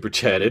Parker super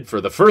chatted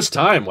for the first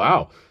time.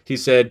 Wow. He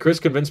said, Chris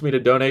convinced me to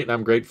donate, and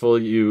I'm grateful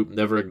you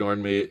never ignored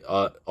me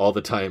all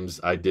the times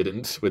I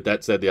didn't. With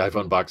that said, the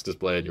iPhone box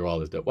display and your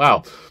wallet is dead.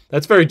 Wow.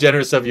 That's very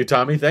generous of you,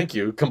 Tommy. Thank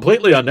you.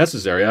 Completely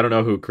unnecessary. I don't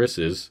know who Chris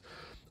is.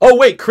 Oh,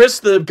 wait. Chris,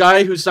 the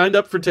guy who signed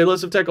up for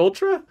Tales of Tech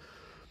Ultra?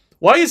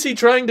 Why is he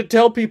trying to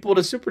tell people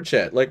to super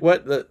chat? Like,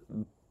 what?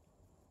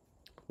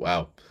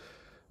 Wow.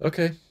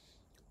 Okay.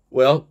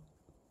 Well,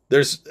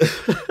 there's...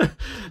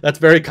 That's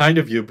very kind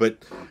of you,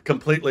 but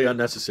completely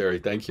unnecessary.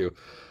 Thank you.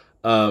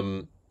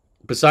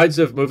 Besides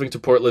of moving to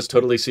portless,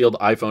 totally sealed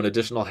iPhone,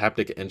 additional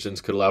haptic engines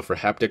could allow for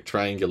haptic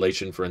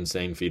triangulation for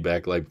insane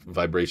feedback, like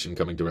vibration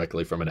coming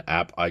directly from an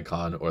app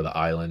icon or the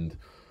island.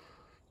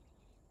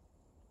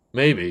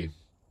 Maybe.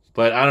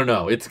 But I don't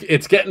know.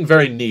 It's getting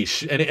very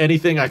niche. And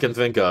anything I can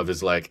think of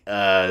is like,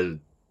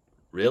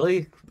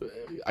 really?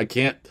 I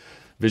can't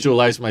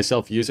visualize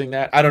myself using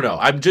that. I don't know.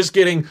 I'm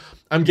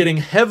getting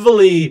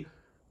heavily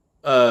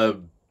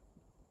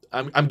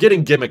I'm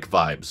getting gimmick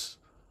vibes.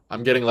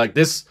 I'm getting like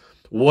this,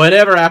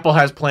 whatever Apple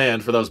has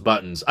planned for those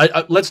buttons.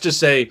 Let's just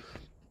say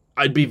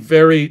I'd be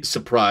very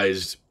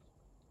surprised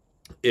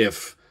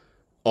if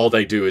all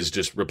they do is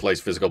just replace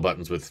physical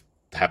buttons with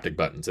haptic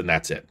buttons, and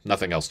that's it.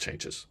 Nothing else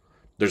changes.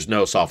 There's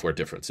no software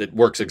difference. It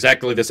works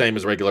exactly the same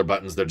as regular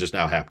buttons. They're just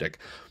now haptic.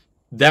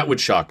 That would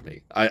shock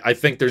me. I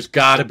think there's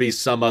got to be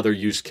some other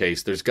use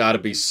case. There's got to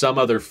be some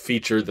other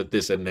feature that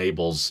this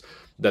enables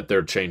that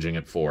they're changing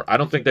it for. I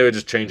don't think they would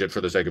just change it for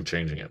the sake of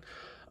changing it.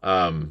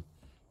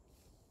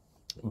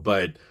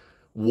 But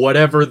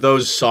whatever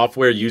those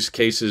software use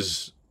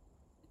cases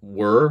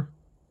were...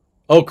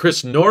 Oh,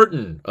 Chris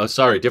Norton. Oh,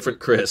 sorry, different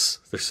Chris.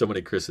 There's so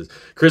many Chris's.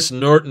 Chris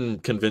Norton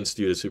convinced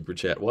you to super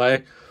chat.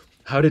 Why?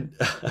 How did...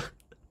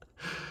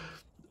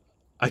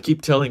 I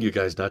keep telling you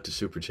guys not to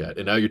super chat,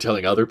 and now you're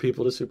telling other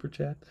people to super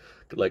chat?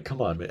 Like,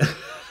 come on, man.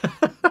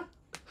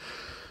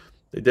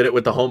 They did it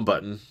with the home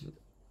button.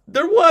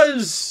 There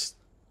was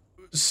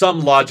some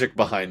logic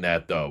behind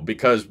that, though,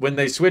 because when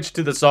they switched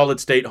to the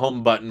solid-state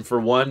home button, for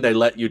one, they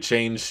let you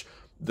change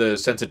the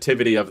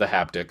sensitivity of the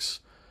haptics.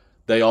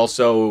 They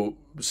also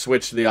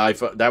switched the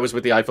iPhone. That was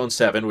with the iPhone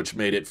 7, which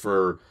made it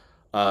for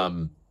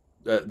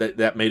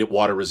that made it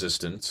water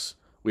resistance.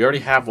 We already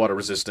have water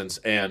resistance,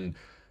 and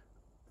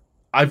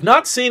I've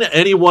not seen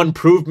anyone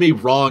prove me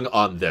wrong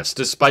on this,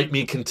 despite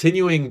me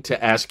continuing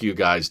to ask you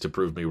guys to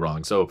prove me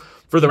wrong. So,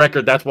 for the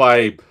record, that's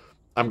why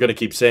I'm going to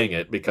keep saying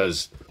it,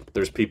 because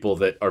there's people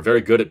that are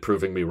very good at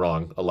proving me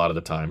wrong a lot of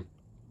the time.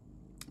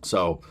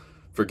 So,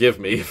 forgive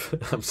me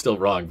if I'm still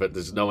wrong, but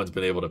there's no one's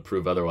been able to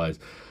prove otherwise.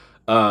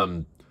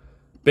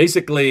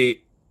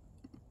 Basically,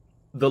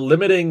 the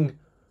limiting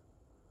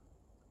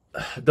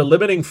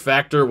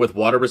factor with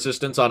water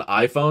resistance on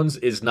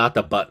iPhones is not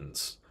the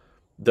buttons.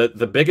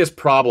 The biggest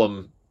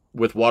problem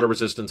with water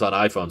resistance on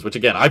iPhones, which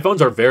again,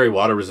 iPhones are very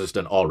water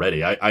resistant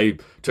already. I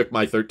took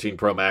my 13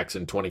 Pro Max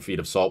in 20 feet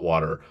of salt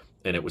water,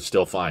 and it was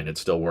still fine. It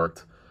still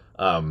worked.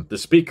 The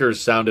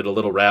speakers sounded a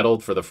little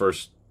rattled for the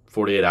first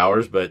 48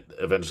 hours, but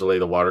eventually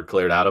the water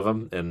cleared out of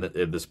them, and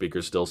the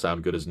speakers still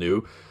sound good as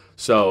new.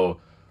 So,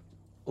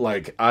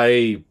 like,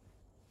 I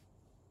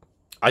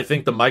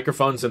think the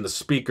microphones and the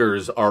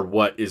speakers are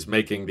what is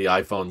making the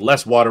iPhone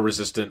less water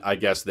resistant, I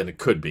guess, than it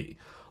could be.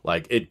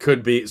 Like, it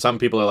could be, some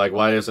people are like,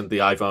 why isn't the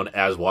iPhone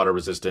as water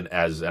resistant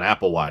as an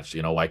Apple Watch?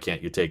 You know, why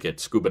can't you take it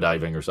scuba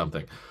diving or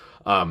something?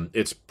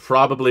 It's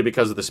probably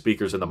because of the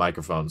speakers and the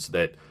microphones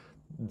that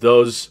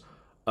those...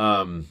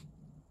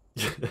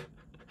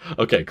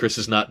 Okay, Chris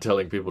is not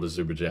telling people to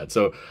super chat.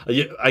 So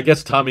I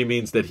guess Tommy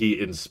means that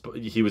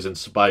he was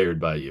inspired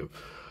by you.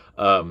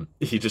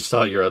 He just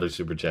saw your other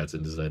super chats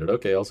and decided,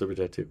 okay, I'll super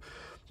chat too.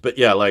 But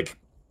yeah, like,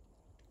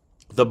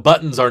 the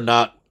buttons are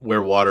not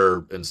where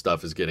water and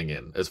stuff is getting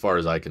in, as far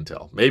as I can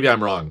tell. Maybe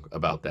I'm wrong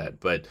about that,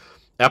 but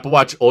Apple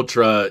Watch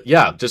Ultra,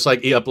 yeah, just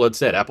like eUpload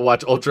said, Apple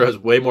Watch Ultra is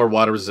way more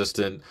water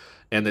resistant,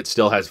 and it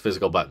still has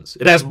physical buttons.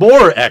 It has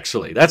more,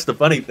 actually. That's the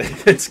funny thing.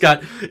 It's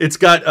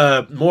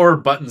got more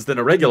buttons than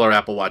a regular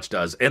Apple Watch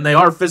does, and they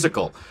are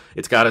physical.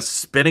 It's got a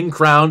spinning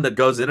crown that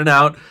goes in and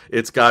out.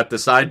 It's got the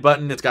side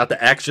button. It's got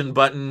the action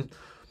button.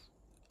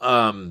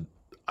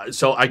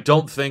 So I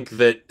don't think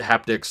that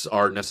haptics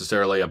are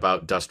necessarily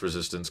about dust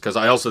resistance, because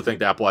I also think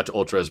the Apple Watch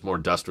Ultra is more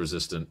dust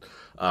resistant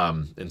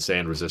and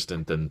sand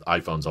resistant than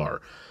iPhones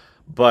are.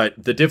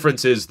 But the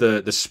difference is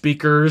the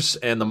speakers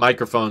and the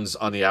microphones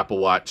on the Apple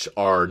Watch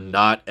are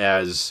not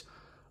as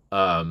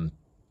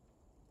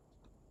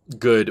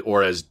good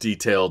or as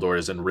detailed or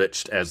as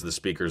enriched as the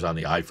speakers on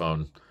the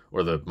iPhone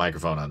or the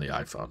microphone on the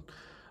iPhone.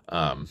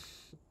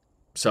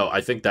 So I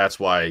think that's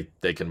why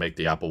they can make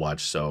the Apple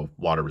Watch so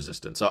water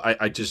resistant. So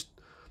I just,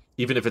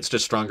 even if it's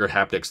just stronger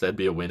haptics, that'd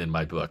be a win in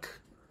my book.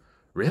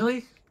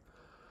 Really?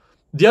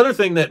 The other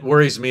thing that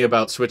worries me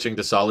about switching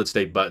to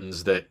solid-state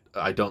buttons that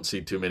I don't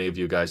see too many of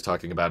you guys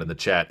talking about in the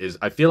chat is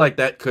I feel like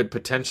that could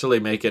potentially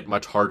make it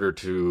much harder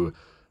to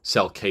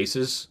sell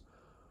cases.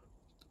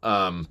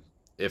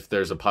 If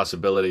there's a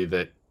possibility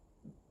that,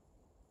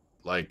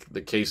 like,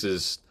 the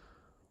cases,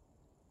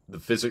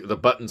 the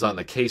buttons on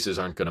the cases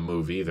aren't going to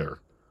move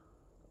either.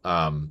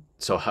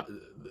 So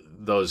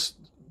those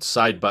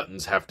side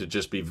buttons have to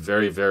just be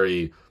very,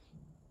 very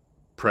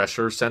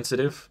pressure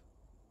sensitive.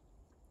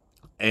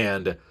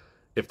 And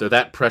if they're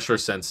that pressure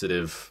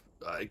sensitive,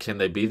 can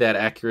they be that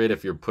accurate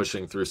if you're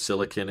pushing through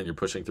silicon and you're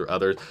pushing through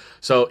others?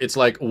 So it's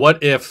like,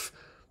 what if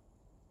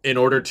in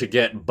order to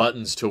get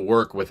buttons to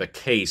work with a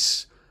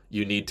case,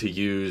 you need to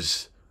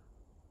use,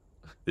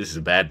 this is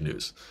bad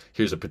news.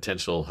 Here's a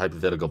potential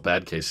hypothetical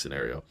bad case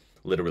scenario.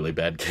 Literally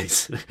bad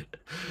case.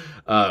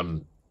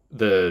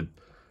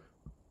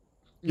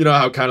 You know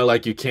how kind of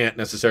like you can't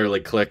necessarily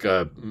click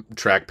a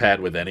trackpad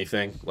with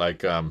anything?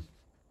 Like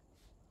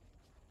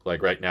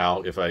right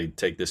now, if I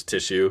take this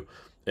tissue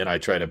and I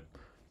try to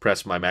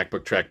press my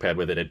MacBook trackpad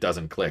with it, it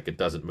doesn't click. It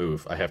doesn't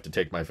move. I have to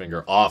take my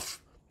finger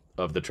off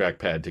of the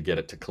trackpad to get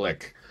it to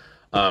click.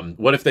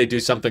 What if they do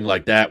something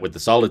like that with the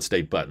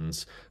solid-state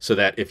buttons, so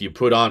that if you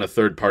put on a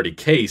third-party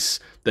case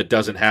that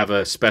doesn't have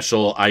a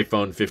special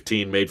iPhone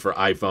 15 made for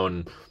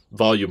iPhone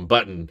volume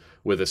button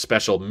with a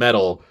special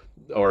metal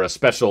or a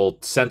special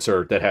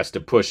sensor that has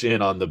to push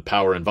in on the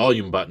power and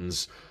volume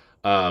buttons,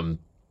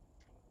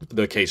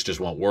 the case just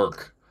won't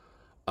work.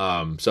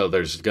 So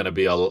there's going to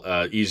be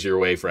a easier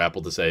way for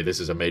Apple to say this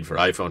is a made for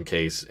iPhone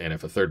case, and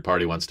if a third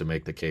party wants to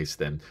make the case,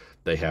 then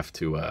they have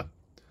to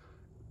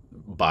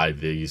buy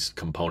these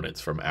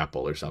components from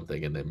Apple or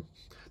something, and then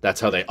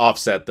that's how they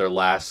offset their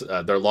loss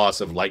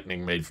of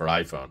Lightning made for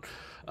iPhone.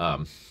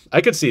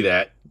 I could see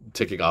that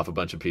ticking off a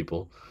bunch of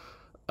people.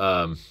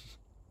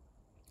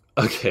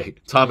 Okay,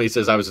 Tommy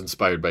says I was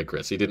inspired by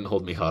Chris. He didn't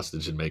hold me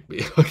hostage and make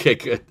me. Okay,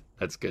 good.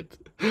 That's good.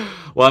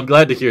 Well, I'm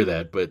glad to hear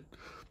that, but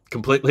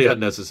completely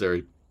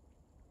unnecessary.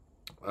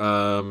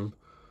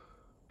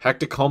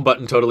 Hectic home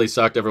button totally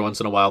sucked. Every once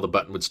in a while, the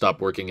button would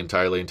stop working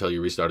entirely until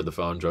you restarted the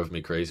phone. Drove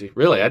me crazy.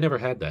 Really, I never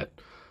had that.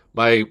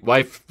 My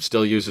wife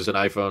still uses an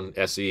iPhone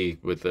SE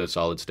with a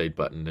solid-state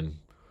button, and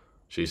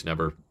she's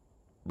never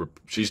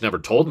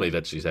told me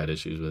that she's had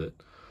issues with it.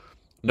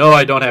 No,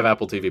 I don't have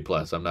Apple TV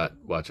Plus. I'm not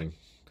watching.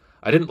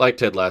 I didn't like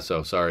Ted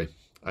Lasso. Sorry.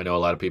 I know a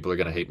lot of people are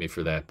going to hate me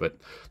for that, but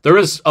there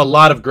is a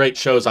lot of great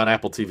shows on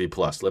Apple TV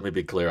Plus. Let me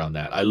be clear on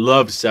that. I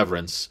loved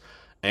Severance,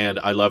 and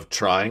I loved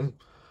Trying,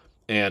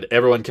 and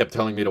everyone kept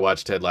telling me to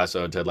watch Ted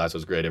Lasso, and Ted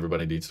Lasso's great.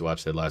 Everybody needs to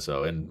watch Ted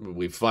Lasso, and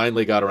we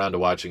finally got around to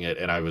watching it,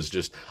 and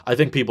I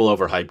think people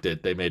overhyped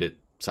it. They made it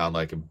sound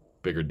like a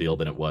bigger deal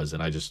than it was,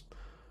 and I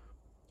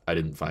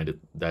didn't find it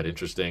that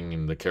interesting,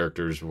 and the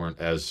characters weren't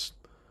as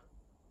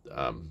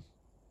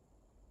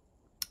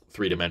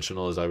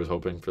three-dimensional as I was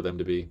hoping for them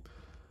to be.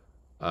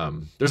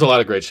 There's a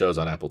lot of great shows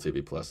on Apple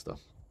TV Plus,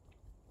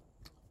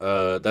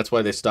 though. That's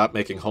why they stopped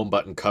making home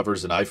button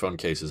covers in iPhone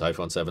cases.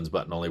 iPhone 7's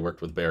button only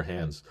worked with bare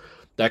hands.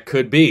 That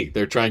could be.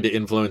 They're trying to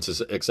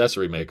influence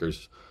accessory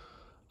makers.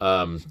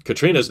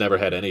 Katrina's never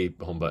had any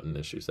home button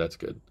issues. That's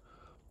good.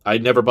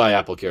 I'd never buy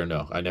AppleCare,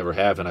 no. I never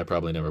have, and I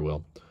probably never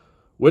will.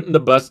 Wouldn't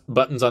the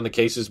buttons on the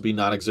cases be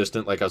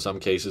non-existent, like how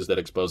some cases that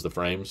expose the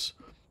frames?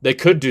 They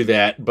could do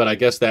that, but I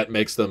guess that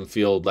makes them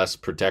feel less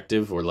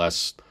protective or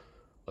less...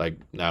 Like,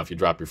 now if you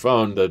drop your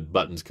phone, the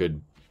buttons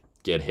could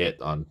get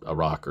hit on a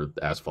rock or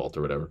asphalt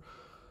or whatever.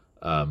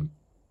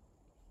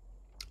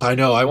 I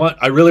know,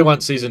 I really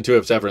want season 2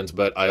 of Severance,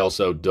 but I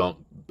also don't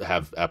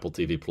have Apple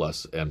TV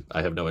Plus, and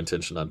I have no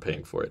intention on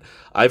paying for it.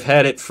 I've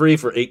had it free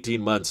for 18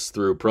 months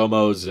through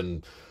promos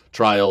and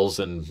trials,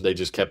 and they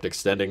just kept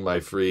extending my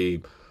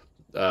free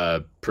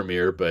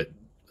premiere. But,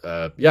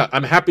 yeah,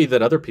 I'm happy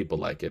that other people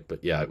like it.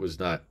 But, yeah, it was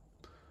not...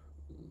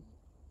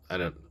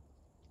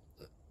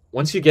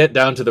 Once you get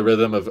down to the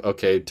rhythm of,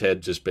 okay, Ted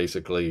just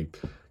basically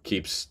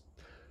keeps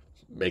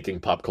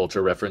making pop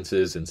culture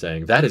references and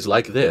saying, that is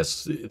like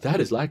this, that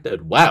is like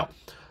that. Wow,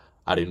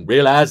 I didn't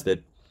realize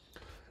that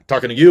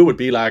talking to you would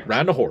be like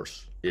riding a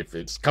horse. If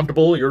it's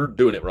comfortable, you're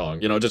doing it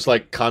wrong. Just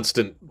like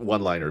constant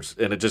one-liners.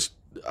 And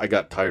I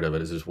got tired of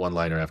it. It's just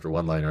one-liner after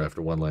one-liner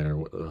after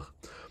one-liner. Ugh.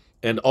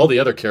 And all the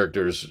other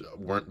characters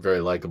weren't very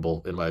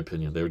likable, in my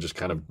opinion. They were just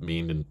kind of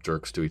mean and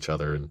jerks to each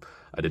other, and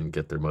I didn't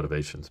get their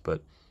motivations,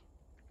 but...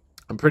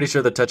 I'm pretty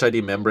sure the Touch ID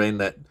membrane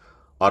that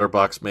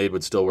OtterBox made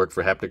would still work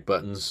for haptic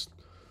buttons.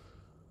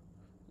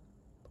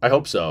 I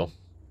hope so.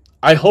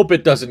 I hope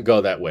it doesn't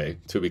go that way,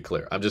 to be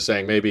clear. I'm just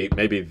saying maybe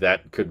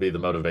that could be the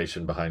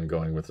motivation behind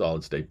going with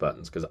solid-state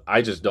buttons, because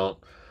I just don't...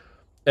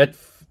 At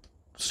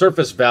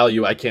surface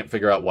value, I can't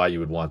figure out why you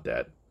would want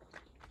that.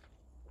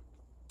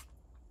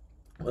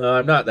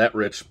 I'm not that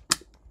rich,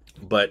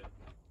 but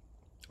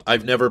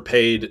I've never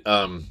paid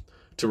to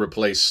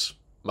replace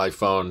my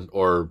phone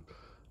or...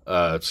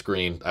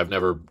 screen. I've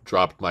never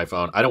dropped my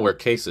phone. I don't wear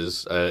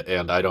cases,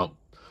 and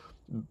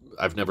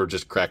I've never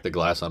just cracked the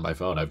glass on my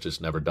phone. I've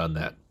just never done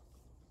that.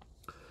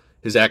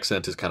 His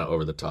accent is kind of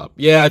over the top.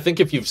 Yeah, I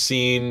think if you've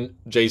seen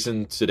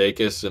Jason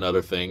Sudeikis and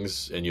other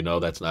things, and you know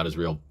that's not his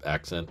real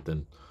accent,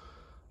 then...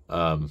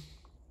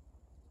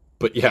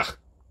 But yeah,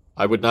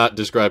 I would not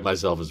describe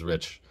myself as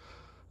rich.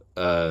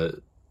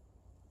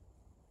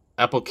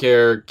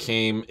 AppleCare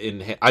came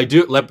in...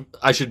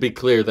 I should be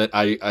clear that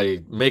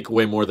I make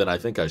way more than I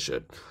think I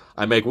should.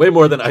 I make way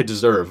more than I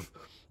deserve,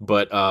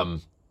 but I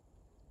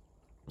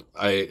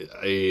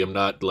am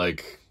not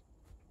like...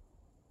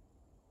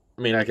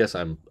 I mean, I guess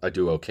I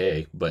do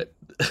okay, but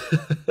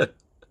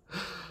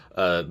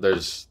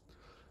there's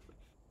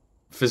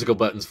physical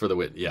buttons for the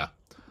win. Yeah.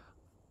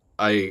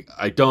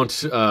 I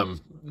don't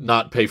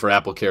not pay for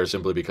AppleCare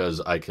simply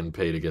because I can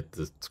pay to get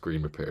the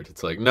screen repaired.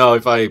 It's like, no,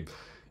 if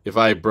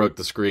I broke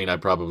the screen, I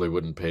probably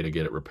wouldn't pay to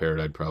get it repaired.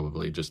 I'd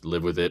probably just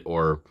live with it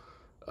or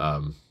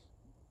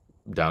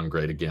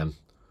downgrade again.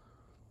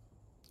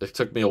 It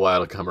took me a while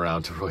to come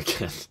around to Roy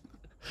Kent.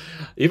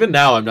 Even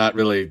now, I don't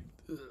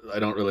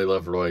really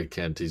love Roy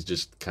Kent. He's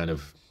just kind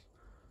of,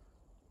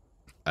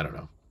 I don't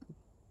know.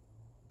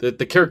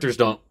 The characters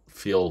don't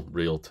feel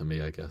real to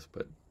me, I guess,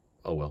 but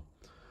oh well.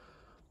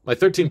 My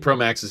 13 Pro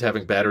Max is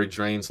having battery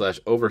drain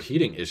 /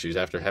 overheating issues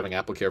after having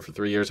AppleCare for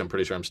 3 years. I'm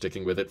pretty sure I'm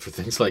sticking with it for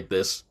things like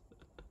this.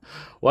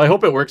 Well, I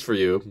hope it works for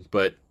you,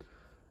 but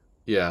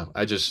yeah,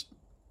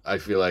 I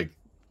feel like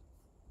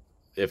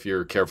if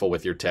you're careful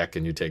with your tech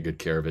and you take good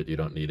care of it, you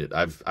don't need it.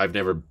 I've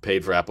never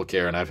paid for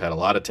AppleCare, and I've had a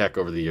lot of tech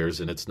over the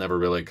years, and it's never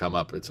really come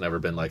up. It's never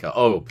been like,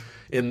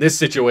 in this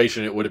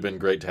situation, it would have been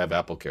great to have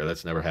AppleCare.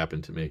 That's never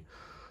happened to me.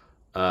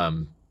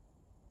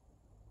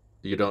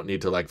 You don't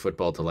need to like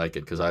football to like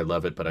it, because I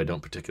love it, but I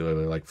don't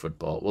particularly like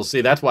football. Well,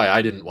 see, that's why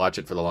I didn't watch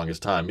it for the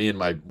longest time. Me and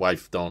my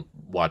wife don't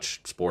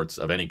watch sports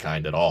of any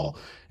kind at all.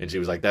 And she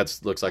was like, that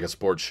looks like a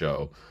sports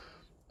show.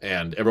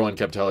 And everyone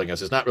kept telling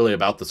us it's not really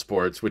about the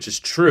sports, which is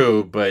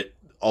true, but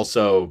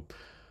also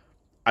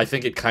I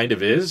think it kind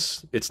of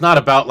is. It's not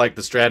about like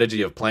the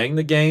strategy of playing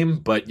the game,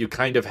 but you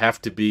kind of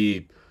have to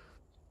be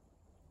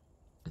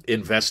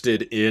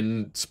invested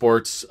in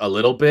sports a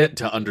little bit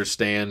to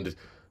understand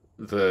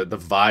the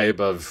vibe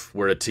of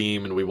we're a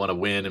team and we want to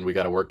win and we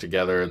got to work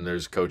together, and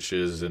there's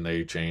coaches and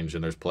they change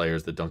and there's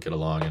players that don't get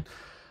along.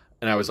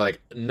 And I was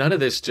like, none of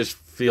this just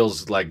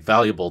feels like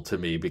valuable to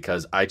me,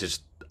 because I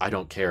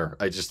don't care.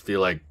 I just feel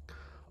like,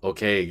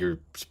 okay, your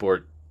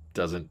sport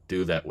doesn't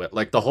do that well.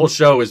 Like, the whole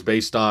show is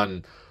based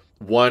on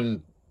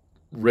one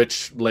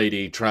rich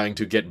lady trying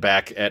to get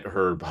back at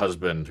her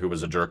husband who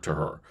was a jerk to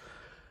her.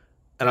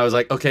 And I was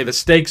like, okay, the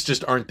stakes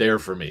just aren't there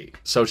for me.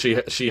 So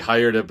she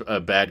hired a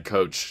bad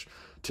coach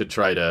to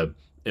try to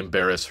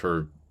embarrass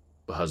her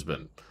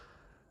husband.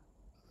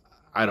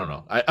 I don't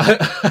know.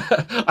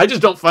 I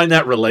just don't find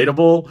that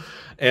relatable,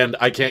 and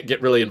I can't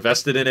get really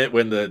invested in it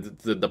when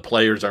the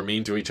players are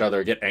mean to each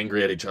other, get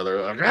angry at each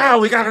other. Like,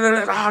 we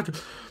got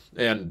it.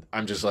 And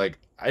I'm just like,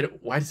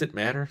 why does it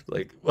matter?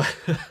 Like,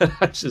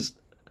 I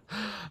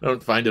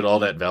don't find it all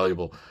that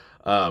valuable.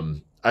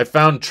 I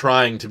found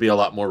Trying to be a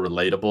lot more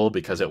relatable,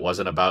 because it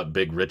wasn't about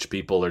big rich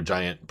people or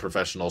giant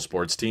professional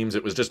sports teams.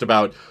 It was just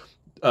about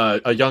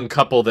a young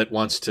couple that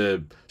wants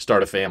to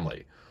start a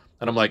family.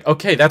 And I'm like,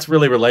 okay, that's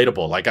really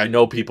relatable. Like, I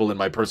know people in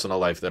my personal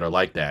life that are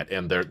like that,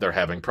 and they're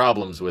having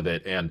problems with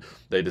it, and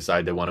they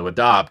decide they want to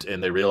adopt,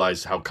 and they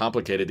realize how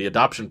complicated the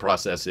adoption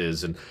process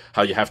is, and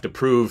how you have to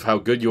prove how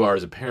good you are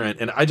as a parent.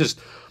 And I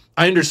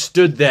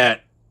understood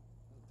that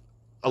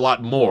a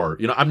lot more.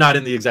 You know, I'm not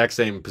in the exact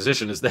same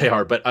position as they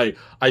are, but I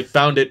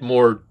found it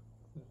more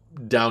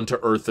down to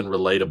earth and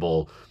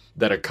relatable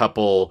that a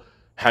couple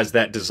has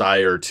that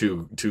desire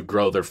to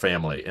grow their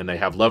family, and they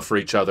have love for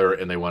each other,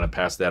 and they want to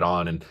pass that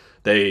on, and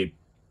they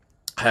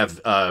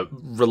have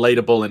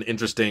relatable and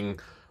interesting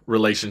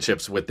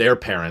relationships with their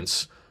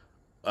parents.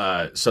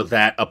 So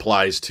that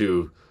applies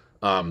to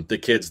the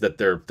kids that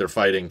they're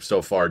fighting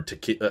so hard to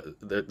keep.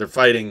 They're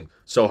fighting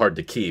so hard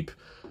to keep,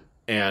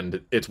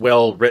 and it's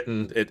well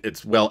written.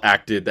 It's well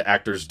acted. The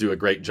actors do a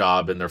great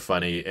job, and they're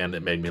funny, and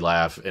it made me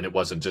laugh. And it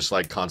wasn't just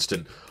like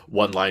constant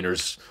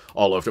one-liners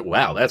all over.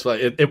 Wow, that's why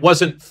it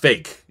wasn't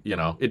fake. You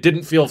know, it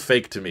didn't feel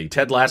fake to me.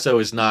 Ted Lasso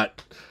is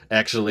not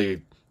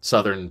actually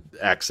Southern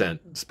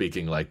accent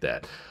speaking like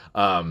that.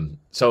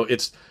 So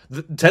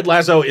Ted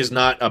Lasso is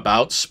not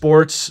about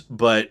sports,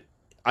 but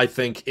I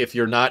think if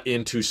you're not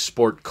into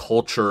sport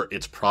culture,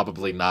 it's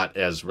probably not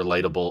as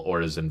relatable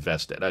or as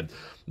invested.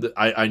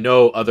 I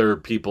know other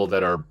people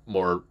that are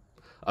more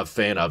a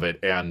fan of it,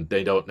 and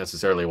they don't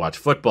necessarily watch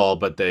football,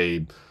 but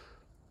they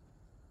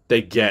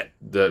get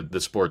the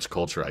sports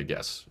culture, I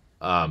guess.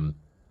 You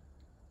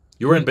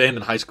were in band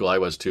in high school. I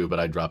was too,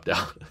 but I dropped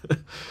out.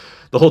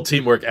 The whole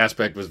teamwork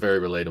aspect was very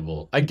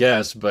relatable, I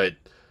guess, but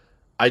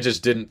I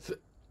just didn't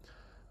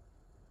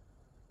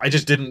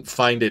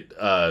find it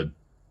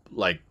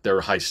like there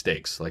were high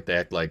stakes. Like, they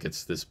act like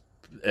it's this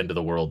end of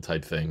the world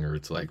type thing, or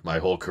it's like my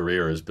whole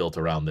career is built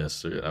around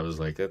this. I was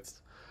like,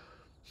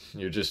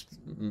 you're just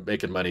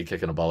making money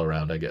kicking a ball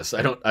around, I guess.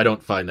 I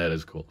don't find that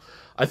as cool.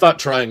 I thought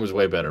Trying was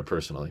way better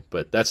personally,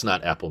 but that's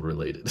not Apple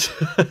related.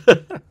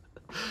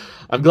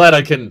 I'm glad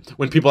I can,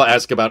 when people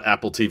ask about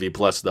Apple TV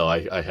Plus, though,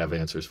 I have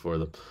answers for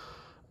them.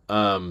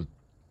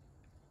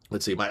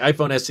 Let's see. My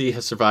iPhone SE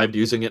has survived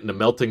using it in a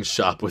melting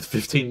shop with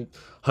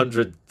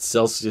 1,500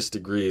 Celsius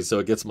degrees, so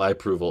it gets my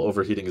approval.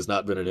 Overheating has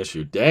not been an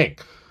issue. Dang.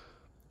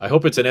 I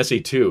hope it's an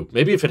SE2.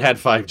 Maybe if it had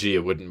 5G,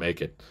 it wouldn't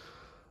make it.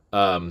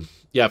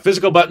 Yeah,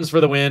 physical buttons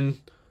for the win.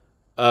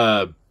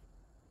 And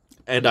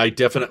I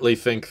definitely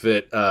think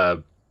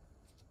that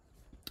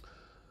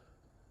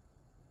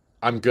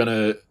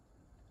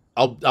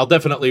I'll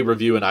definitely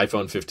review an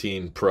iPhone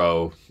 15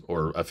 Pro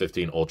or a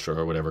 15 Ultra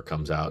or whatever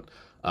comes out.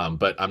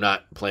 But I'm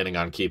not planning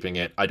on keeping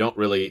it. I don't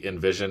really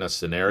envision a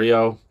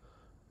scenario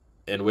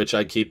in which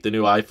I keep the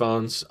new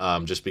iPhones,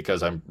 just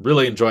because I'm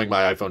really enjoying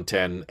my iPhone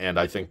 10, and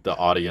I think the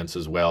audience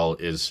as well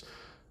is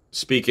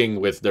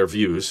speaking with their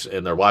views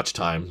and their watch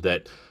time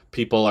that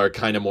people are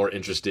kind of more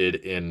interested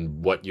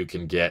in what you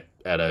can get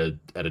at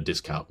a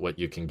discount, what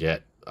you can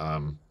get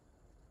at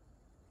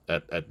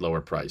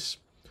lower price.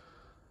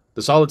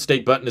 The solid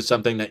state button is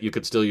something that you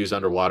could still use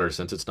underwater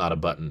since it's not a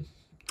button.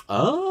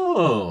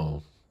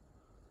 Oh.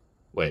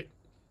 Wait.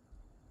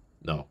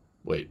 No.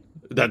 Wait.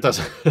 That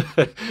doesn't...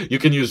 You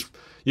can use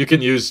You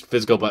can use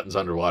physical buttons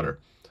underwater.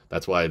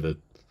 That's why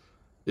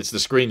it's the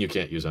screen you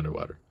can't use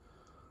underwater.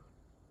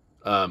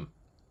 I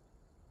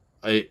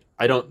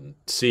don't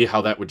see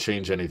how that would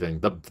change anything.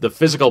 The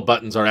physical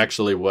buttons are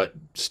actually what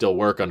still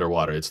work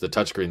underwater. It's the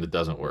touchscreen that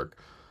doesn't work.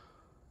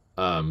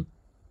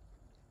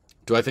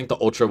 Do I think the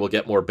Ultra will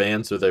get more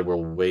bands or they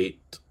will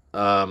wait?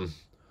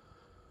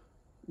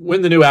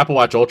 When the new Apple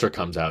Watch Ultra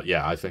comes out,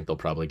 yeah, I think they'll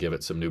probably give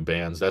it some new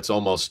bands. That's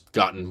almost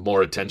gotten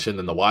more attention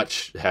than the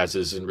watch has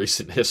in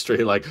recent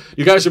history. Like,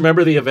 you guys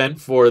remember the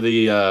event for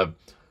the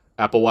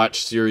Apple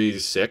Watch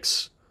Series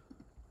 6?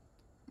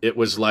 It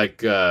was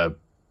like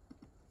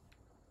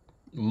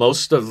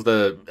most of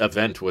the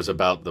event was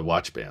about the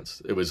watch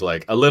bands. It was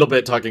like a little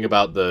bit talking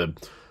about the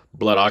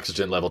blood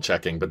oxygen level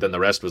checking, but then the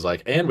rest was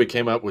like, and we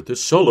came up with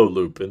this solo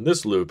loop and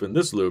this loop and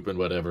this loop and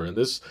whatever, and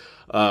this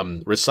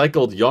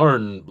recycled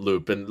yarn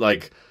loop, and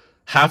like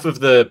half of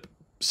the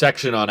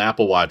section on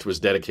Apple Watch was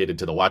dedicated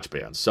to the watch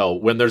band. So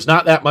when there's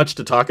not that much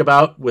to talk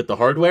about with the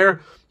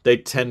hardware, they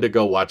tend to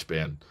go watch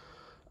band.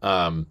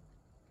 And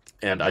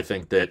I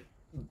think that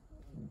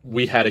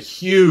we had a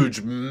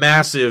huge,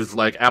 massive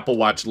like Apple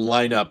Watch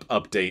lineup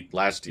update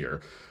last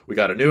year. We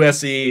got a new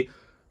SE,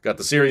 got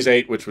the Series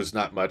 8, which was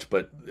not much,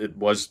 but it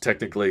was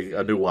technically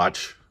a new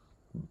watch,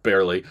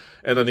 barely.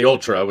 And then the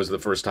Ultra was the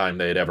first time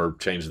they had ever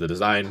changed the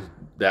design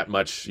that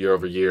much year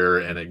over year,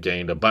 and it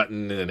gained a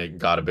button, and it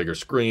got a bigger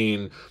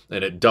screen,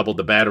 and it doubled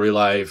the battery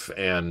life,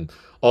 and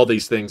all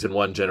these things in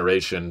one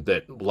generation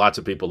that lots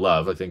of people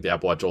love. I think the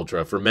Apple Watch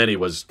Ultra, for many,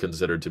 was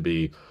considered to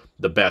be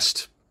the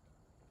best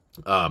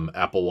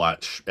Apple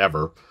Watch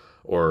ever,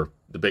 or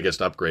the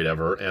biggest upgrade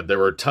ever. And there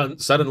were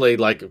suddenly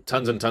like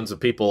tons and tons of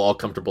people all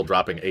comfortable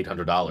dropping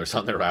 $800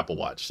 on their Apple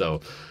Watch.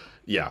 So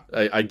yeah,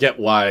 I get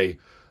why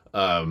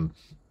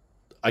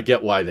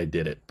they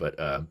did it,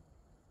 but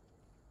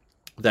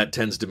that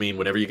tends to mean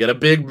whenever you get a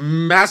big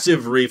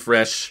massive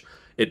refresh,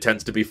 it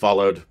tends to be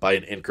followed by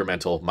an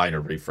incremental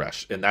minor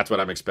refresh, and that's what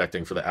I'm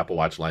expecting for the Apple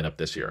Watch lineup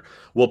this year.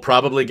 We'll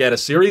probably get a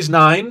Series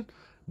 9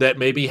 that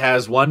maybe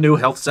has one new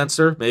health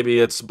sensor. Maybe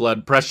it's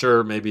blood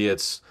pressure. Maybe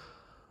it's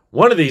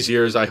one of these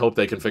years. I hope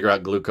they can figure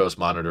out glucose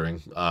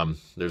monitoring.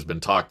 There's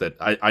been talk that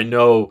I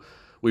know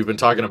we've been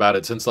talking about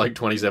it since like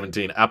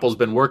 2017. Apple's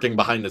been working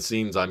behind the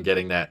scenes on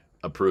getting that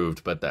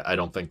approved, but I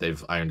don't think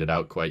they've ironed it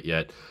out quite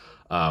yet.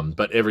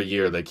 But every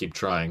year they keep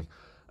trying.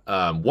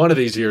 One of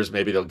these years,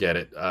 maybe they'll get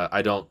it.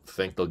 I don't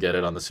think they'll get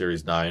it on the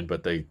Series 9,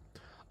 but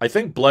I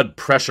think blood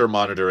pressure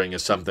monitoring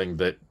is something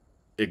that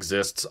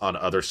exists on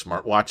other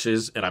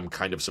smartwatches, and I'm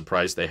kind of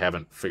surprised they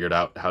haven't figured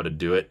out how to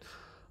do it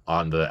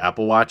on the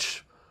Apple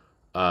Watch.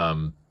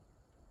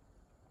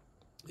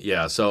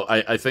 Yeah, so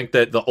I think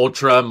that the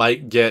Ultra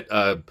might get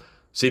a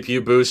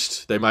CPU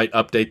boost. They might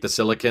update the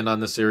silicon on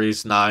the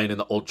Series 9 and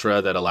the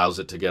Ultra that allows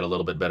it to get a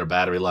little bit better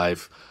battery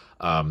life.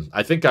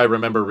 I think I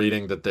remember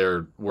reading that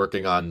they're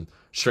working on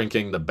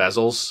shrinking the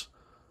bezels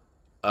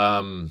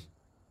on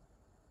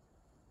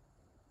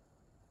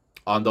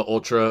the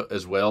Ultra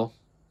as well.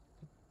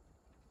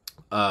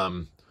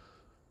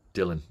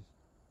 Dylan.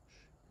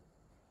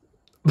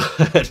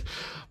 But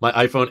my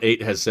iPhone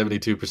 8 has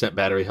 72%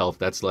 battery health.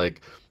 That's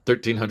like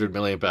 1,300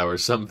 milliamp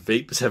hours. Some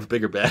vapes have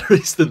bigger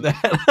batteries than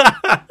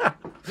that.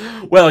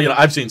 Well,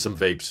 I've seen some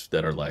vapes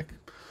that are like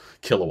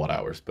kilowatt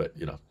hours, but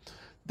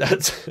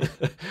that's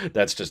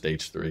just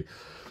H3.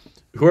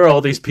 Who are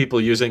all these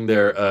people using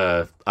their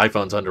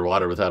iPhones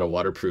underwater without a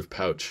waterproof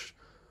pouch?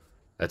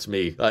 That's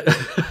me.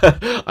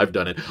 I've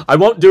done it. I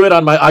won't do it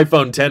on my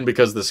iPhone 10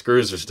 because the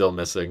screws are still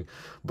missing.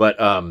 But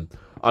on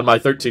my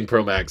 13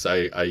 Pro Max,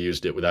 I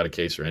used it without a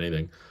case or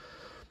anything.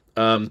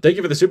 Thank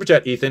you for the super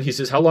chat, Ethan. He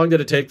says, how long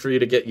did it take for you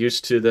to get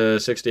used to the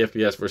 60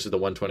 FPS versus the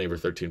 120 or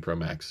 13 Pro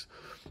Max?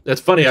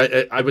 That's funny.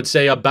 I would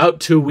say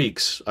about 2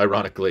 weeks,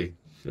 ironically.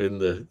 In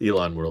the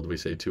Elon world, we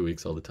say 2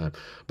 weeks all the time.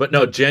 But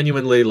no,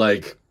 genuinely,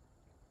 like,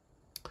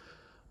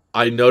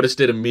 I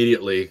noticed it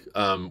immediately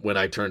when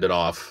I turned it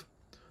off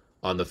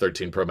on the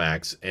 13 Pro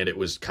Max, and it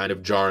was kind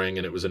of jarring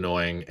and it was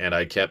annoying, and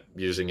I kept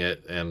using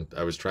it, and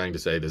I was trying to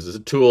say, this is a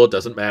tool. It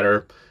doesn't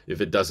matter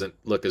if it doesn't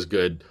look as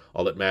good.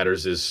 All that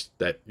matters is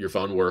that your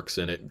phone works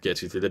and it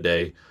gets you through the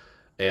day.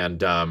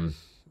 And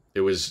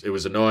it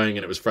was annoying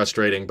and it was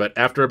frustrating, but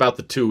after about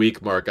the 2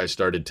 week mark, I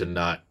started to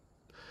not.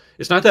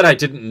 It's not that I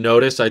didn't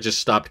notice, I just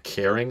stopped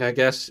caring, I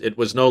guess. It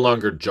was no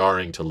longer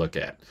jarring to look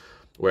at,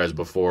 whereas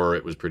before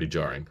it was pretty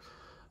jarring.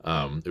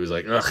 It was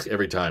like, ugh,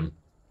 every time.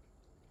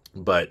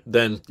 But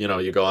then,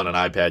 you go on an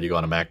iPad, you go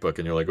on a MacBook,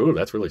 and you're like, ooh,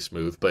 that's really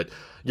smooth. But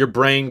your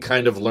brain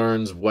kind of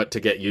learns what to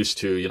get used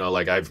to.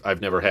 Like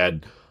I've never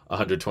had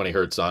 120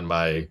 hertz on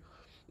my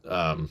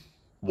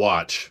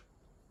watch.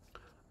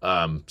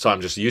 So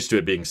I'm just used to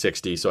it being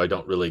 60, so I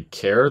don't really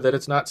care that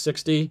it's not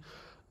 60.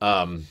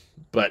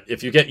 But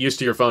if you get used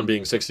to your phone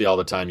being 60 all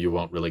the time, you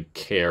won't really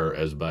care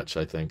as much,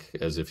 I think,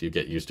 as if you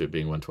get used to it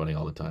being 120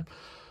 all the time.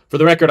 For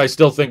the record, I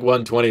still think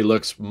 120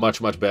 looks much,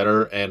 much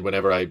better, and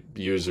whenever I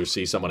use or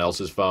see someone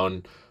else's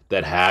phone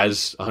that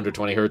has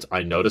 120 hertz,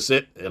 I notice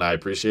it, and I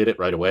appreciate it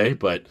right away,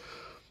 but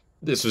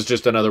this was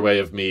just another way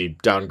of me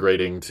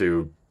downgrading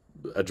to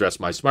address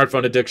my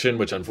smartphone addiction,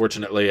 which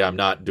unfortunately I'm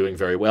not doing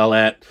very well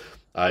at.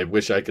 I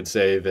wish I could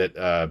say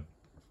that.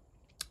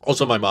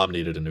 Also, my mom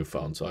needed a new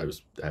phone, so I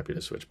was happy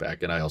to switch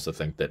back. And I also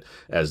think that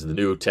as the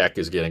new tech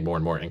is getting more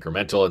and more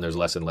incremental and there's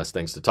less and less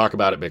things to talk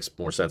about, it makes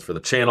more sense for the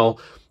channel.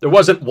 There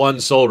wasn't one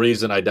sole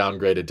reason I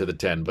downgraded to the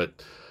 10,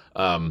 but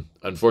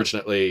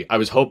unfortunately, I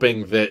was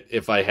hoping that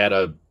if I had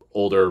a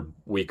older,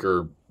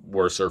 weaker,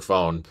 worser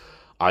phone,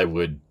 I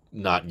would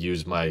not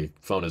use my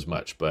phone as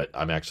much. But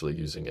I'm actually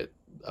using it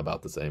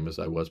about the same as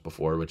I was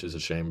before, which is a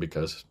shame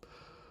because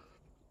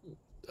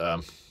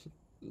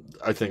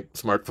I think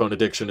smartphone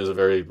addiction is a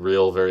very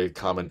real, very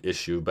common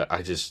issue, but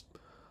I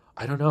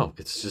don't know.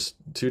 It's just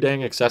too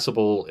dang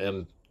accessible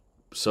and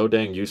so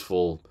dang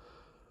useful.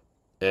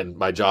 And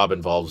my job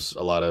involves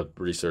a lot of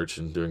research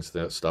and doing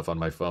stuff on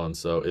my phone.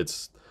 So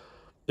it's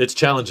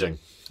challenging.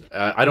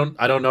 I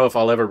don't know if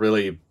I'll ever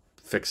really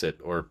fix it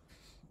or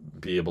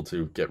be able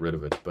to get rid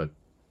of it, but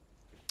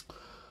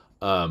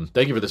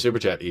thank you for the super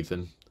chat,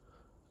 Ethan.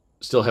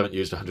 Still haven't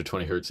used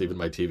 120 hertz. Even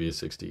my TV is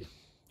 60.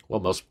 Well,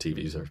 most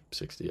TVs are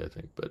 60, I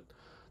think, but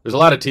there's a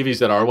lot of TVs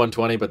that are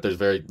 120, but there's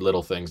very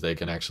little things they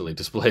can actually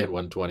display at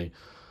 120.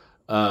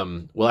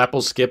 Will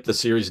Apple skip the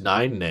Series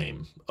 9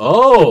 name?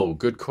 Oh,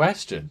 good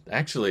question.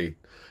 Actually,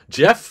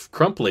 Jeff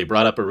Crumpley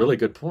brought up a really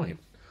good point.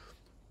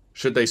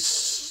 Should they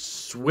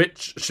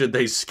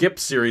skip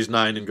Series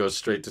 9 and go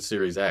straight to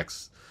Series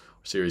X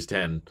or Series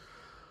 10?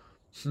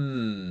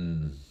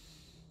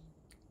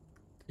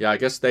 Yeah, I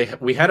guess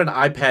we had an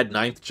iPad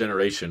 9th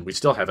generation. We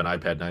still have an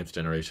iPad 9th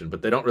generation,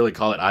 but they don't really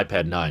call it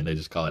iPad 9. They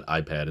just call it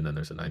iPad, and then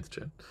there's a 9th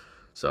gen.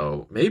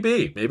 So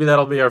maybe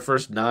that'll be our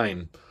first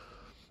 9.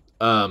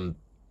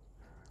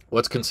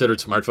 What's considered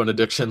smartphone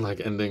addiction? Like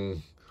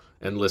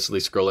endlessly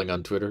scrolling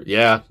on Twitter?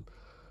 Yeah,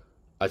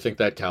 I think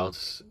that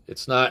counts.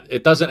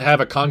 It doesn't have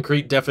a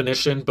concrete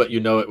definition, but you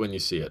know it when you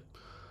see it.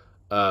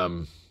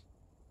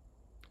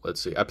 Let's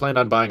see. I planned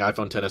on buying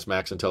iPhone XS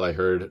Max until I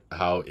heard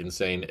how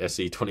insane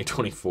SE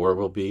 2024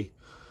 will be.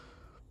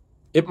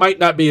 It might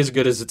not be as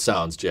good as it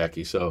sounds,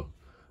 Jackie, so...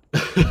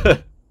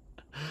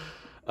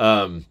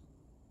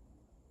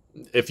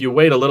 if you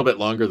wait a little bit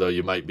longer, though,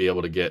 you might be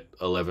able to get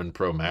 11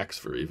 Pro Max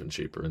for even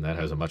cheaper, and that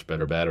has a much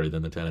better battery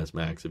than the XS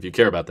Max, if you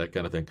care about that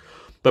kind of thing.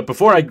 But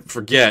before I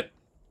forget,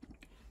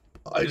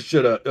 I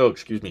should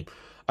address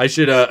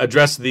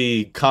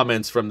the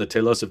comments from the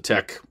Telos of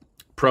Tech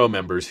Pro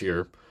members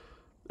here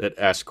that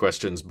asked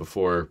questions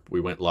before we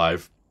went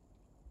live.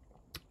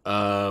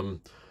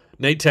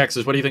 Nate Tech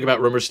says, what do you think about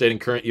rumors stating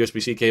current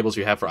USB-C cables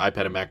you have for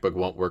iPad and MacBook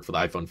won't work for the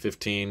iPhone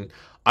 15?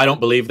 I don't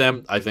believe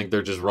them. I think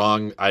they're just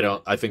wrong.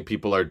 I think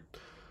people are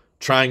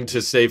trying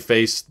to save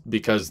face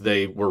because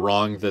they were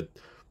wrong that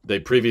they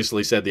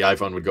previously said the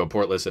iPhone would go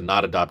portless and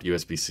not adopt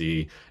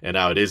USB-C, and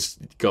now it is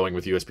going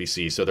with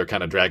USB-C, so they're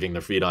kind of dragging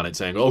their feet on it,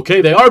 saying,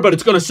 okay, they are, but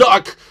it's going to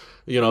suck.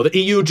 You know, the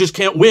EU just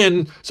can't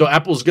win, so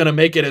Apple's going to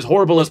make it as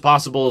horrible as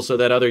possible so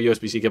that other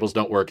USB-C cables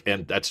don't work.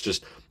 And that's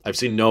just, I've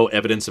seen no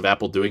evidence of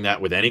Apple doing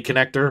that with any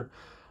connector,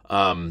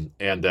 and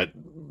that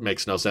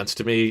makes no sense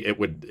to me. It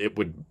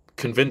would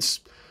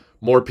convince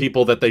more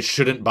people that they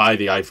shouldn't buy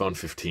the iPhone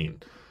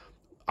 15.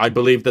 I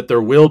believe that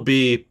there will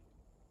be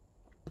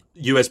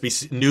new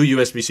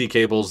USB-C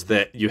cables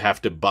that you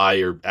have to buy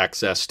or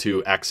access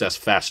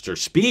faster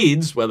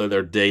speeds, whether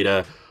they're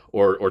data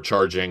or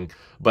charging.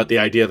 But the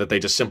idea that they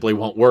just simply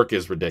won't work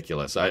is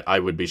ridiculous. I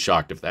would be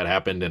shocked if that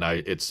happened, and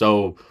it's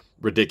so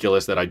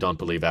ridiculous that I don't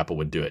believe Apple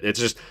would do it. It's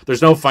just,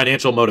 there's no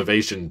financial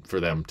motivation for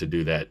them to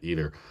do that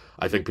either.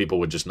 I think people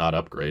would just not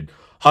upgrade.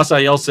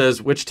 Hasael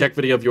says, which tech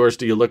video of yours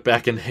do you look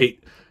back and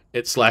hate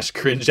it /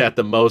 cringe at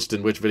the most,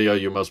 and which video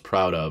you're most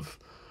proud of?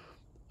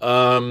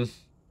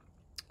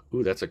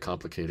 Ooh, that's a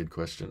complicated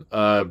question.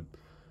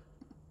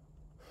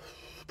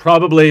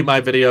 Probably my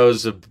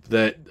videos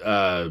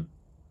that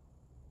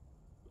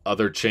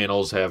other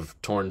channels have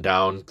torn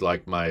down,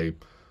 like my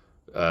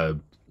Are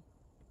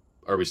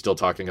We Still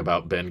Talking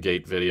About Ben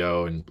Gate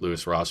video and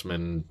Louis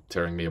Rossmann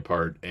tearing me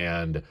apart,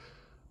 and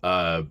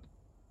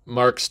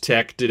Mark's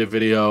Tech did a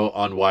video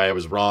on why I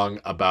was wrong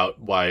about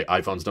why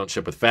iPhones don't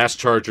ship with fast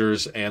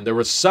chargers, and there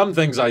were some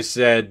things I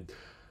said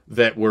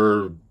that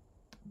were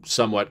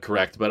somewhat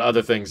correct, but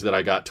other things that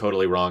I got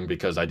totally wrong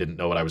because I didn't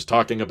know what I was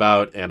talking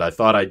about, and I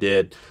thought I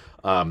did.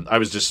 I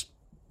was just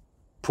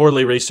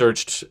poorly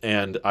researched,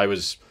 and I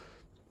was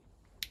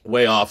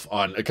way off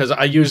on, because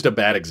I used a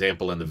bad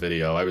example in the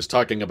video. I was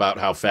talking about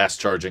how fast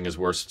charging is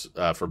worse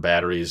for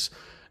batteries,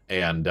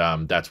 and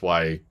that's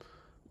why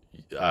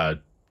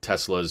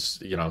Tesla's,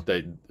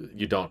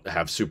 you don't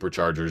have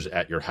superchargers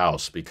at your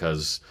house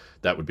because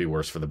that would be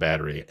worse for the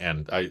battery.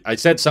 And I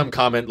said some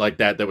comment like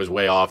that was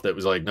way off, that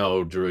was like,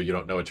 no, Drew, you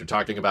don't know what you're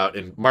talking about.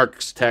 And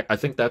Mark's Tech, I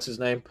think that's his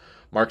name,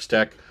 Mark's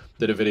Tech,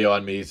 did a video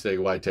on me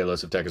saying why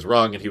Telos of Tech is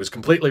wrong, and he was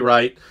completely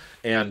right,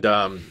 and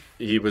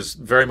he was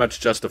very much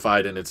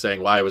justified in it,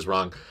 saying why I was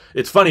wrong.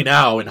 It's funny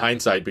now in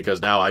hindsight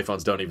because now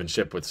iPhones don't even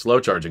ship with slow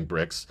charging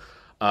bricks.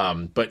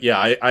 But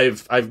yeah,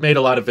 I've made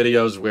a lot of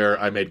videos where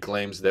I made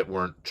claims that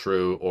weren't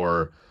true,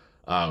 or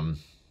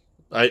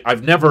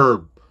I've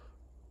never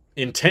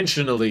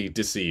intentionally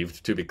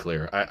deceived, to be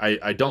clear.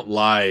 I don't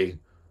lie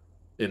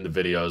in the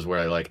videos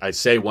where I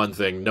say one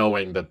thing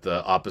knowing that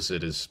the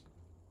opposite is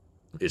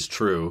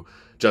true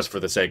just for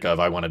the sake of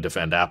I want to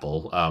defend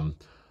Apple.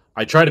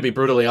 I try to be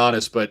brutally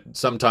honest, but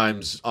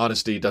sometimes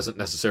honesty doesn't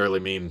necessarily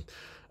mean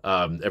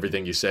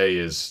everything you say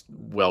is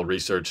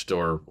well-researched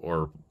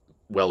or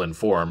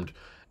well-informed.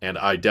 And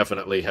I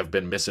definitely have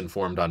been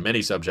misinformed on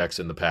many subjects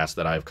in the past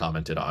that I've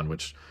commented on,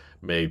 which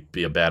may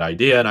be a bad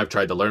idea. And I've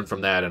tried to learn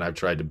from that, and I've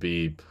tried to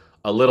be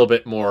a little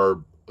bit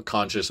more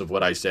conscious of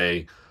what I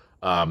say.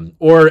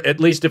 Or at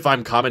least if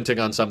I'm commenting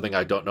on something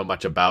I don't know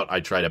much about,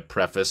 I try to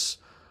preface.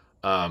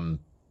 Hasael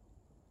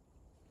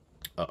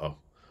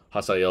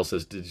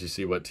says, did you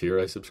see what tier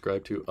I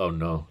subscribe to? Oh,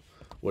 no.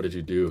 What did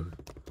you do?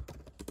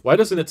 Why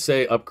doesn't it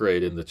say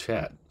upgrade in the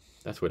chat?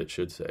 That's what it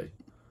should say.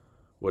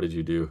 What did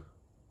you do?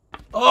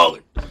 Oh,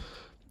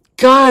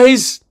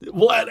 guys,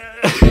 what?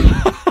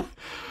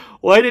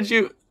 Why did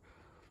you?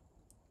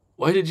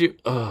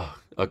 Oh,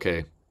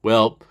 okay.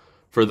 Well,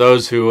 for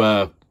those who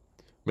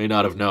may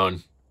not have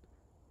known,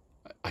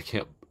 I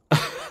can't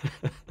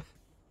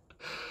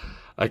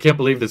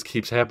believe this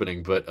keeps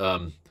happening, but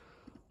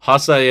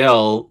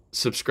Hasael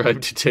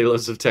subscribed to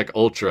Talos of Tech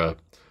Ultra,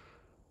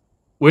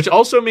 which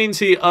also means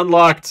he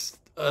unlocked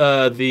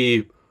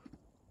the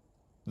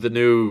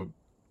new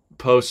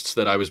posts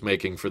that I was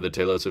making for the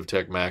Talos of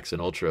Tech Max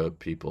and Ultra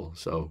people.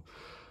 So,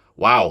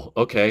 wow.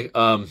 Okay.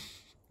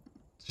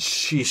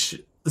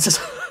 Sheesh.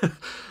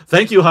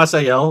 Thank you,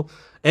 Hasael,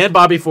 and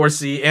Bobby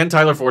 4C, and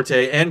Tyler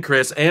Forte, and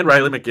Chris, and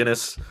Riley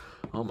McGinnis.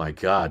 Oh my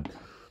God.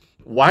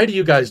 Why do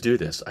you guys do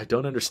this? I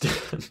don't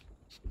understand.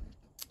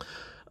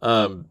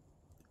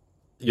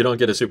 You don't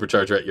get a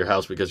supercharger at your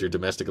house because your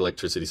domestic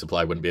electricity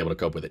supply wouldn't be able to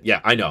cope with it. Yeah,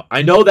 I know.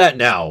 I know that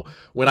now.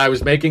 When I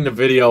was making the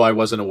video, I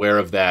wasn't aware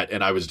of that,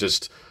 and I was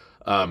just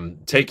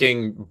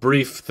taking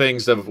brief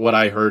things of what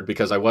I heard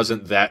because I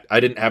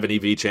didn't have an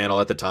EV channel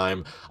at the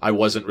time. I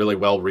wasn't really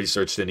well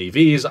researched in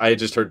EVs. I had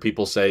just heard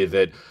people say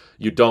that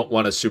you don't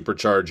want to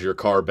supercharge your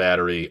car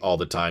battery all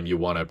the time. You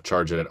want to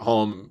charge it at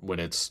home when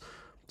it's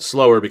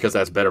slower because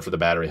that's better for the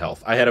battery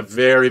health. I had a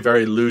very,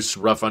 very loose,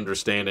 rough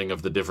understanding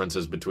of the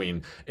differences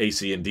between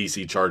AC and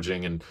DC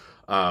charging and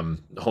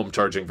home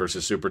charging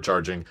versus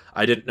supercharging.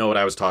 I didn't know what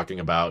I was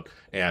talking about,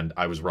 and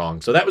I was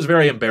wrong. So that was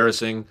very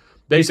embarrassing.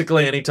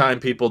 Basically, anytime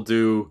people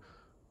do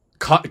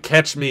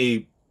catch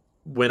me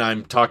when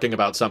I'm talking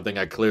about something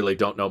I clearly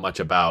don't know much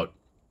about,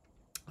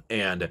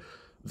 and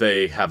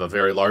they have a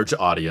very large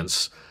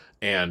audience,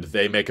 and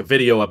they make a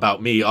video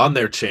about me on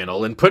their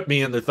channel and put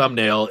me in the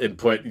thumbnail and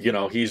put,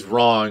 he's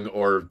wrong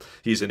or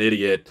he's an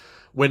idiot.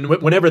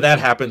 Whenever that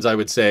happens, I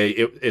would say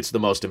it's the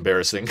most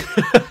embarrassing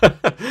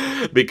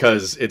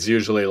because it's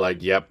usually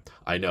like, yep,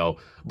 I know.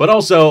 But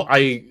also,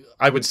 I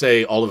would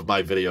say all of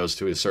my videos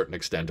to a certain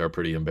extent are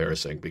pretty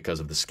embarrassing because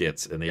of the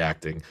skits and the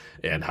acting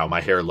and how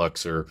my hair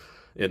looks, or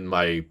in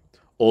my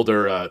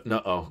older,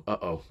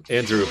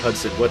 Andrew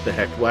Hudson, what the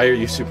heck? Why are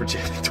you super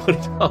chatting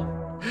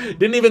 $20?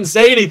 Didn't even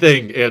say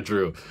anything,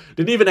 Andrew.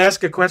 Didn't even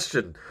ask a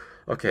question.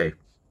 Okay.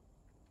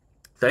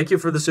 Thank you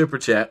for the super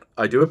chat.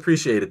 I do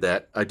appreciate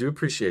that. I do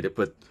appreciate it,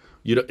 but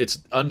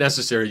it's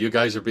unnecessary. You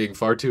guys are being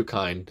far too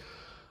kind.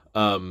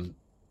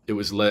 It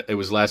was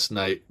last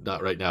night,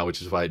 not right now,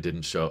 which is why I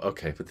didn't show.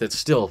 Okay, but that's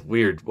still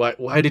weird.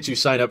 Why did you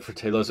sign up for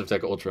Talos of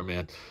Tech Ultra,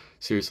 man?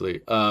 Seriously.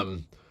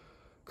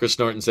 Chris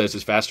Norton says,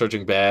 is fast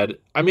charging bad?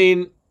 I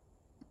mean,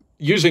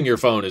 using your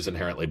phone is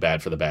inherently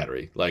bad for the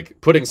battery.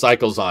 Like, putting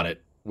cycles on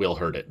it will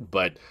hurt it.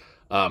 But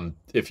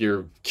if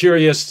you're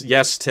curious,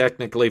 yes,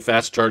 technically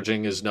fast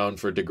charging is known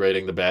for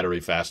degrading the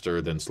battery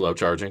faster than slow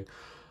charging.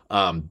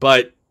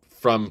 But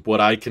from what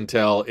I can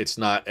tell, it's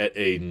not at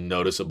a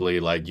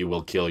noticeably like you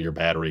will kill your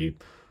battery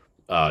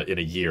in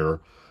a year.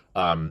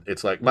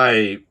 It's like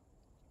my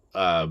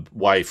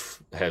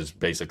wife has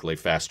basically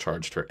fast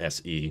charged her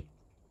SE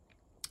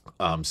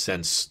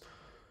since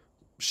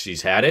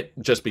she's had it,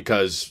 just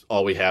because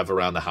all we have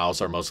around the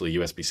house are mostly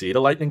USB-C to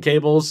lightning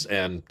cables,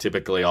 and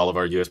typically all of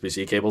our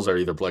USB-C cables are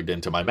either plugged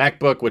into my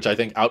MacBook, which I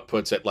think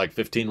outputs at like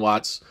 15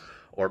 watts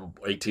or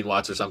 18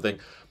 watts or something,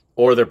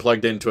 or they're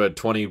plugged into a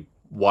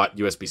 20-watt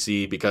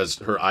USB-C because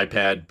her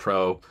iPad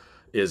Pro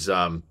is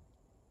iPad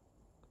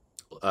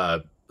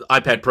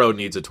Pro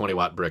needs a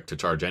 20-watt brick to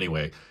charge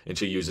anyway, and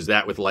she uses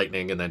that with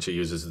lightning, and then she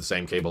uses the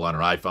same cable on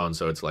her iPhone,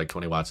 so it's like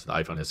 20 watts to the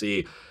iPhone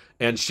SE.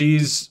 And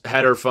she's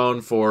had her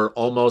phone for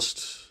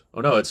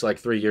it's like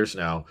 3 years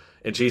now.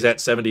 And she's at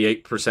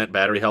 78%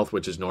 battery health,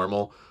 which is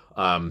normal.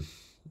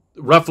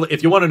 Roughly,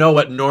 if you want to know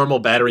what normal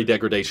battery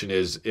degradation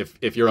is,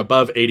 if you're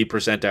above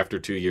 80% after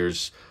 2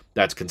 years,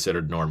 that's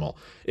considered normal.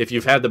 If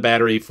you've had the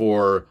battery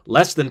for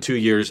less than 2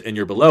 years and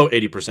you're below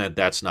 80%,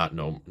 that's not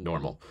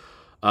normal.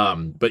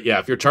 But yeah,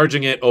 if you're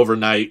charging it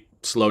overnight,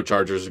 slow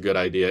charger is a good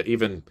idea.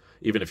 Even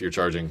if you're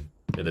charging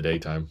in the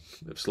daytime,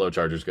 slow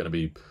charger is going to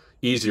be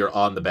easier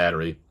on the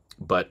battery.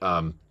 But,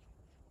 oh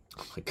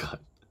my God,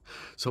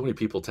 so many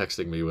people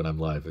texting me when I'm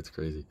live. It's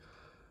crazy.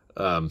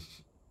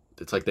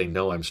 It's like they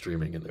know I'm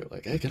streaming and they're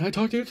like, hey, can I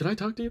talk to you? Can I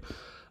talk to you?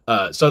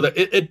 So that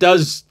it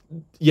does,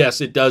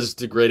 yes, it does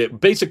degrade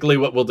it. Basically,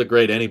 what will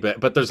degrade any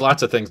but there's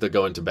lots of things that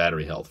go into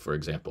battery health, for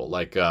example,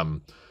 like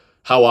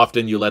how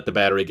often you let the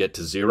battery get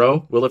to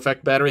 0 will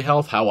affect battery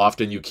health. How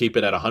often you keep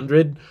it at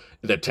 100,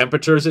 the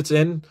temperatures it's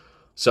in.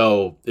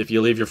 So if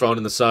you leave your phone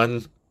in the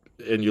sun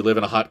and you live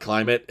in a hot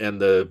climate and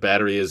the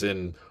battery is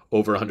in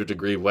over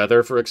 100-degree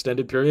weather for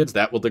extended periods,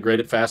 that will degrade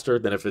it faster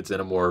than if it's in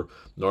a more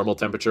normal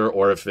temperature,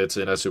 or if it's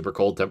in a super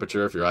cold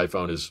temperature. If your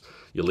iPhone is,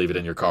 you leave it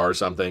in your car or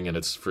something and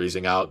it's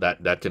freezing out,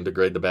 that can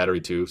degrade the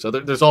battery too. So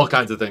there's all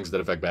kinds of things that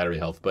affect battery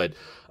health. But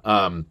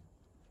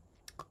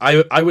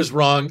I was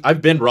wrong.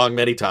 I've been wrong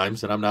many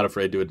times, and I'm not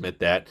afraid to admit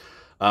that.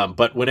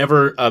 But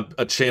whenever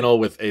a channel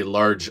with a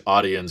large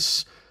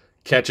audience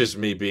catches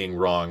me being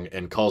wrong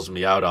and calls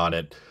me out on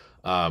it,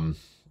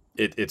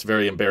 it's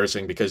very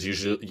embarrassing, because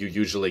you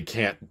usually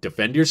can't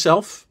defend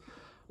yourself.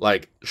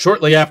 Like,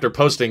 shortly after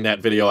posting that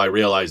video, I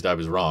realized I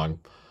was wrong.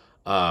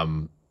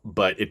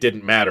 But it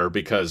didn't matter,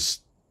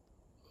 because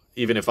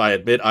even if I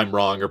admit I'm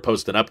wrong or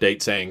post an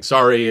update saying,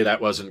 sorry, that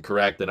wasn't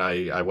correct and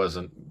I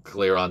wasn't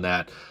clear on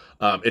that,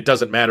 it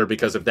doesn't matter,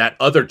 because if that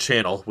other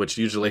channel, which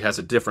usually has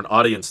a different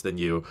audience than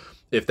you,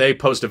 if they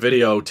post a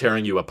video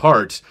tearing you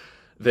apart,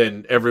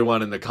 then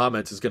everyone in the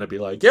comments is going to be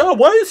like, yeah,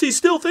 why is he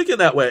still thinking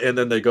that way? And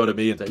then they go to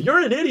me and say, you're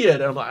an idiot.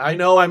 And I'm like, I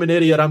know I'm an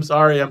idiot. I'm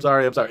sorry.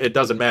 It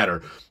doesn't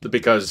matter,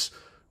 because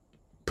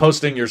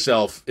posting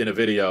yourself in a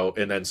video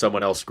and then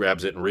someone else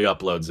grabs it and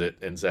re-uploads it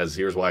and says,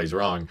 here's why he's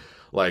wrong.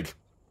 Like,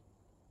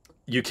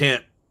 you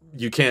can't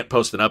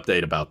post an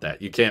update about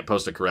that. You can't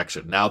post a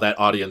correction. Now that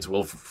audience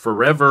will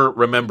forever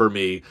remember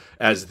me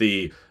as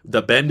the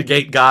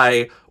Bendgate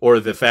guy or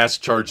the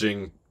fast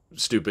charging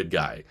stupid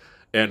guy.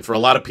 And for a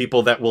lot of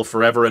people, that will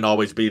forever and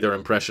always be their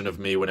impression of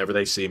me whenever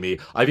they see me.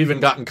 I've even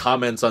gotten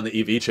comments on the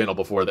EV channel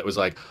before that was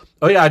like,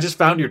 oh yeah, I just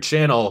found your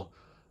channel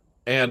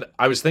and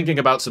I was thinking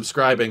about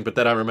subscribing, but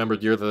then I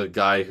remembered you're the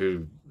guy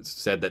who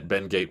said that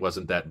Bendgate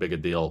wasn't that big a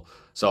deal,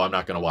 so I'm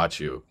not going to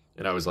watch you.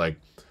 And I was like,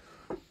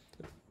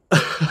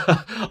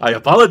 I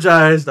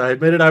apologized. I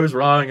admitted I was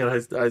wrong, and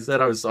I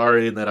said I was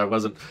sorry, and that I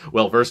wasn't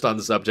well versed on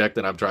the subject,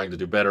 and I'm trying to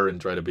do better and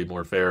try to be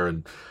more fair.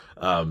 And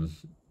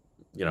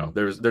you know,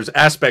 there's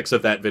aspects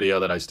of that video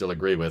that I still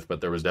agree with,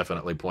 but there was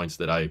definitely points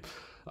that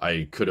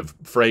I could have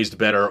phrased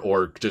better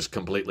or just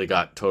completely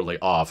got totally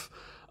off.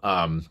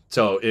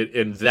 So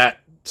in that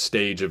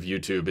stage of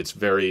YouTube, it's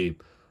very,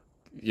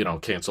 you know,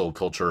 cancel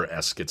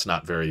culture-esque. It's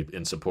not very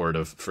in support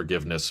of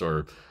forgiveness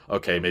or,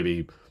 okay,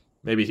 maybe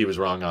he was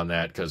wrong on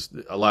that, because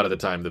a lot of the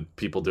time the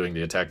people doing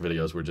the attack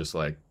videos were just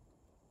like,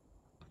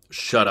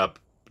 shut up,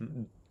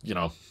 you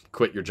know,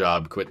 quit your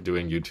job, quit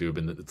doing YouTube.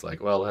 And it's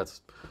like, well,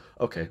 that's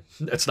okay.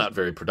 That's not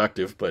very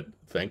productive, but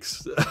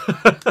thanks.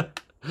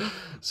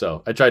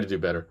 So I tried to do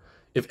better.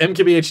 If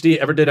MKBHD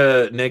ever did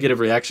a negative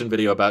reaction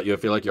video about you, I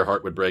feel like your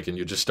heart would break and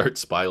you just start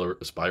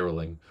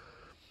spiraling.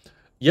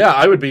 Yeah,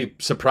 I would be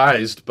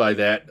surprised by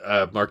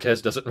that.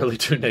 Marquez doesn't really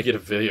do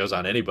negative videos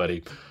on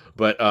anybody.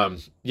 But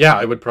yeah,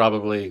 I would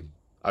probably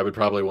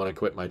want to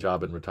quit my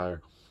job and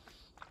retire.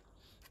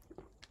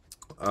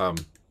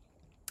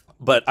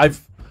 But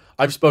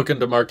I've spoken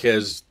to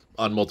Marquez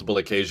on multiple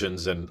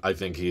occasions, and I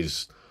think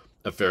he's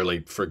a fairly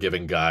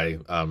forgiving guy.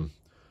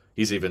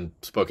 He's even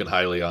spoken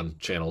highly on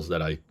channels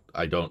that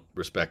I don't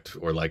respect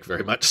or like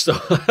very much. So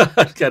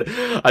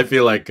I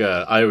feel like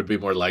I would be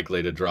more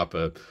likely to drop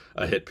a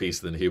hit piece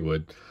than he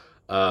would.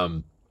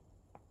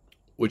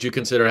 Would you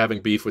consider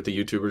having beef with the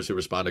YouTubers who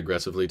respond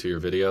aggressively to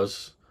your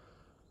videos?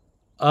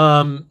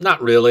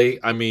 Not really.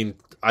 I mean,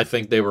 I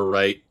think they were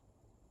right.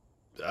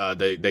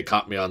 They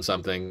caught me on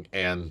something,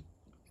 and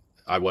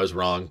I was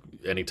wrong.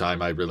 Anytime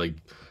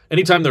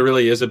there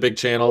really is a big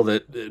channel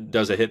that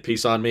does a hit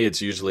piece on me,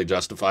 it's usually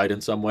justified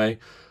in some way.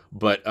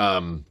 But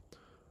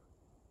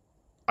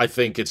I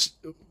think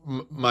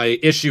my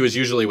issue is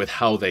usually with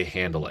how they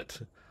handle it.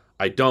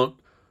 I don't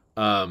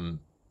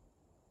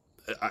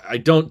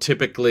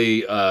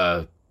typically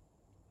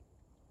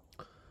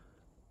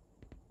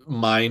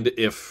mind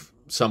if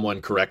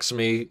someone corrects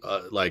me,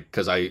 like,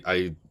 because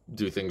I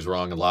do things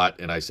wrong a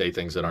lot and I say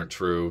things that aren't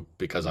true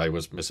because I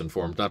was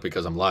misinformed, not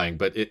because I'm lying.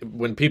 But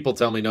when people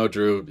tell me, no,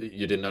 Drew,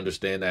 you didn't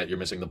understand that, you're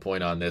missing the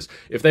point on this,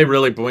 if they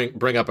really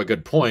bring up a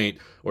good point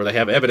or they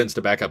have evidence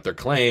to back up their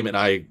claim, and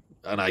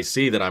I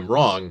see that I'm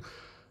wrong,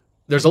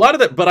 there's a lot of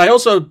that. But I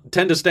also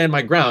tend to stand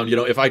my ground. You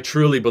know, if I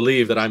truly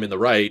believe that I'm in the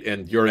right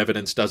and your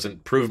evidence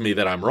doesn't prove me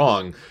that I'm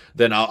wrong,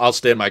 then I'll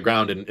stand my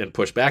ground and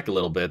push back a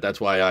little bit. That's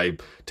why I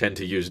tend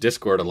to use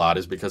Discord a lot,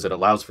 is because it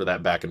allows for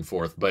that back and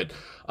forth. But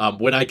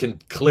when I can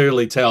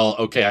clearly tell,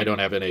 okay, I don't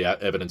have any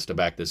evidence to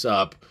back this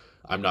up,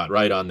 I'm not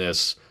right on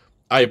this,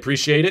 I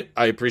appreciate it.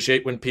 I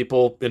appreciate when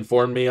people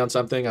inform me on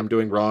something I'm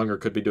doing wrong or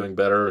could be doing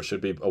better or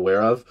should be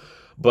aware of.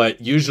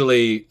 But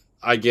usually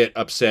I get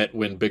upset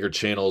when bigger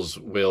channels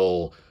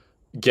will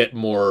get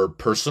more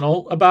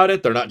personal about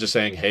it. They're not just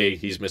saying, hey,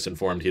 he's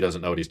misinformed, he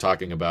doesn't know what he's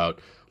talking about,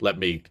 let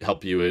me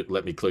help you,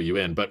 let me clue you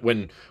in. But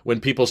when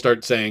people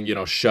start saying, you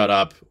know, shut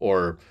up,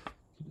 or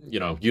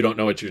you don't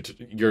know what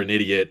you're an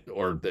idiot,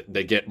 or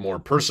they get more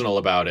personal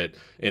about it,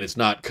 and it's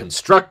not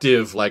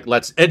constructive. Like,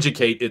 let's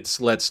educate. It's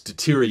let's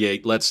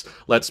deteriorate.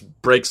 Let's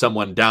break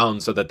someone down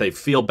so that they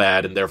feel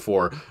bad and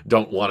therefore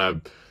don't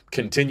want to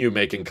continue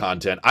making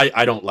content.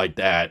 I don't like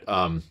that.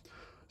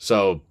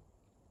 So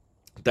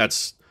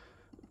that's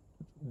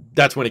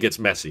when it gets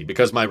messy,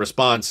 because my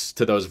response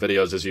to those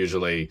videos is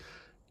usually,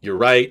 "You're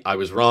right. I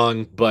was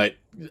wrong, but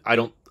I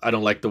don't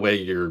like the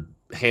way you're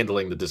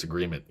handling the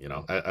disagreement."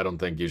 I don't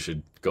think you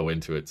should go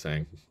into it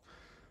saying,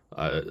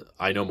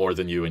 "I know more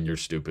than you and you're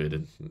stupid,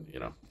 and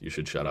you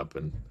should shut up."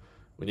 And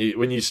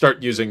when you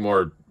start using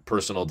more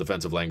personal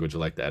defensive language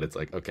like that, it's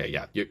like, okay,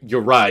 yeah,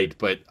 you're right,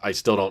 but I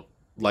still don't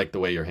like the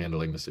way you're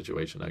handling the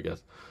situation, I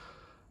guess.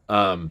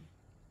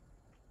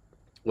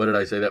 What did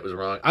I say that was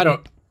wrong?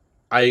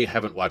 I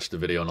haven't watched the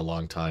video in a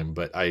long time,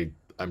 but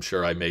I'm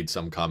sure I made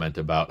some comment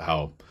about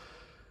how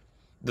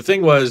the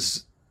thing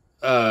was,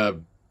 I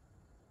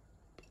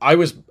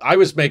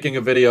was making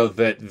a video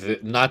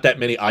that not that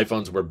many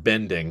iPhones were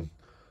bending,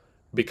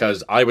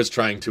 because I was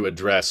trying to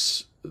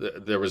address,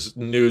 there was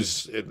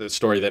news in the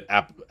story that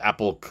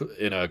Apple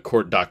in a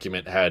court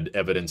document had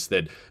evidence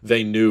that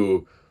they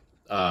knew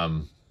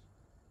that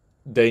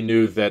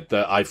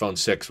the iPhone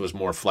 6 was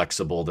more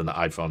flexible than the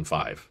iPhone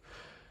 5.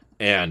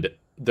 And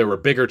there were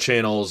bigger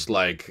channels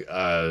like,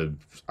 I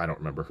don't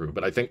remember who,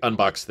 but I think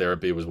Unbox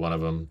Therapy was one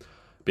of them,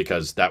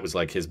 because that was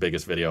like his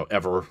biggest video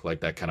ever.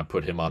 Like, that kind of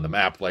put him on the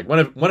map. Like,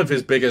 one of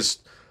his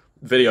biggest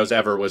videos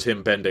ever was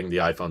him bending the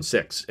iPhone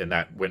 6, and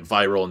that went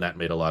viral, and that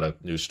made a lot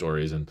of news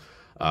stories. And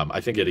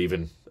I think it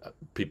even,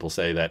 people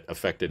say that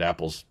affected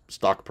Apple's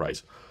stock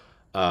price.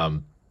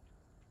 And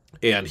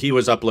he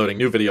was uploading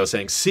new videos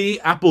saying, "See,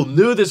 Apple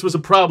knew this was a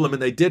problem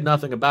and they did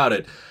nothing about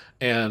it."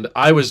 And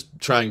I was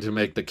trying to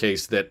make the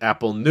case that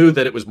Apple knew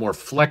that it was more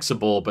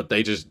flexible, but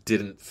they just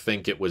didn't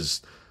think it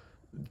was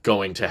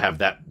going to have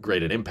that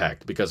great an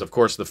impact, because of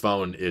course the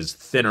phone is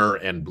thinner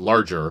and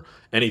larger.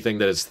 Anything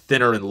that is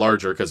thinner and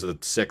larger, because the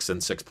 6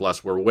 and 6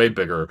 Plus were way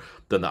bigger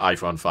than the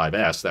iPhone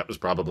 5S. That was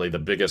probably the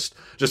biggest,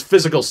 just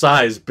physical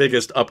size,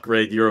 biggest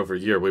upgrade year over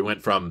year. We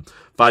went from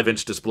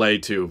 5-inch display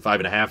to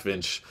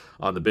 5.5-inch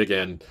on the big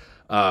end.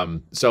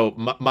 So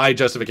my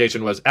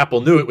justification was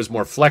Apple knew it was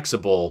more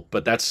flexible,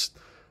 but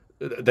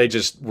they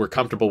just were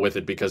comfortable with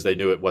it because they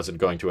knew it wasn't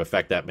going to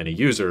affect that many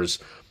users.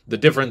 The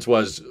difference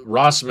was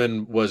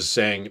Rossmann was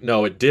saying,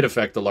 no, it did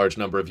affect a large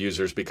number of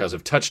users because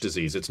of touch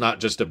disease. It's not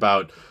just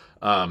about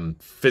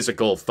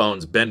physical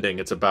phones bending.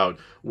 It's about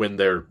when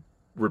they're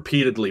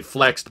repeatedly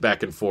flexed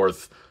back and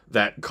forth,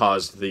 that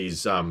caused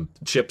these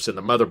chips in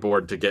the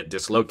motherboard to get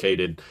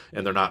dislocated,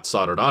 and they're not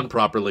soldered on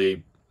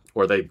properly,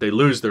 or they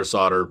lose their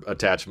solder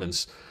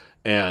attachments.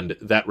 And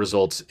that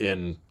results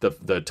in the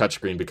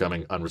touchscreen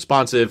becoming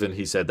unresponsive. And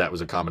he said that was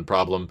a common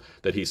problem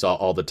that he saw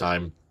all the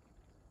time.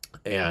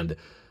 And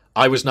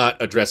I was not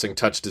addressing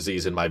touch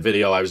disease in my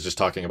video. I was just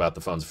talking about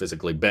the phones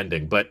physically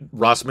bending. But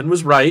Rossmann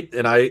was right,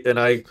 and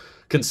I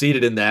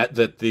conceded in that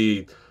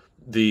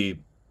the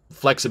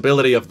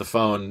flexibility of the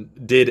phone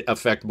did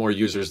affect more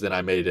users than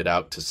I made it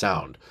out to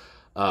sound.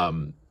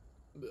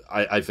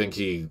 I think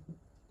he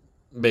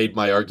made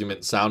my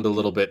argument sound a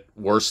little bit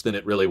worse than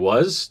it really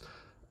was.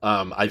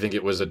 I think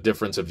it was a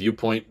difference of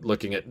viewpoint,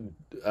 looking at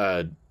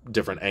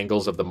different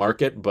angles of the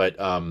market, but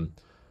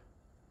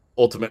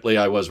ultimately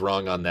I was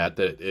wrong on that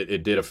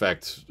it did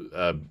affect,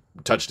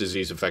 touch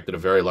disease affected a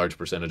very large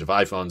percentage of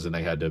iPhones, and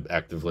they had to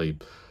actively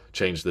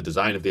change the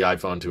design of the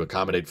iPhone to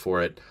accommodate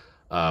for it.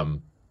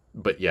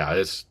 But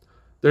yeah,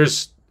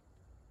 there's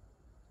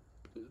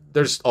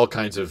all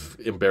kinds of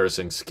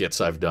embarrassing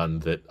skits I've done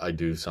that I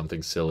do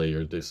something silly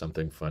or do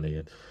something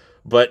funny.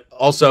 But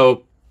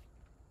also,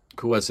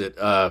 who was it?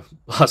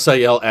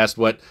 Hasael asked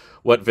what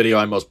video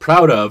I'm most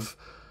proud of.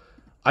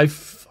 I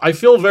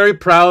feel very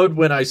proud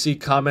when I see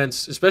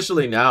comments,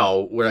 especially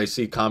now, where I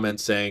see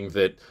comments saying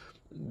that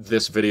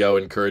this video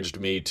encouraged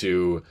me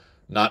to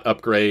not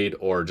upgrade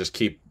or just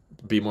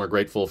be more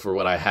grateful for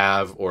what I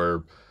have.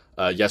 Or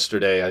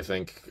yesterday, I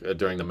think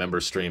during the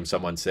member stream,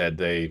 someone said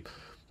they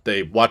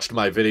watched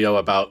my video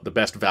about the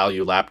best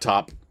value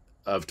laptop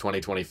of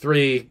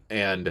 2023,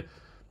 and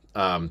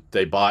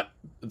they bought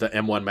the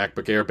M1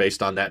 MacBook Air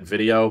based on that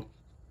video,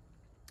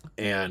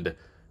 and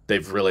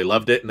they've really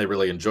loved it and they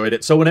really enjoyed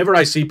it. So whenever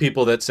I see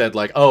people that said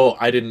like, "Oh,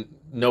 I didn't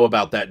know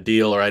about that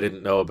deal," or "I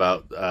didn't know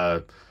about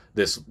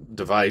this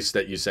device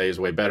that you say is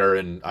way better,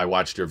 and I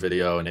watched your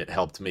video and it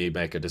helped me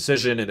make a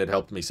decision and it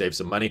helped me save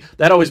some money,"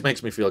 that always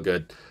makes me feel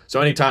good.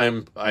 So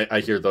anytime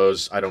I hear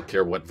those, I don't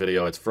care what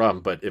video it's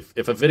from, but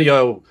if a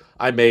video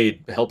I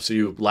made helps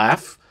you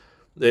laugh,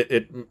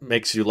 it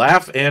makes you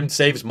laugh and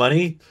saves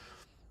money,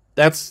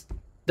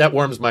 that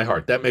warms my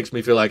heart. That makes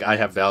me feel like I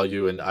have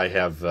value and I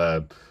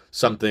have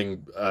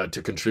something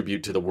to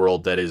contribute to the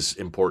world that is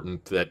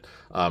important, that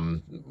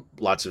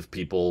lots of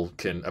people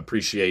can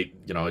appreciate.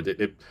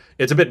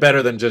 It's a bit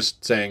better than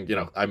just saying,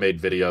 I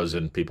made videos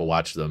and people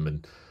watched them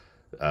and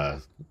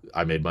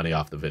I made money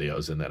off the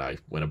videos and then I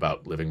went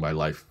about living my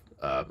life.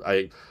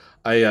 I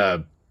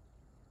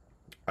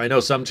I know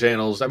some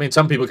channels, I mean,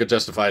 some people could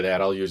justify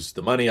that. I'll use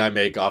the money I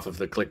make off of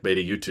the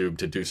clickbaity YouTube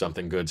to do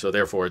something good, so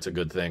therefore it's a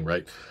good thing,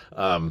 right?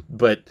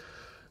 But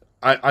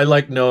I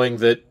like knowing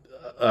that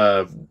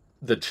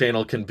the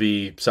channel can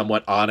be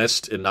somewhat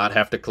honest and not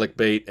have to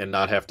clickbait and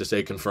not have to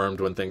say confirmed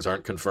when things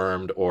aren't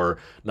confirmed, or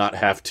not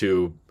have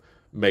to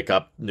make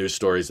up news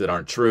stories that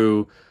aren't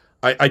true.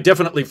 I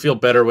definitely feel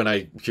better when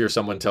I hear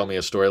someone tell me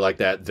a story like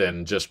that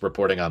than just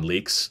reporting on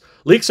leaks.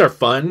 Leaks are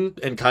fun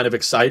and kind of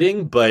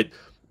exciting, but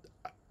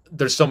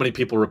there's so many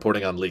people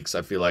reporting on leaks.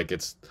 I feel like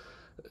it's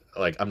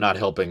like I'm not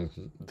helping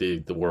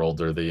the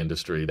world or the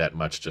industry that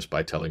much just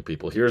by telling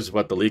people, here's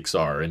what the leaks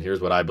are and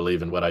here's what I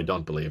believe and what I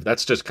don't believe.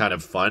 That's just kind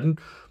of fun,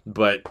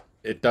 but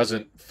it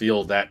doesn't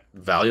feel that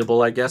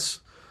valuable, I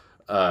guess.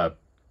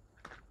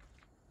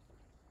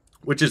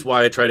 Which is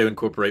why I try to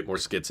incorporate more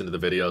skits into the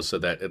videos so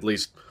that at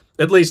least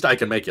I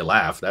can make you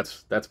laugh.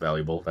 That's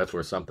valuable. That's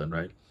worth something,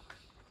 right?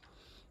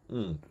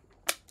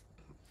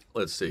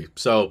 Let's see.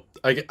 So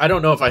I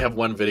don't know if I have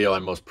one video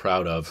I'm most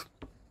proud of.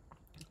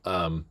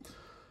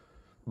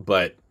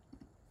 But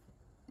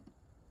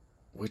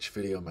which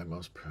video am I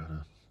most proud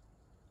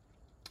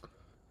of?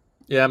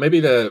 Yeah, maybe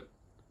the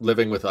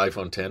living with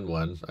iPhone X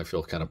one I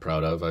feel kind of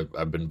proud of.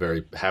 I've been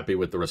very happy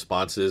with the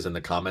responses, and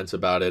the comments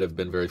about it have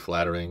been very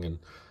flattering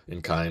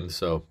and kind.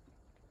 So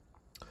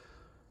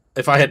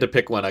if I had to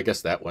pick one, I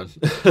guess that one.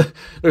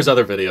 There's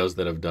other videos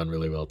that have done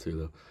really well too,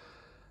 though.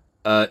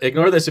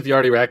 Ignore this if you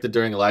already reacted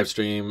during a live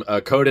stream.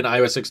 Code in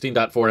iOS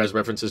 16.4 has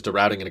references to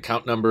routing and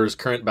account numbers,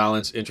 current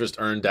balance, interest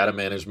earned, data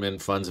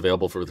management, funds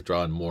available for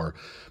withdrawal, and more.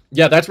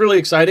 Yeah, that's really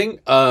exciting.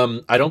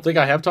 I don't think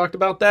I have talked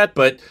about that,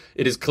 but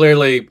it is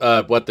clearly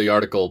what the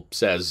article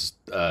says.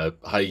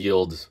 High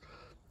yield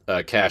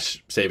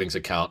cash savings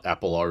account.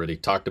 Apple already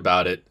talked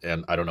about it,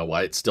 and I don't know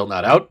why it's still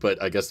not out,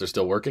 but I guess they're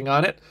still working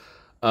on it.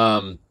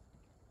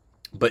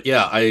 But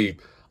yeah,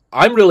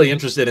 I'm really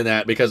interested in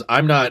that because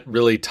I'm not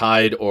really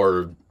tied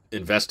or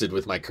invested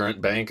with my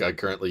current bank. I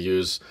currently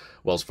use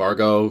Wells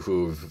Fargo,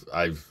 who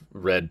I've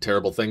read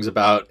terrible things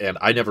about, and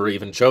I never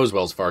even chose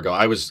Wells Fargo.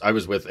 I was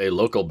with a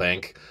local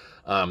bank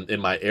in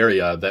my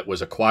area that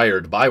was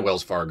acquired by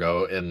Wells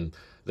Fargo, and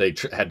they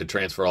had to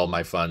transfer all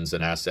my funds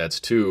and assets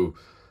to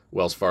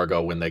Wells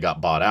Fargo when they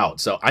got bought out.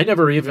 So I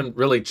never even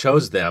really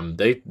chose them.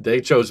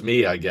 They chose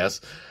me, I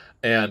guess.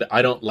 And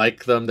I don't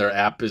like them. Their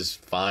app is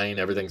fine.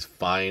 Everything's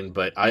fine.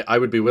 But I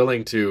would be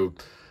willing to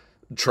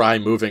try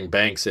moving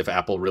banks if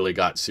Apple really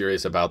got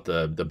serious about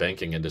the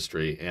banking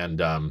industry.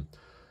 And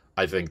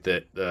I think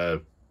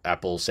that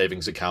Apple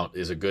Savings Account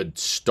is a good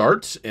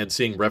start. And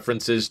seeing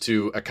references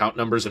to account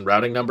numbers and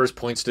routing numbers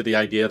points to the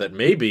idea that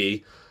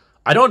maybe,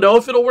 I don't know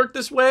if it'll work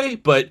this way,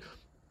 but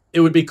it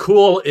would be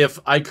cool if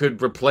I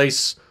could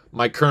replace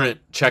my current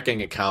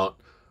checking account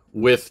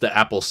with the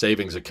Apple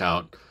Savings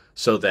Account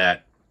so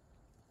that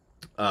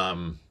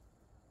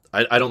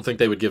I don't think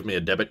they would give me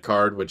a debit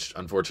card, which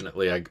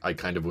unfortunately I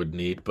kind of would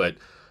need. But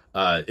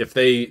if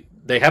they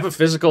have a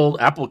physical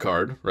Apple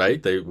card,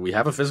 right? We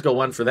have a physical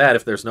one for that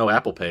if there's no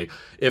Apple Pay.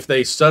 If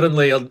they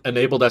suddenly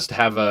enabled us to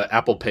have a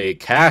Apple Pay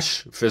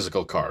cash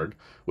physical card,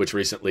 which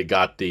recently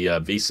got the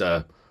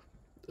Visa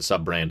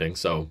sub-branding.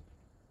 So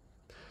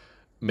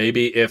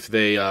maybe if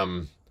they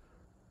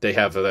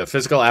have a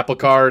physical Apple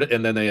card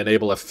and then they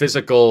enable a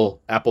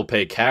physical Apple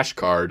Pay cash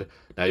card,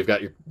 now you've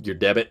got your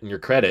debit and your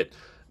credit,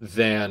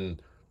 then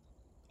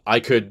I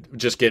could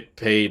just get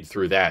paid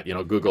through that. You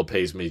know, Google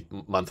pays me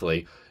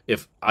monthly.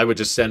 If I would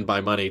just send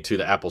my money to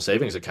the Apple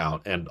Savings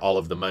Account, and all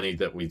of the money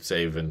that we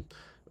save and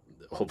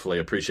hopefully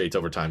appreciates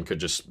over time could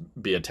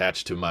just be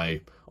attached to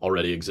my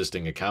already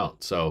existing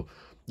account. So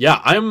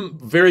yeah, I'm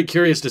very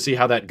curious to see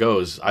how that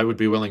goes. I would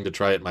be willing to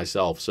try it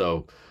myself.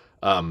 So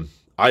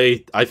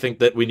I think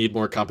that we need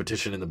more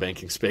competition in the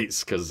banking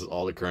space because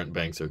all the current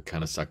banks are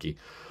kind of sucky.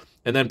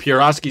 And then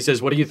Pieroski says,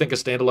 what do you think a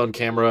standalone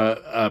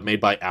camera made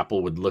by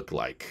Apple would look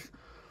like?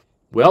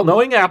 Well,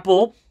 knowing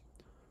Apple,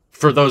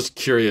 for those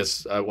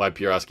curious why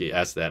Pieroski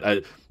asked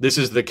that, this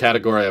is the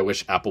category I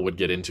wish Apple would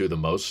get into the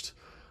most.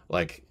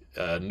 Like,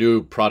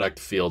 new product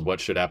field, what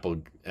should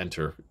Apple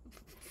enter?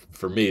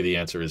 For me, the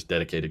answer is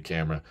dedicated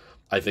camera.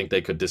 I think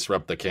they could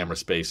disrupt the camera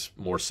space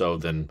more so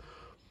than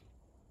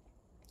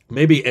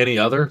maybe any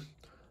other.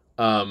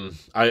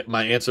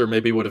 My answer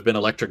maybe would have been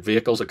electric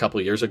vehicles a couple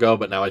of years ago,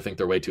 but now I think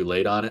they're way too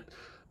late on it.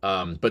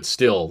 But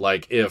still,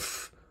 like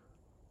if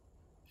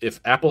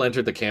Apple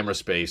entered the camera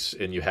space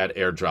and you had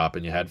AirDrop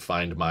and you had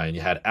Find My and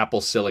you had Apple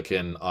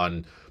Silicon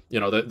on, you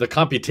know, the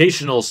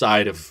computational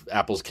side of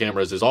Apple's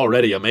cameras is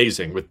already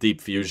amazing with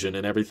Deep Fusion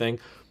and everything.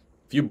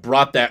 If you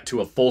brought that to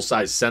a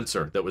full-size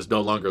sensor that was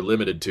no longer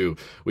limited to,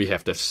 we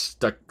have to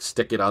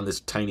stick it on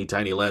this tiny,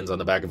 tiny lens on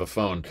the back of a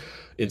phone.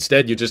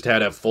 Instead, you just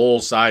had a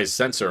full-size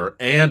sensor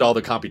and all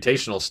the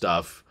computational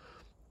stuff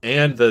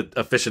and the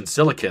efficient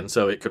silicon,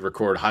 so it could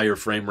record higher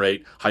frame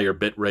rate, higher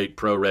bit rate,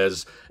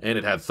 ProRes, and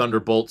it had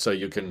Thunderbolt, so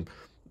you can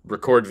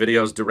record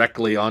videos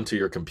directly onto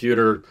your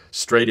computer,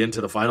 straight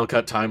into the Final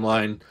Cut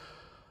timeline.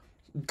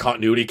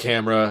 Continuity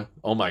camera.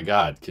 Oh my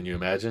God, can you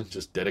imagine?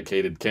 Just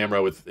dedicated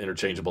camera with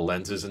interchangeable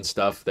lenses and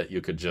stuff that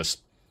you could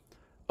just...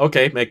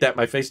 Okay, make that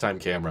my FaceTime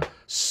camera.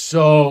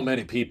 So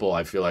many people,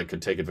 I feel like,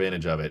 could take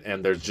advantage of it.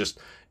 And there's just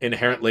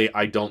inherently,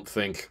 I don't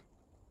think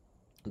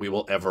we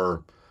will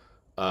ever...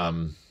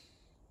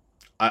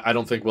 I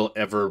don't think we'll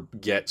ever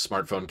get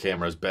smartphone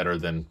cameras better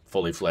than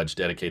fully fledged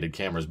dedicated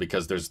cameras,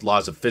 because there's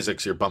laws of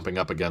physics you're bumping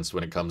up against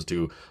when it comes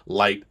to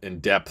light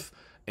and depth,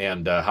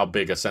 and how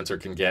big a sensor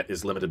can get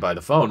is limited by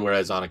the phone,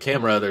 whereas on a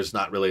camera there's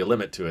not really a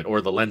limit to it, or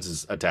the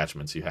lenses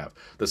attachments you have.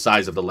 The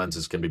size of the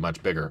lenses can be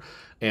much bigger.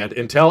 And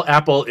until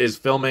Apple is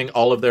filming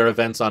all of their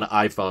events on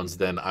iPhones,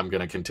 then I'm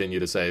going to continue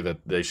to say that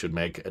they should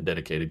make a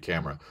dedicated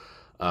camera.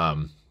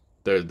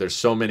 There's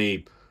so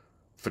many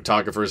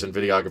photographers and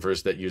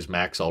videographers that use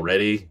Macs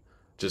already.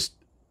 Just,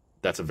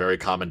 that's a very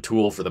common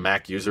tool for the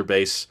Mac user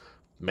base.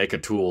 Make a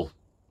tool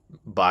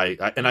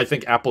and I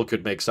think Apple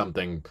could make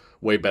something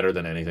way better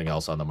than anything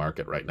else on the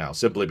market right now,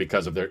 simply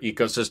because of their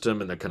ecosystem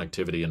and the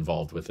connectivity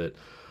involved with it.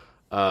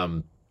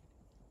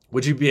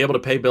 Would you be able to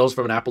pay bills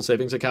from an Apple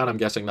savings account? I'm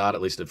guessing not,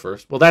 at least at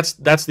first. Well, that's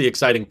the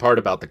exciting part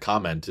about the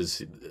comment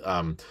is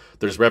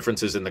there's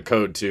references in the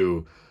code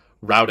to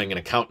routing and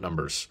account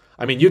numbers.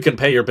 I mean, you can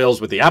pay your bills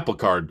with the Apple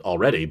Card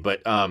already,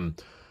 but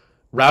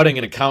routing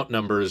and account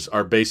numbers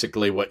are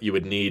basically what you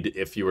would need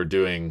if you were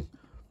doing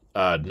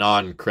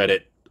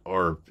non-credit,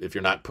 or if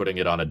you're not putting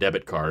it on a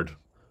debit card.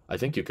 I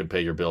think you could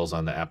pay your bills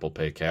on the Apple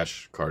Pay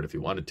Cash card if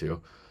you wanted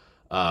to.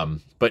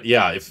 But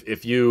yeah,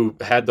 if you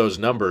had those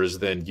numbers,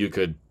 then you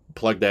could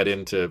plug that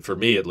into, for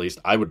me at least,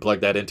 I would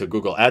plug that into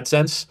Google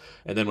AdSense,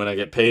 and then when I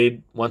get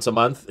paid once a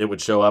month, it would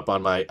show up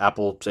on my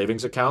Apple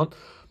savings account.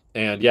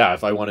 And yeah,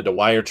 if I wanted to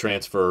wire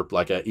transfer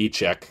like a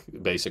e-check,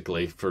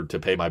 basically, to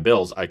pay my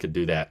bills, I could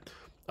do that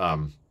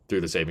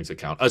through the savings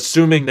account,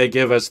 assuming they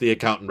give us the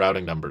account and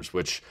routing numbers,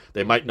 which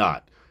they might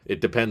not. It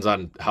depends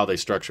on how they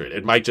structure it.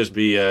 It might just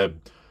be a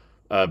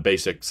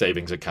basic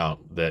savings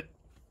account that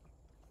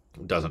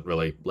doesn't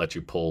really let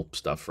you pull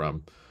stuff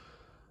from.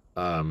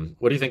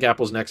 What do you think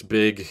Apple's next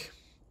big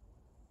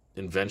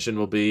invention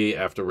will be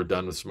after we're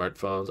done with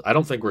smartphones? I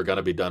don't think we're going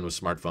to be done with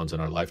smartphones in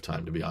our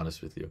lifetime, to be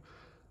honest with you.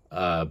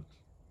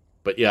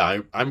 But yeah,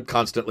 I'm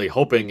constantly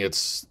hoping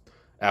it's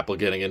Apple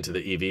getting into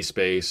the EV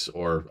space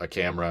or a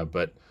camera,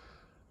 but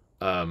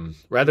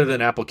rather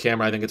than Apple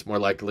camera, I think it's more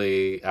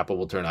likely Apple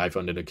will turn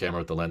iPhone into a camera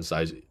with the lens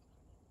size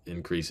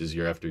increases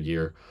year after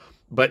year.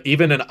 But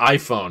even an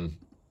iPhone,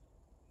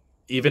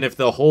 even if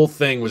the whole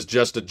thing was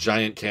just a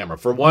giant camera,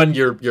 for one,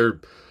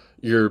 you're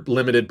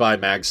limited by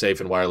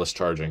MagSafe and wireless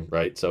charging,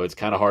 right? So it's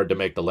kind of hard to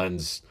make the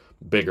lens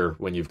bigger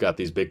when you've got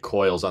these big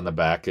coils on the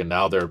back, and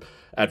now they're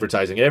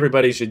advertising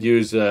everybody should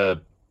use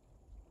a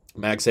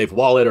MagSafe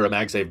wallet or a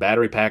MagSafe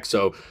battery pack.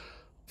 So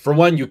for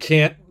one, you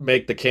can't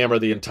make the camera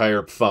the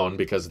entire phone,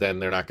 because then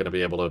they're not going to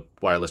be able to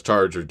wireless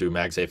charge or do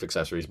MagSafe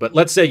accessories. But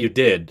let's say you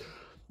did.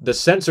 The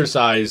sensor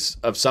size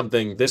of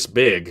something this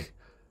big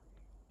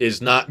is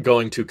not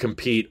going to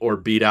compete or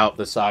beat out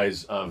the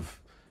size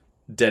of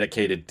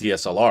dedicated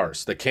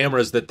DSLRs. The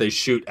cameras that they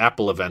shoot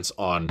Apple events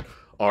on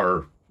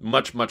are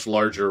much, much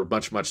larger,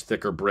 much, much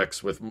thicker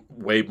bricks with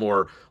way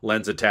more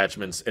lens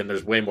attachments, and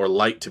there's way more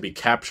light to be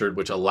captured,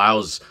 which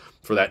allows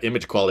for that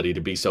image quality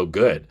to be so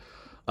good.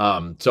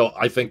 So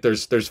I think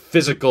there's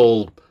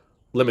physical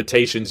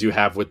limitations you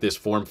have with this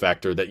form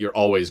factor that you're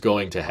always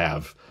going to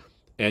have,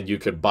 and you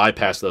could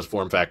bypass those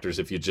form factors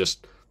if you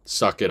just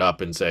suck it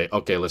up and say,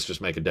 okay, let's just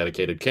make a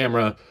dedicated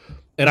camera.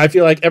 And I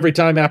feel like every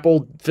time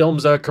Apple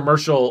films a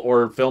commercial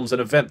or films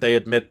an event, they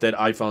admit that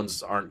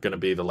iPhones aren't going to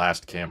be the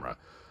last camera.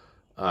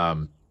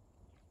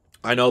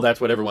 I know that's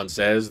what everyone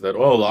says, that,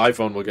 oh, the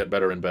iPhone will get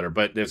better and better,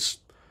 but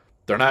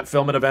they're not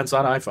filming events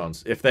on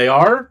iPhones. If they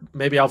are,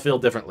 maybe I'll feel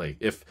differently.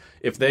 If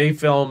they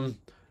film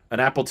an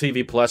Apple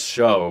TV Plus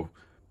show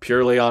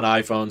purely on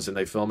iPhones and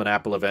they film an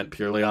Apple event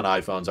purely on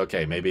iPhones,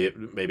 okay, maybe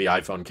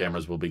iPhone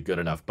cameras will be good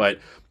enough. But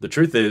the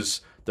truth is,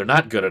 they're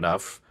not good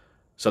enough,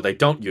 so they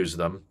don't use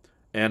them,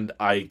 and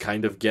I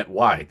kind of get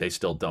why they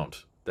still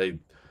don't.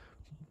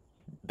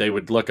 They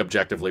would look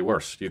objectively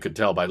worse. You could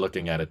tell by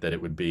looking at it that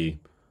it would be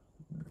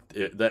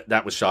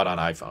that was shot on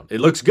iPhone.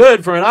 It looks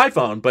good for an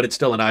iPhone, but it's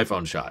still an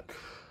iPhone shot.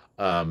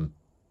 I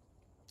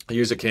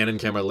use a Canon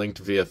camera linked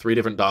via 3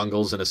 different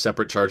dongles and a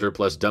separate charger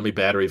plus dummy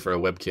battery for a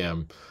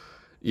webcam.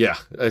 Yeah,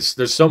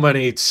 there's so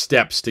many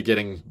steps to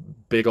getting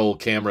big old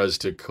cameras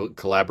to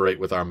collaborate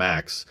with our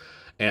Macs.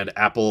 And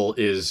Apple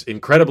is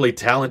incredibly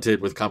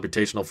talented with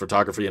computational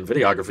photography and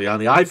videography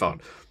on the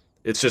iPhone.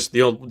 It's just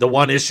the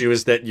one issue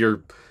is that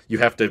you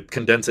have to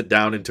condense it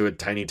down into a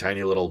tiny,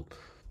 tiny little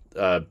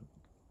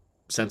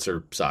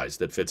sensor size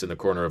that fits in the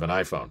corner of an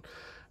iPhone.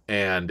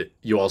 And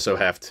you also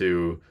have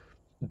to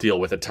deal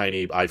with a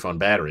tiny iPhone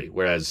battery.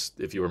 Whereas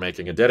if you were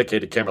making a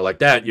dedicated camera like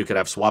that, you could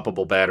have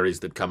swappable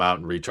batteries that come out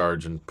and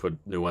recharge and put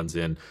new ones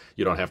in.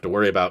 You don't have to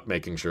worry about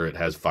making sure it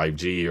has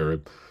 5G or a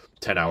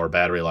 10-hour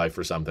battery life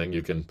or something.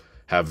 You can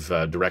have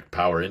direct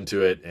power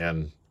into it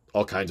and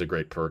all kinds of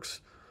great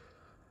perks.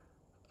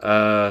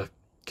 Can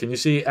you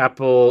see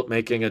Apple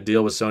making a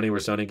deal with Sony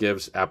where Sony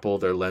gives Apple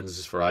their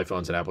lenses for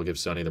iPhones and Apple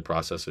gives Sony the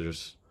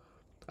processors?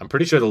 I'm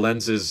pretty sure the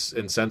lenses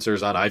and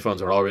sensors on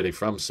iPhones are already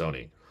from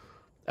Sony.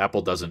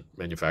 Apple doesn't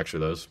manufacture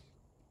those.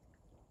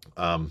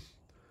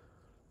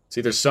 It's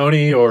either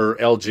Sony or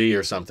LG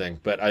or something,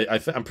 but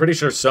I'm pretty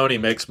sure Sony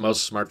makes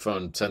most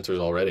smartphone sensors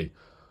already.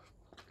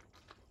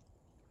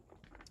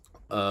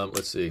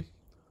 Let's see.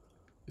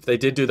 If they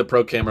did do the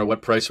Pro camera,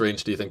 what price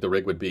range do you think the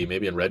rig would be?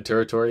 Maybe in red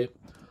territory?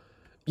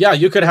 Yeah,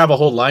 you could have a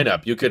whole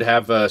lineup. You could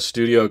have a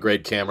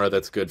studio-grade camera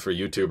that's good for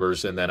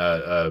YouTubers, and then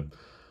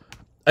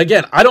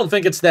again, I don't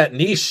think it's that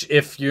niche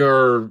if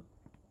your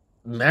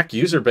Mac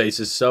user base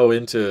is so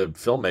into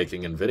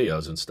filmmaking and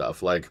videos and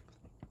stuff. Like,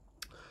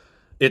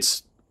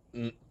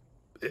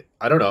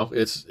 I don't know.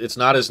 It's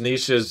not as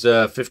niche as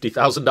a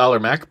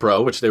 $50,000 Mac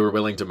Pro, which they were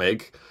willing to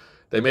make.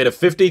 They made a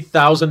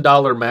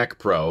 $50,000 Mac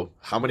Pro.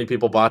 How many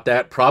people bought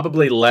that?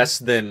 Probably less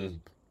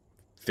than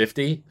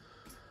 50.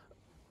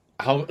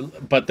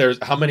 But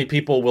how many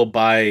people will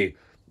buy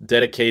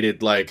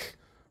dedicated, like,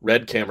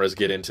 Red cameras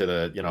get into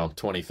the,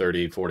 20,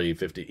 30, 40,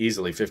 50,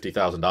 easily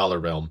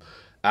 $50,000 realm.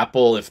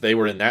 Apple, if they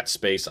were in that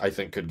space, I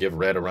think could give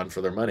Red a run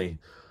for their money,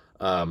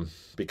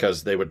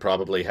 because they would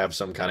probably have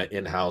some kind of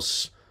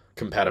in-house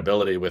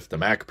compatibility with the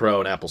Mac Pro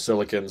and Apple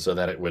Silicon so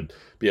that it would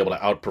be able to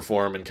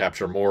outperform and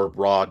capture more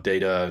raw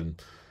data.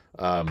 And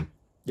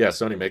yeah,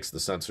 Sony makes the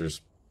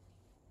sensors.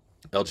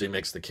 LG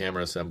makes the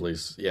camera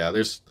assemblies. Yeah,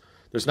 there's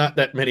not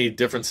that many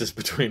differences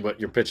between what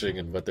you're pitching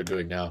and what they're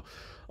doing now,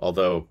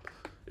 although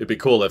it'd be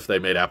cool if they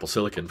made Apple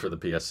Silicon for the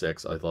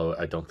PS6, although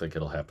I don't think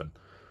it'll happen.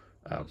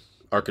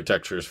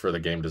 Architectures for the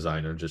game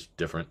design are just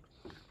different.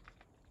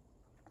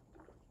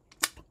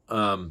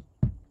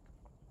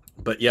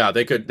 But yeah,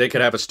 they could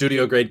have a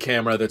studio grade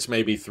camera that's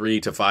maybe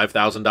 $3,000 to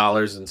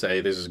 $5,000 and say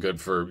this is good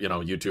for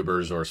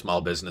YouTubers or small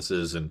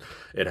businesses, and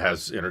it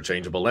has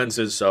interchangeable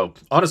lenses. So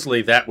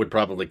honestly, that would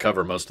probably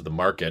cover most of the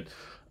market.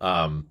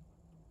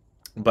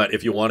 But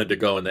if you wanted to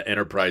go in the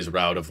enterprise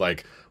route of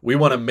like, we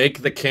want to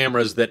make the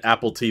cameras that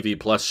Apple TV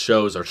Plus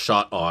shows are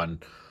shot on,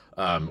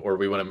 or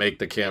we want to make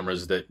the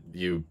cameras that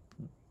you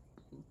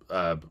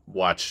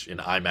watch in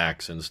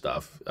IMAX and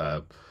stuff,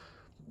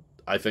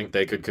 I think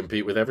they could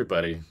compete with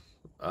everybody.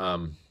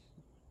 And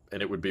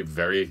it would be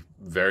very,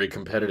 very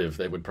competitive.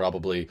 They would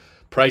probably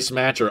price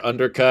match or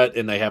undercut,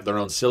 and they have their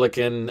own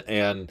silicon,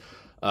 and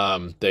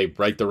they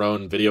write their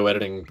own video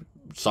editing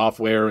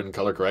software and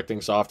color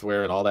correcting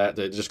software and all that.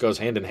 It just goes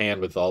hand in hand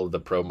with all of the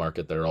pro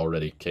market they're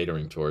already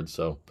catering towards.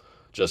 So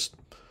just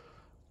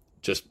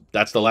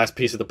that's the last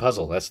piece of the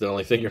puzzle. That's the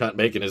only thing you're not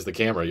making is the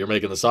camera. You're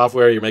making the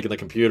software, you're making the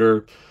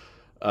computer.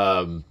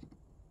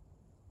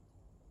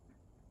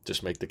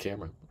 Just make the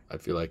camera. I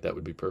feel like that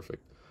would be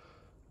perfect.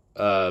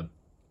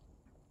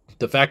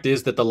 The fact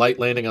is that the light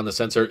landing on the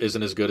sensor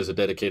isn't as good as a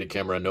dedicated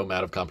camera. No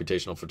amount of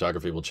computational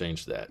photography will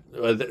change that.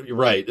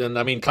 Right. And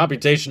I mean,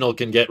 computational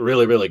can get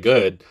really, really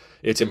good.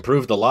 It's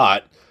improved a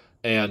lot.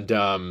 And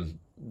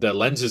the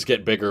lenses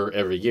get bigger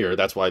every year.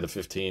 That's why the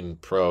 15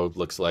 Pro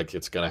looks like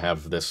it's going to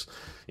have this,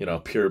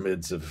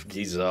 pyramids of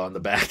Giza on the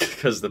back,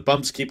 because the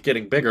bumps keep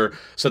getting bigger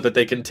so that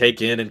they can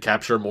take in and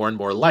capture more and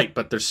more light.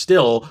 But they're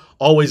still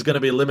always going to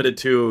be limited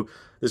to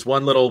this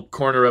one little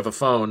corner of a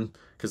phone,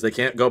 because they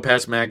can't go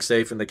past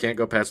MagSafe and they can't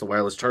go past the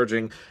wireless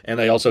charging, and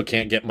they also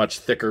can't get much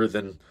thicker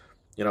than,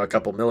 a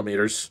couple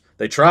millimeters.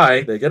 They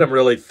try. They get them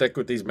really thick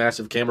with these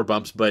massive camera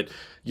bumps, but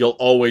you'll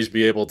always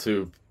be able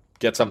to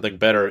get something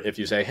better if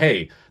you say,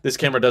 hey, this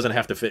camera doesn't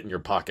have to fit in your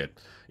pocket.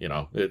 We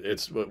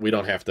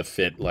don't have to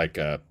fit like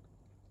a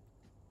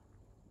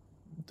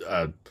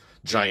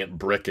giant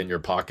brick in your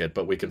pocket,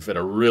 but we can fit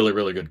a really,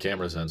 really good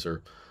camera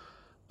sensor.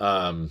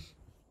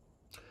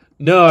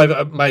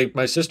 No,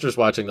 my sister's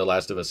watching the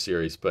Last of Us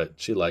series, but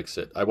she likes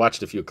it. I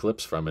watched a few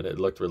clips from it. It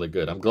looked really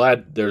good. I'm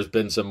glad there's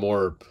been some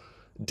more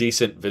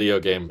decent video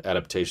game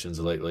adaptations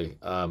lately.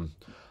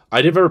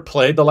 I never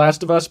played The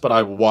Last of Us, but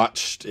I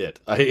watched it.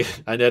 I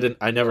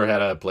never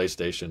had a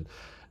PlayStation,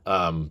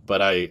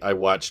 but I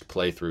watched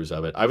playthroughs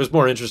of it. I was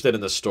more interested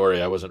in the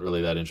story. I wasn't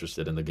really that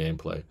interested in the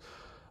gameplay.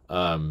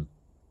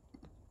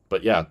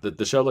 But yeah,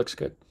 the show looks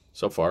good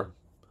so far.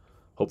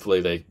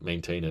 Hopefully they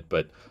maintain it,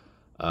 but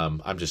I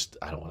don't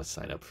want to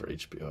sign up for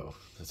HBO.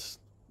 It's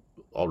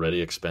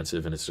already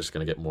expensive, and it's just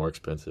going to get more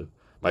expensive.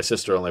 My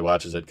sister only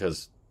watches it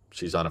because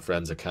she's on a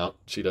friend's account.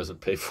 She doesn't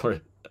pay for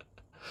it.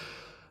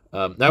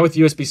 Now with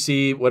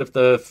USB-C, what if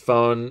the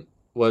phone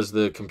was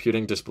the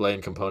computing display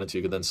and components?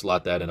 You could then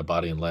slot that in a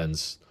body and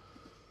lens.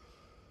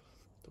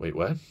 Wait,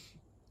 what?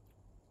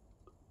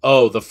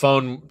 Oh, the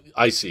phone.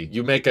 I see.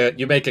 You make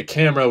a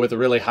camera with a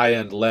really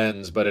high-end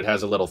lens, but it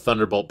has a little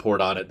Thunderbolt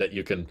port on it that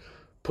you can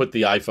put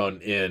the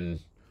iPhone in.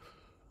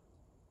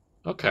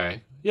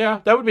 Okay.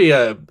 Yeah, that would be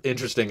a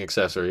interesting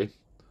accessory.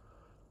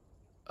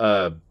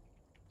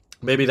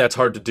 Maybe that's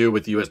hard to do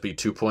with USB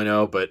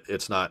 2.0, but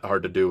it's not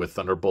hard to do with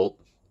Thunderbolt.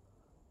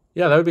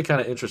 Yeah, that would be kind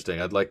of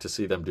interesting. I'd like to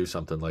see them do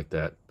something like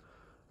that.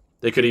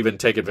 They could even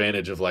take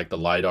advantage of like the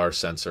LiDAR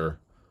sensor.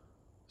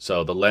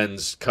 So the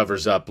lens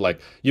covers up, like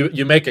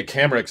you make a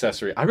camera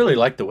accessory. I really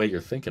like the way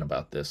you're thinking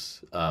about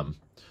this.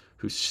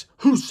 Who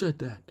said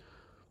that?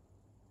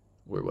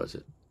 Where was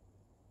it?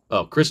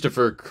 Oh,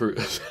 Christopher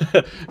Cruz.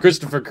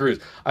 Christopher Cruz.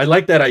 I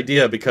like that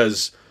idea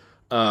because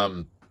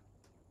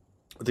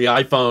the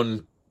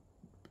iPhone,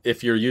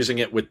 if you're using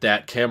it with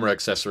that camera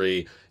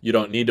accessory, you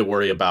don't need to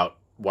worry about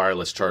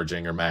wireless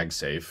charging or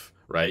MagSafe,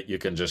 right? You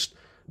can just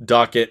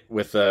dock it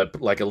with a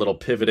little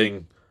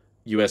pivoting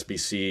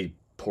USB-C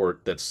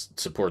port that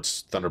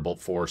supports Thunderbolt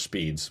 4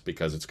 speeds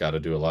because it's got to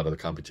do a lot of the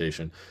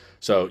computation.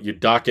 So you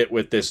dock it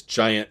with this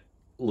giant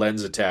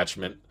lens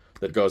attachment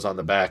that goes on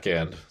the back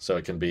end, so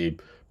it can be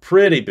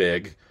pretty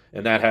big,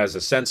 and that has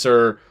a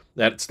sensor.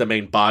 That's the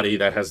main body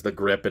that has the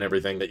grip and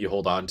everything that you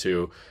hold on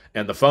to,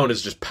 and the phone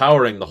is just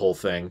powering the whole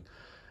thing.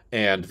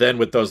 And then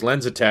with those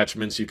lens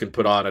attachments, you can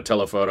put on a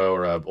telephoto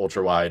or a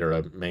ultra wide or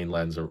a main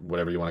lens or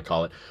whatever you want to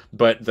call it.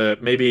 But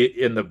maybe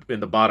in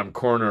the bottom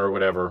corner or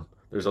whatever,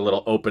 there's a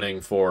little opening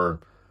for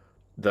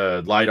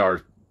the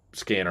LiDAR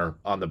scanner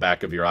on the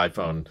back of your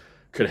iPhone,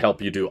 could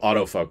help you do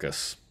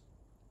autofocus.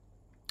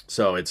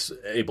 So it's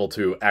able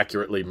to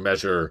accurately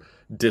measure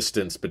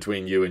distance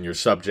between you and your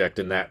subject,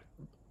 and that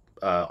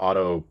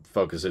auto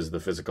focuses the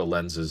physical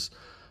lenses.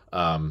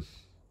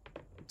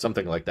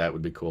 Something like that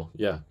would be cool.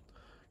 Yeah.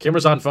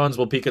 Cameras on phones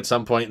will peak at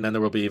some point, and then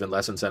there will be even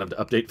less incentive to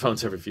update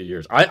phones every few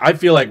years. I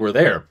feel like we're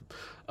there,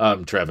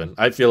 Trevin.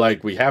 I feel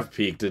like we have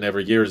peaked, and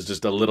every year is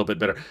just a little bit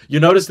better. You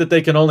notice that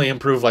they can only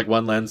improve like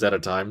one lens at a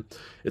time.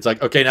 It's like,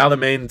 okay, now the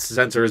main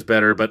sensor is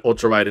better, but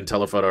ultra-wide and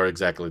telephoto are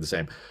exactly the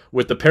same.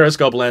 With the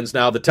periscope lens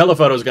now, the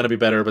telephoto is going to be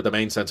better, but the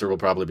main sensor will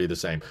probably be the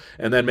same.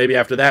 And then maybe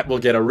after that, we'll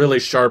get a really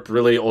sharp,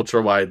 really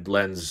ultra-wide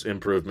lens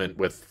improvement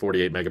with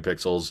 48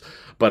 megapixels,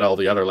 but all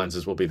the other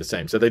lenses will be the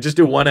same. So they just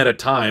do one at a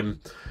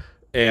time,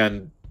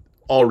 and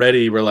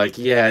already we're like,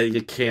 yeah,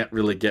 you can't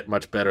really get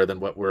much better than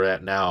what we're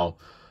at now.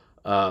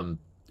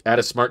 Add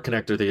a smart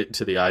connector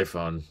to the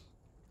iPhone.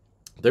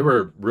 There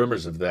were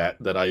rumors of that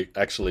I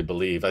actually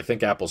believe. I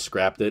think Apple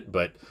scrapped it,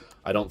 but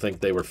I don't think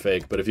they were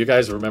fake. But if you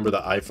guys remember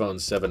the iPhone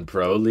 7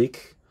 Pro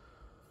leak,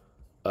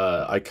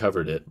 I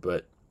covered it.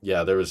 But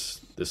yeah, there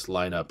was this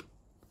lineup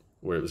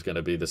where it was going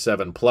to be the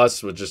 7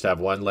 Plus would just have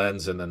one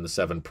lens, and then the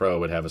 7 Pro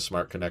would have a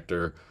smart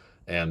connector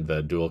and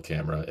the dual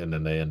camera. And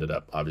then they ended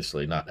up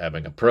obviously not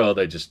having a Pro.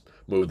 They just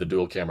moved the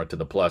dual camera to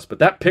the Plus. But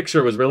that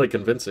picture was really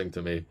convincing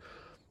to me.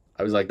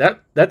 I was like,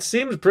 that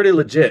seems pretty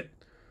legit.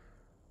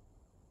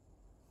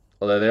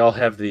 Although they all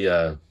have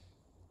the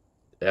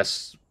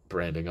S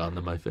branding on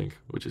them, I think,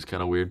 which is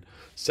kind of weird.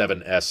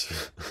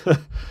 7S.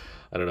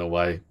 I don't know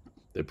why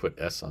they put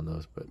S on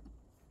those, but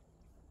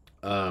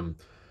do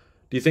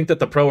you think that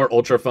the Pro or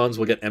Ultra phones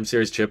will get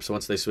M-series chips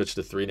once they switch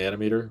to 3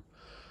 nanometer?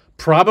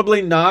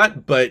 Probably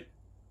not, but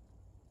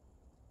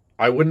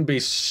I wouldn't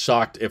be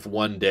shocked if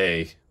one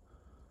day,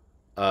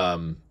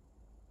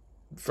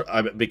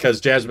 because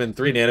Jasmine,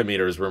 3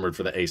 nanometer is rumored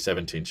for the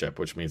A17 chip,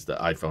 which means the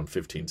iPhone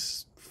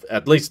 15's,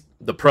 at least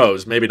the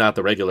Pros, maybe not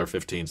the regular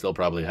 15s, they'll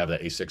probably have the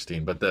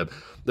A16, but the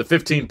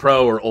 15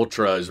 Pro or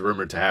Ultra is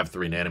rumored to have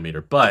 3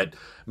 nanometer. But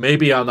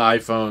maybe on the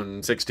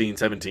iPhone 16,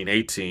 17,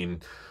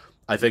 18,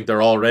 I think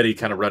they're already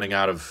kind of running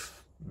out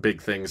of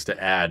big things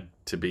to add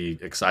to be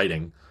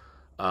exciting.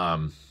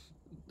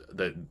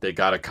 They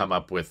got to come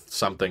up with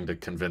something to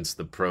convince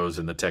the pros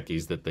and the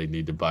techies that they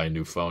need to buy a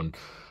new phone.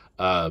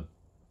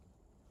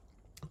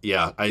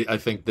 Yeah, I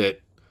think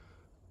that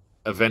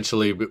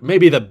eventually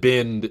maybe the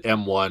binned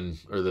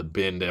M1 or the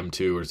binned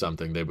M2 or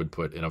something they would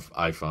put in an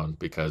iPhone,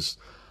 because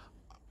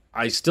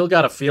I still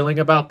got a feeling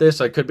about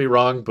this. I could be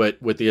wrong, but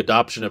with the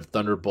adoption of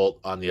Thunderbolt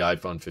on the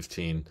iPhone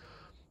 15,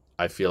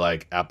 I feel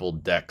like Apple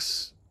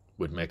DeX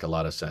would make a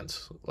lot of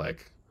sense.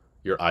 Like,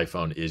 your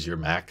iPhone is your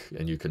Mac,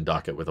 and you can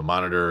dock it with a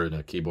monitor and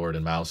a keyboard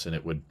and mouse, and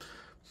it would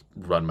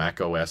run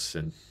Mac OS,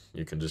 and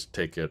you can just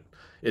take it.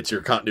 It's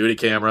your continuity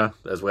camera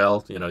as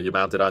well. You know, you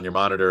mount it on your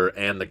monitor,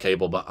 and the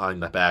cable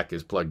behind the back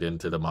is plugged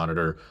into the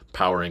monitor,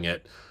 powering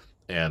it.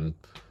 And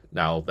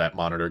now that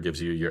monitor gives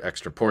you your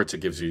extra ports.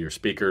 It gives you your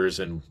speakers.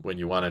 And when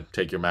you want to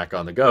take your Mac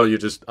on the go, you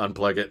just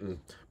unplug it and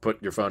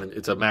put your phone in.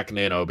 It's a Mac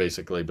Nano,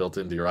 basically, built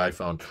into your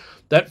iPhone.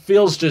 That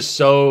feels just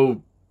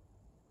so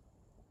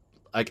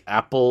like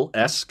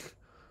Apple-esque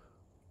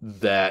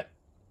that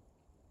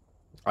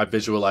I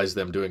visualize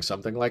them doing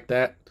something like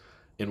that.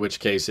 In which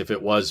case, if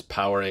it was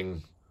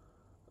powering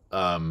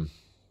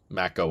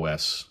Mac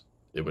OS,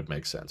 it would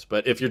make sense.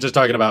 But if you're just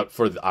talking about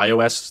for the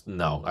iOS,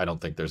 no, I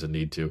don't think there's a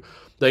need to.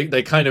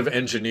 They kind of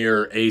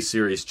engineer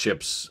A-series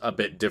chips a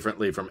bit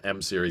differently from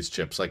M-series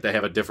chips. Like, they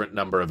have a different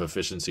number of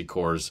efficiency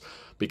cores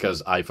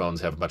because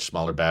iPhones have much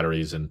smaller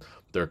batteries, and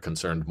they're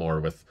concerned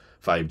more with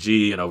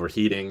 5G and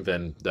overheating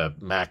than the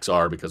Macs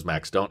are, because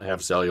Macs don't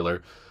have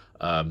cellular.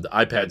 The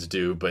iPads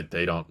do, but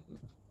they don't.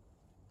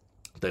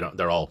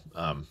 They're all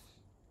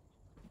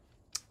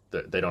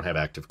they don't have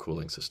active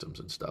cooling systems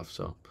and stuff.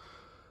 So,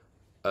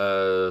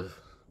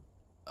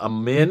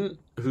 Amin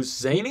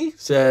Husseini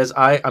says,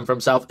 I'm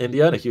from South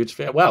India and a huge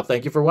fan. Wow,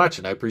 thank you for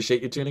watching. I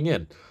appreciate you tuning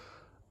in.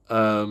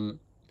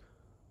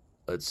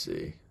 Let's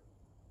see.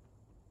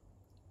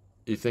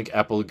 You think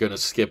Apple going to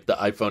skip the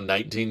iPhone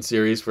 19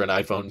 series for an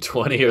iPhone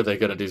 20, or are they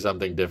going to do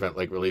something different,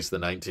 like release the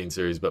 19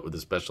 series but with a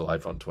special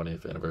iPhone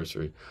 20th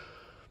anniversary?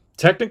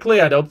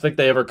 Technically, I don't think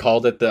they ever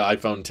called it the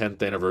iPhone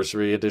 10th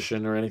anniversary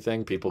edition or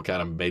anything. People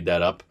kind of made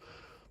that up.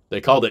 They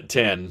called it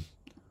 10,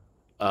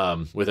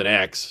 with an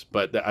X,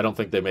 but I don't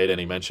think they made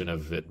any mention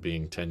of it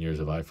being 10 years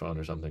of iPhone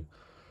or something.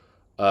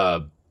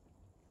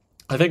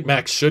 I think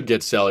Macs should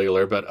get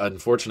cellular, but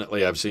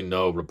unfortunately I've seen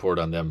no report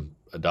on them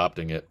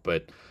adopting it.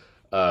 But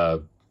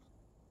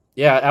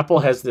yeah, Apple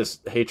has this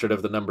hatred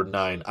of the number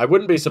 9. I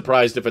wouldn't be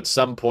surprised if at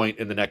some point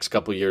in the next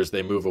couple of years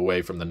they move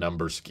away from the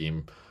number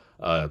scheme,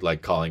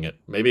 like calling it.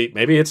 Maybe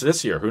it's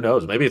this year. Who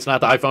knows? Maybe it's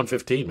not the iPhone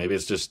 15. Maybe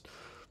it's just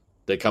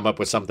they come up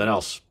with something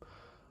else.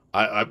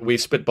 We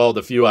spitballed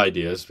a few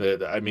ideas.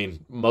 I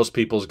mean, most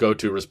people's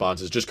go-to response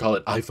is just call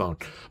it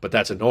iPhone. But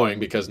that's annoying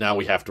because now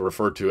we have to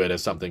refer to it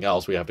as something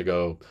else. We have to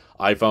go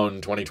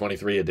iPhone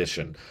 2023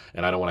 edition.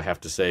 And I don't want to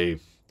have to say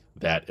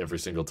that every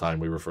single time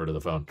we refer to the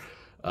phone.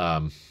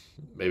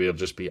 Maybe it'll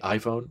just be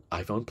iPhone,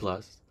 iPhone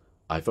Plus,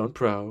 iPhone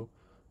Pro,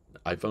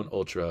 iPhone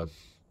Ultra.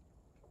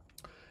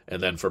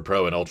 And then for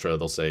Pro and Ultra,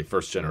 they'll say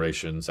first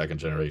generation, second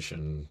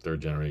generation,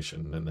 third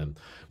generation. And then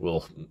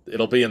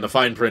it'll be in the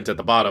fine print at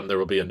the bottom. There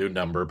will be a new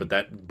number, but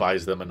that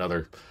buys them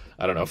another,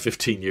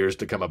 15 years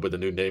to come up with a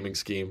new naming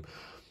scheme.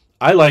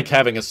 I like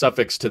having a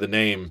suffix to the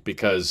name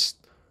because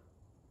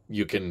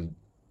you can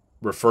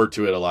refer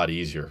to it a lot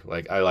easier.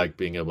 Like I like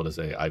being able to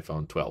say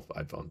iPhone 12,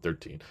 iPhone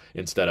 13,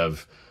 instead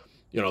of,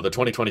 the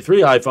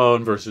 2023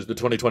 iPhone versus the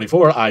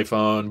 2024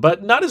 iPhone,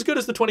 but not as good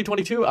as the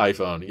 2022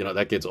 iPhone.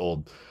 That gets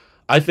old.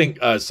 I think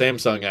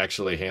Samsung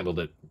actually handled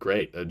it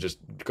great. Just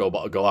go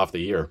off the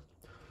year.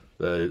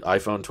 The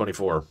iPhone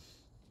 24.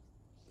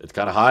 It's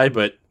kind of high,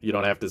 but you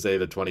don't have to say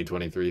the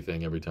 2023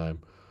 thing every time.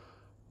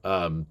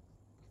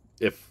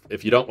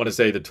 If you don't want to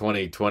say the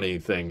 2020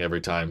 thing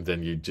every time,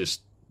 then you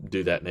just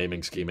do that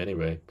naming scheme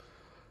anyway.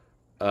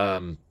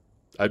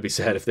 I'd be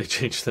sad if they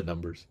changed the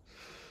numbers.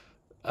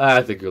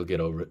 I think you'll get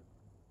over it.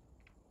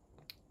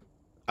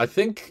 I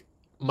think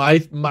my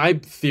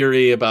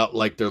theory about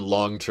like their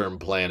long-term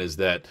plan is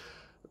that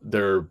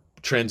they're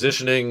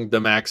transitioning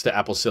the Macs to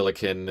Apple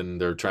Silicon and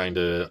they're trying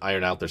to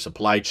iron out their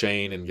supply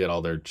chain and get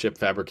all their chip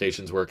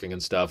fabrications working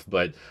and stuff.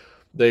 But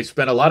they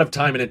spent a lot of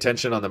time and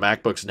attention on the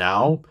MacBooks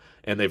now,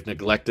 and they've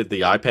neglected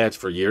the iPads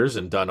for years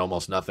and done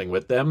almost nothing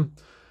with them.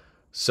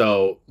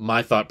 So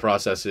my thought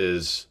process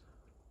is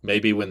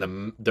maybe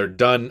when they're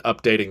done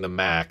updating the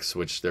Macs,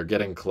 which they're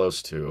getting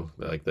close to,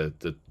 like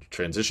the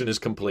transition is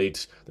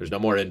complete. There's no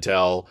more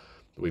Intel.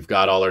 We've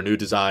got all our new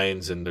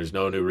designs and there's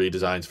no new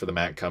redesigns for the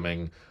Mac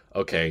coming.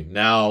 Okay,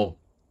 now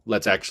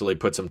let's actually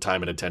put some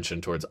time and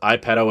attention towards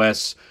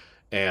iPadOS,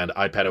 and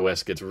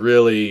iPadOS gets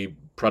really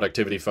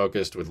productivity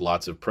focused with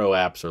lots of pro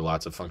apps or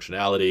lots of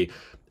functionality,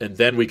 and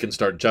then we can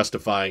start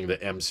justifying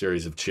the M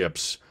series of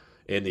chips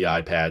in the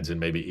iPads and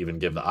maybe even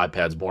give the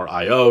iPads more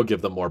I/O,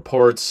 give them more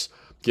ports,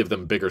 give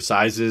them bigger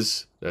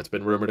sizes. That's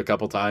been rumored a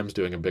couple times,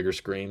 doing a bigger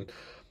screen.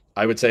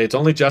 I would say it's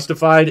only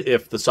justified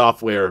if the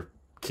software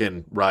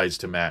can rise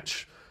to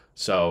match.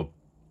 So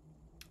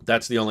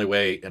that's the only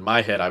way in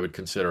my head I would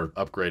consider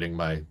upgrading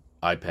my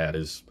iPad,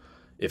 is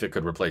if it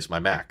could replace my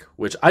Mac,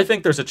 which I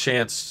think there's a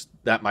chance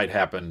that might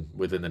happen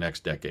within the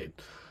next decade.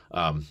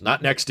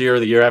 Not next year or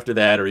the year after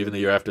that or even the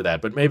year after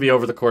that, but maybe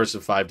over the course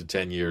of 5 to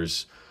 10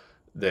 years,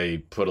 they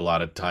put a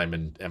lot of time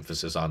and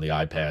emphasis on the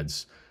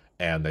iPads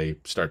and they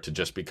start to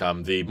just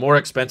become the more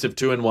expensive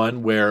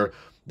 2-in-1 where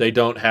they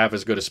don't have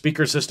as good a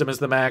speaker system as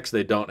the Macs,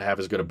 they don't have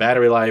as good a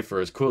battery life or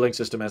as cooling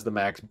system as the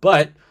Macs,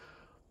 but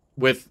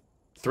with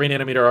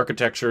 3nm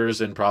architectures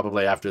and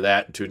probably after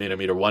that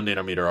 2nm,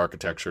 1nm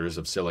architectures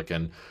of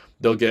silicon,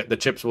 the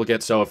chips will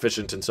get so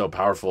efficient and so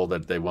powerful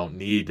that they won't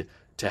need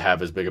to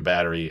have as big a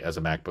battery as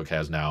a MacBook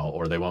has now,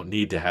 or they won't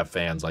need to have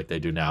fans like they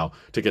do now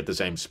to get the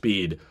same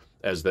speed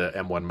as the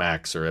M1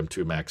 Max or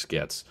M2 Max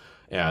gets.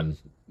 And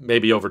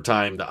maybe over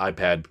time the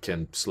iPad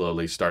can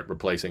slowly start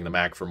replacing the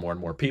Mac for more and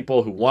more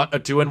people who want a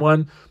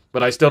 2-in-1,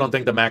 but I still don't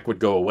think the Mac would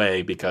go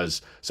away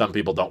because some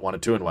people don't want a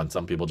 2-in-1.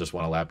 Some people just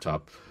want a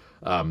laptop.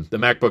 The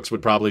MacBooks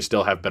would probably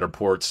still have better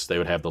ports. They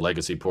would have the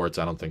legacy ports.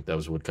 I don't think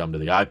those would come to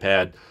the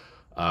iPad.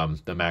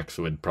 The Macs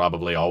would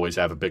probably always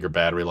have a bigger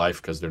battery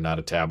life because they're not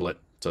a tablet,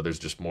 so there's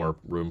just more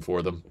room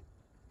for them.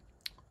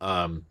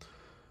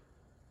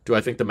 Do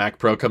I think the Mac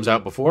Pro comes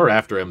out before or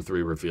after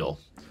M3 reveal?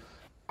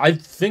 I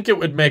think it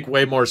would make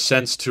way more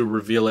sense to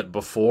reveal it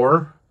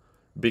before,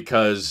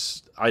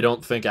 because I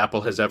don't think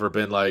Apple has ever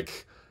been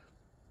like,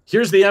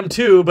 here's the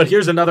M2, but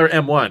here's another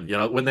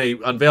M1. When they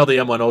unveiled the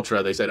M1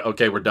 Ultra, they said,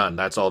 okay, we're done.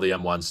 That's all the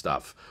M1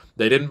 stuff.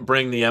 They didn't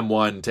bring the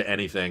M1 to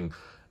anything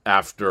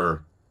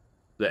after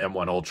the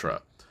M1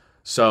 Ultra.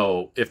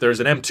 So if there's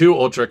an M2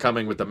 Ultra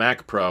coming with the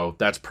Mac Pro,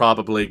 that's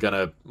probably going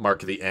to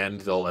mark the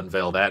end. They'll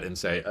unveil that and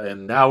say,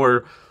 and now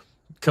we're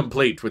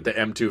complete with the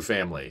M2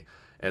 family.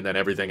 And then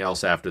everything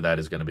else after that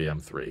is going to be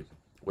M3,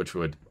 which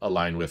would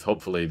align with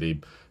hopefully the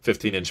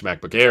 15-inch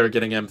MacBook Air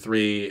getting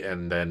M3,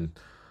 and then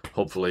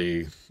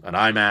hopefully an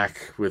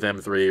iMac with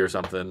M3 or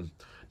something.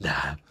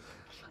 Nah,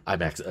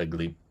 iMac's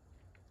ugly.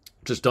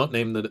 Just don't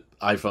name the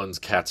iPhones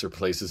cats or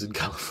places in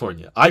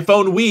California.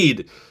 iPhone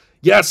weed!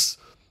 Yes!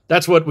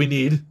 That's what we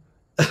need.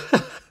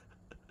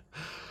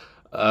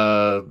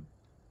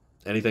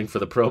 Anything for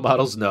the Pro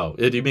models? No.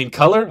 Do you mean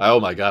color? Oh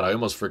my God, I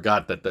almost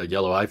forgot that the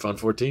yellow iPhone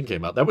 14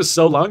 came out. That was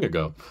so long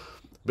ago.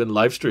 Been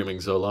live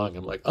streaming so long.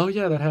 I'm like, oh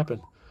yeah, that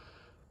happened.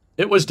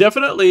 It was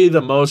definitely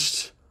the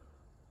most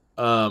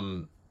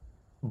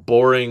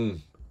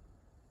boring.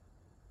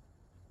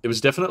 It was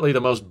definitely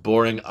the most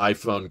boring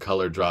iPhone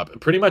color drop.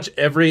 Pretty much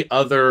every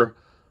other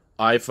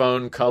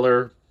iPhone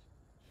color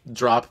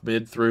drop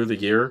mid through the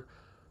year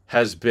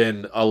has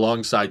been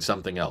alongside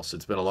something else.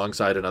 It's been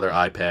alongside another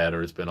iPad,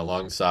 or it's been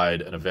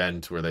alongside an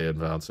event where they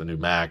announced a new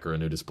Mac or a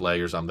new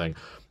display or something.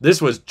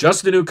 This was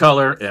just a new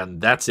color,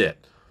 and that's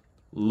it.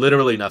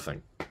 Literally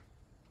nothing.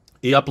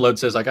 eUpload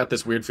says, I got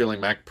this weird feeling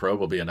Mac Pro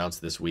will be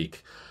announced this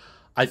week.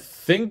 I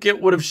think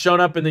it would have shown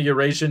up in the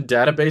Eurasian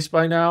database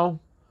by now,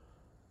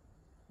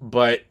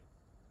 but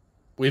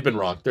we've been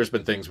wrong. There's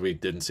been things we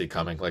didn't see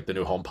coming, like the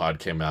new HomePod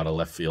came out of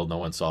left field. No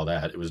one saw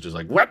that. It was just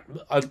like, what?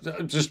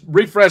 Just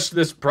refresh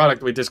this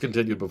product we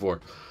discontinued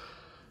before.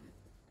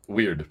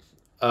 Weird.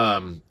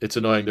 It's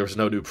annoying. There was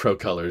no new Pro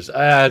colors.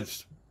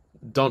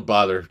 Don't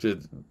bother.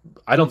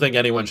 I don't think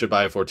anyone should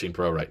buy a 14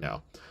 Pro right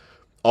now.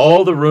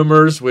 All the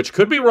rumors, which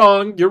could be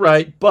wrong, you're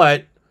right,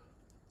 but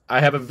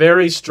I have a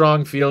very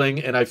strong feeling,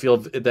 and I feel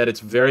that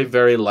it's very,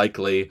 very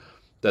likely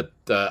that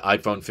the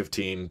iPhone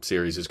 15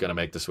 series is going to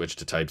make the switch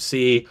to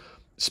Type-C.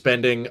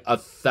 Spending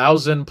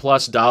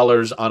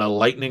 $1,000+ on a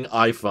Lightning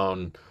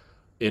iPhone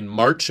in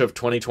March of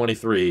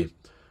 2023,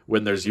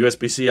 when there's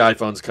USB-C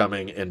iPhones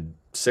coming in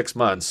 6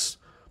 months,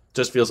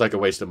 just feels like a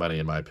waste of money,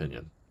 in my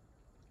opinion.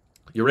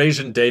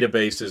 Eurasian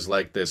Database is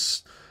like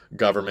this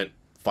government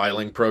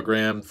filing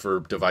program for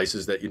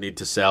devices that you need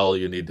to sell.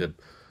 They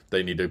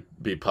need to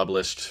be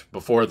published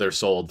before they're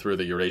sold through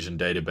the Eurasian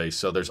Database.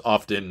 So there's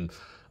often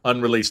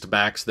unreleased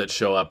Macs that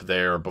show up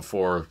there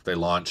before they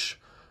launch.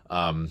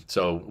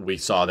 So we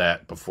saw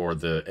that before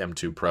the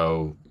M2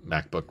 Pro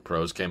MacBook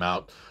Pros came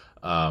out.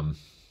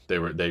 They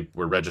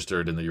were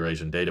registered in the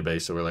Eurasian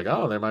Database, so we're like,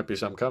 oh, there might be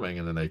some coming,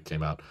 and then they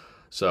came out.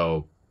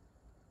 So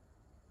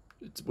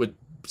it would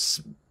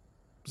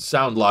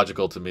sound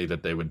logical to me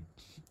that they would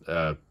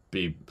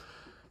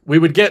we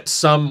would get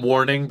some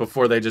warning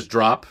before they just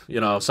drop.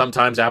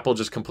 Sometimes Apple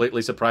just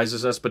completely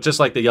surprises us, but just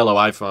like the yellow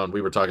iPhone,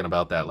 we were talking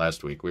about that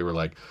last week. We were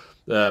like,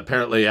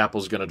 apparently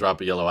Apple's going to drop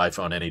a yellow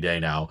iPhone any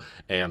day now,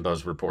 and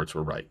those reports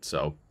were right.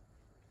 So,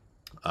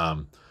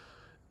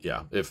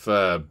 yeah, if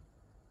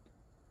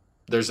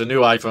there's a new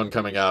iPhone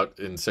coming out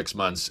in 6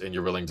 months and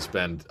you're willing to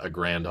spend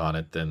 $1,000 on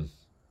it, then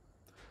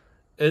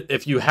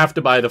if you have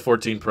to buy the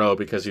 14 Pro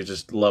because you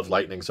just love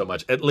Lightning so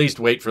much, at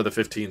least wait for the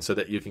 15 so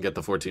that you can get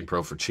the 14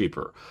 Pro for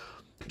cheaper.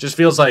 It just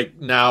feels like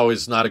now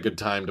is not a good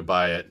time to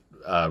buy it,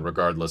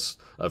 regardless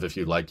of if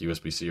you like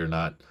USB-C or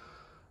not.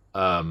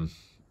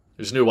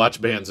 There's new watch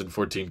bands in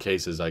 14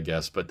 cases, I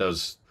guess, but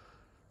those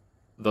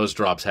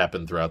drops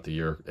happen throughout the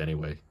year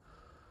anyway.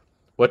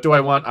 What do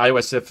I want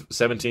iOS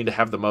 17 to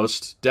have the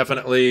most?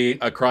 Definitely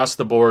across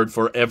the board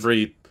for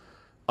every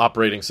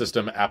operating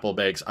system Apple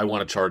makes, I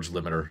want a charge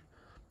limiter.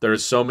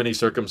 There's so many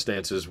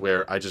circumstances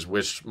where I just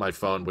wish my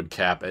phone would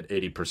cap at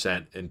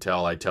 80%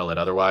 until I tell it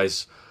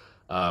otherwise.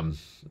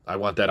 I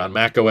want that on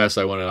macOS.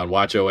 I want it on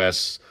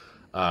watchOS.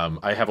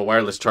 I have a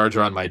wireless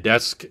charger on my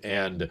desk,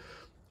 and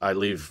I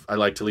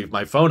like to leave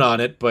my phone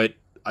on it, but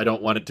I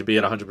don't want it to be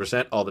at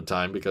 100% all the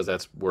time because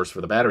that's worse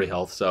for the battery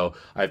health. So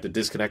I have to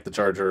disconnect the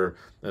charger,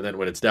 and then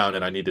when it's down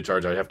and I need to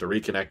charge, I have to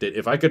reconnect it.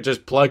 If you could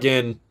just plug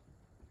in,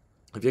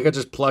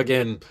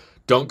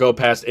 don't go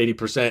past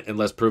 80%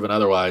 unless proven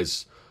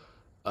otherwise.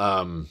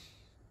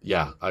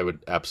 Yeah, I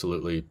would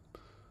absolutely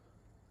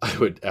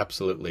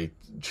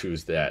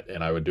choose that,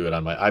 and I would do it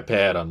on my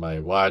iPad, on my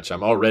watch.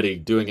 I'm already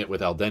doing it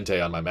with Al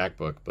Dente on my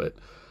MacBook, but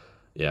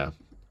yeah.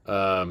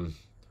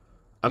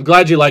 I'm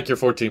glad you like your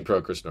 14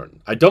 Pro, Chris Norton.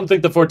 I don't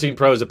think the 14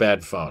 Pro is a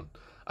bad phone.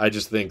 I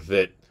just think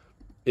that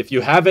if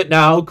you have it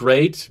now,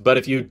 great, but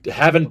if you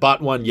haven't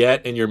bought one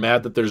yet and you're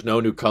mad that there's no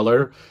new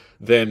color,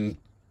 then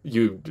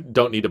you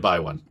don't need to buy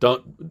one.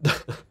 Don't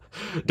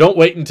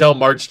wait until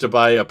March to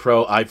buy a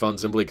Pro iPhone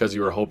simply because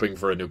you were hoping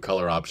for a new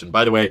color option.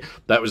 By the way,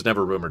 that was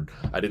never rumored.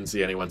 I didn't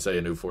see anyone say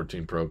a new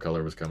 14 Pro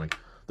color was coming.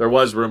 There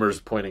was rumors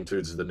pointing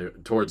towards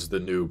the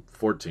new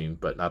 14,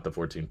 but not the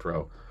 14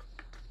 Pro.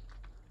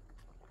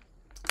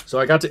 So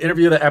I got to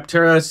interview the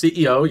Aptera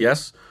CEO,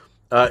 yes.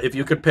 If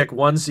you could pick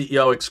one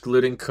CEO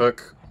excluding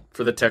Cook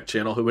for the tech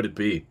channel, who would it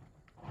be?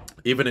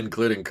 Even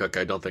including Cook,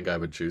 I don't think I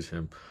would choose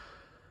him.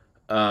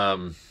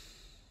 I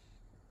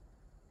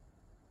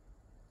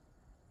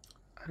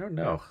don't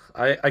know.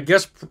 I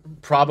guess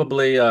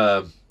probably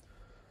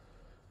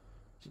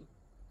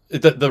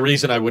the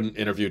reason I wouldn't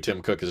interview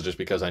Tim Cook is just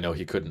because I know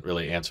he couldn't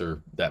really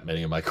answer that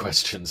many of my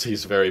questions.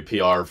 He's very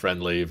PR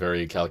friendly,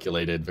 very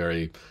calculated,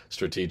 very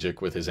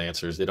strategic with his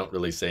answers. They don't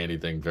really say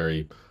anything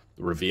very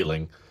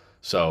revealing.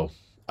 So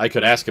I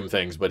could ask him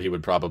things, but he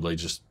would probably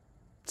just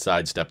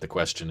sidestep the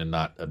question and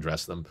not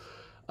address them.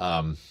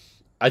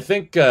 I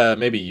think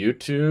maybe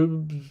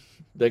YouTube,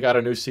 they got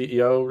a new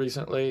CEO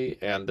recently,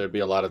 and there'd be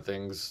a lot of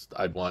things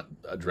I'd want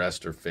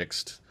addressed or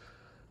fixed.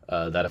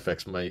 That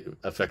affects me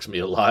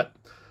a lot.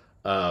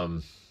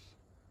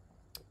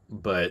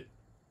 But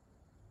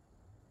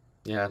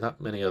yeah, not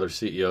many other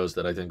CEOs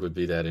that I think would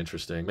be that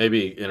interesting.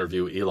 Maybe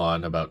interview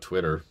Elon about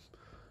Twitter,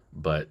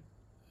 but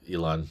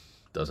Elon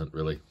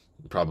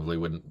probably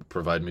wouldn't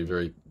provide me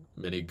very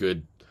many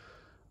good,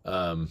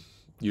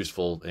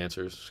 useful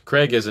answers.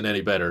 Craig isn't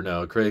any better.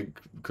 No, Craig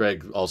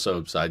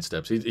also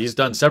sidesteps. He's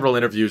done several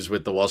interviews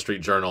with the Wall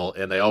Street Journal,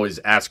 and they always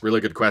ask really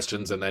good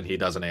questions, and then he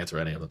doesn't answer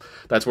any of them.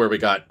 That's where we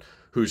got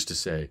Who's to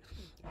Say.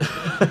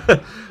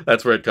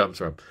 That's where it comes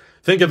from.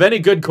 Think of any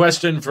good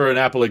question for an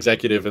Apple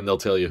executive, and they'll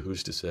tell you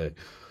who's to say.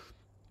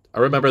 I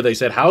remember they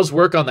said, "How's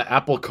work on the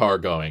Apple Car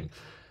going?"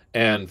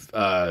 And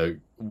Greg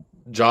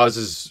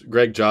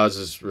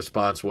Jaws's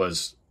response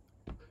was,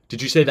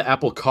 "Did you say the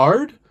Apple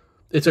Card?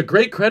 It's a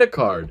great credit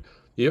card.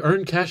 You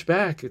earn cash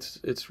back.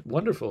 It's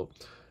wonderful."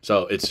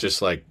 So it's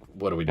just like,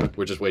 what are we doing?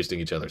 We're just wasting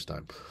each other's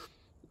time.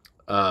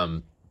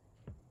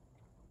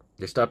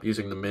 They stopped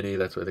using the Mini.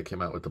 That's why they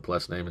came out with the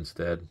Plus name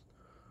instead.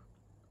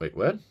 Wait,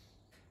 what?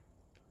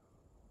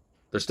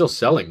 They're still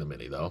selling the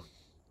Mini, though.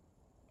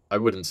 I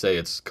wouldn't say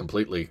it's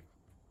completely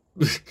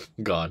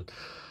gone.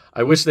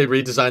 I wish they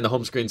redesigned the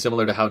home screen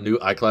similar to how new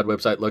iCloud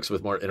website looks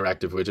with more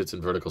interactive widgets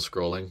and vertical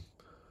scrolling.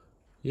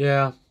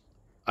 Yeah,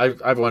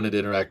 I've wanted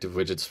interactive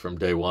widgets from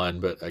day one,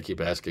 but I keep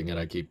asking and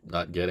I keep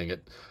not getting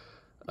it.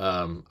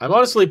 I'm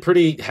honestly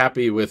pretty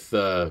happy with...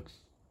 I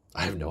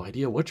have no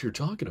idea what you're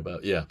talking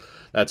about. Yeah,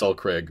 that's all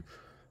Craig.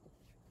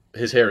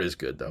 His hair is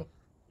good, though.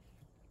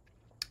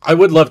 I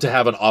would love to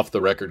have an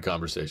off-the-record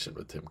conversation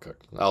with Tim Cook.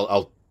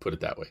 I'll put it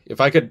that way. If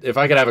I could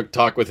have a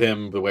talk with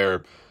him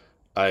where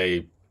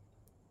I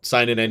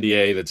sign an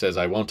NDA that says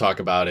I won't talk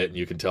about it, and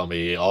you can tell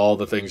me all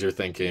the things you're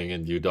thinking,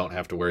 and you don't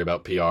have to worry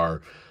about PR.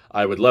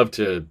 I would love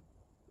to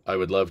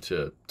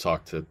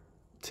talk to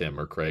Tim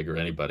or Craig or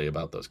anybody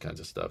about those kinds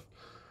of stuff.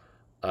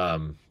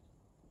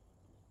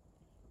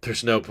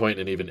 There's no point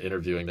in even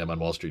interviewing them on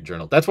Wall Street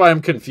Journal. That's why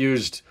I'm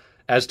confused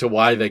as to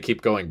why they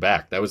keep going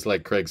back. That was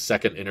like Craig's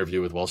second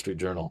interview with Wall Street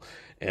Journal,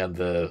 and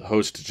the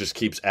host just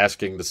keeps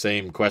asking the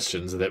same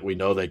questions that we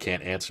know they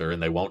can't answer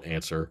and they won't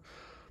answer.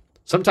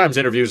 Sometimes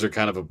interviews are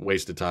kind of a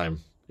waste of time,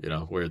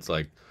 where it's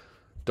like,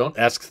 don't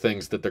ask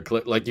things that they're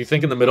like, you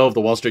think in the middle of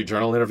the Wall Street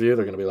Journal interview,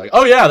 they're going to be like,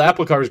 oh yeah, the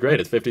Apple Car is great.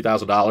 It's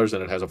 $50,000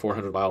 and it has a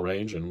 400-mile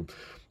range and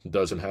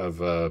doesn't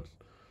have,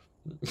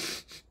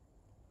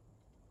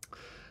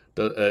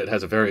 it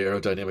has a very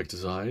aerodynamic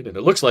design, and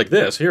it looks like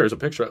this. Here's a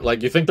picture.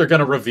 Like, you think they're going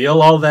to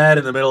reveal all that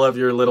in the middle of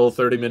your little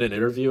 30-minute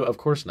interview? Of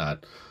course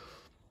not.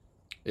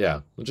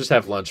 Yeah, we'll just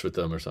have lunch with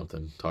them or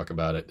something, talk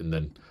about it, and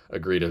then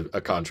agree to a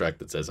contract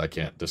that says I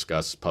can't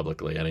discuss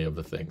publicly any of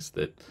the things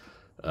that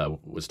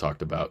was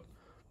talked about.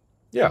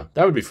 Yeah,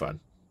 that would be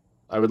fun.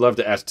 I would love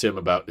to ask Tim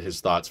about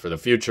his thoughts for the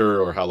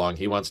future, or how long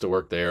he wants to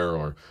work there,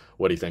 or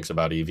what he thinks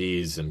about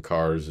EVs and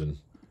cars and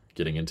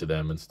getting into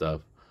them and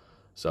stuff.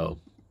 So...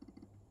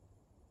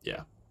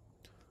 yeah.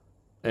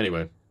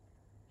 Anyway,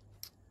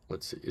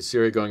 let's see. Is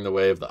Siri going the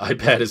way of the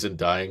iPad isn't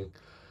dying?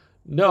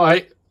 No,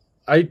 I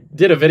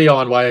did a video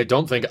on why I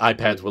don't think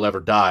iPads will ever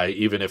die,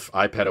 even if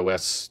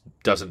iPadOS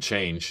doesn't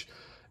change,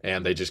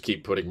 and they just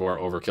keep putting more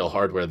overkill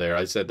hardware there.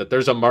 I said that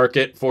there's a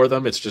market for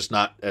them. It's just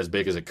not as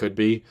big as it could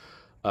be.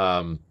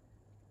 I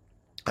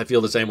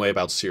feel the same way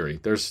about Siri.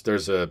 There's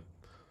a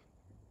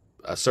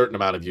certain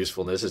amount of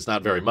usefulness. It's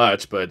not very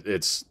much, but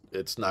it's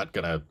not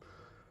going to...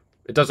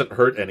 it doesn't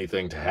hurt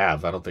anything to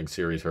have. I don't think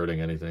Siri's hurting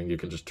anything. You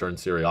can just turn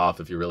Siri off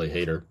if you really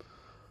hate her.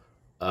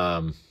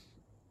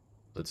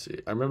 Let's see.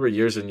 I remember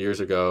years and years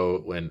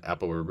ago when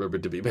Apple were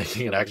rumored to be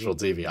making an actual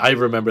TV. I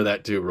remember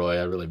that too, Roy.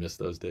 I really miss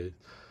those days.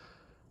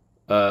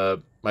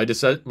 My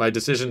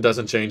decision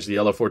doesn't change. The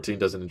Yellow 14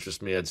 doesn't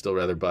interest me. I'd still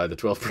rather buy the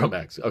 12 Pro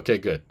Max. Okay,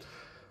 good.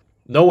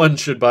 No one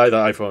should buy the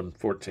iPhone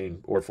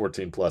 14 or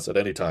 14 Plus at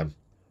any time,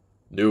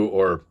 new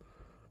or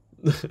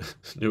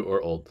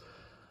old.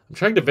 I'm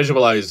trying to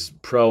visualize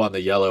Pro on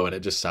the yellow, and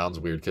it just sounds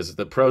weird because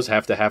the Pros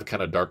have to have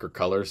kind of darker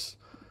colors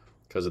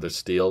because of their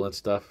steel and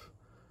stuff.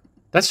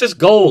 That's just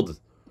gold.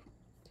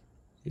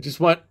 You just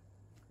want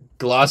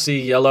glossy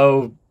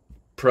yellow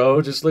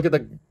Pro. Just look at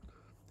the...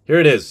 here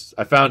it is.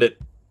 I found it.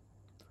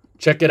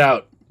 Check it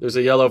out. There's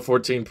a yellow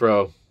 14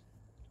 Pro.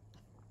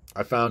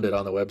 I found it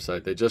on the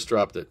website. They just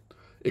dropped it.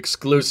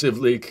 Exclusive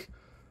leak.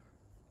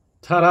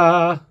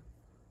 Ta-da!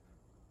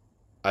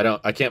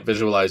 I can't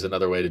visualize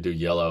another way to do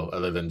yellow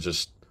other than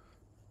just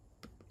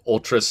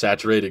ultra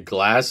saturated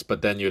glass,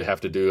 but then you'd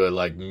have to do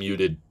a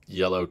muted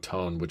yellow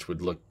tone, which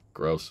would look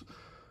gross.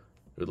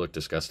 It would look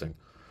disgusting.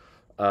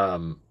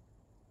 I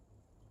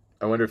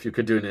wonder if you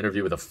could do an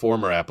interview with a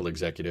former Apple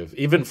executive.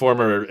 Even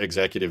former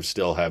executives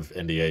still have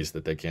NDAs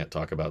that they can't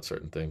talk about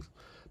certain things.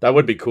 That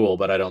would be cool,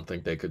 but I don't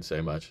think they could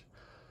say much.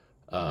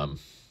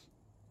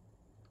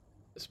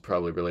 It's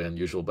probably really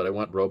unusual, but I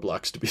want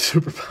Roblox to be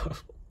super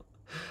powerful.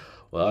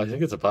 Well, I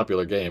think it's a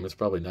popular game. It's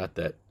probably not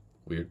that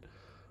weird.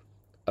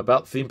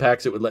 About theme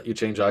packs, it would let you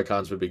change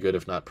icons would be good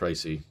if not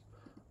pricey.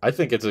 I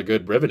think it's a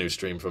good revenue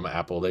stream from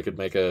Apple. They could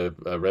make a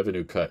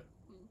revenue cut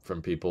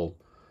from people.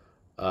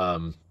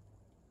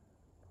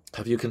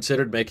 Have you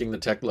considered making the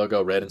tech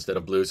logo red instead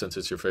of blue since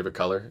it's your favorite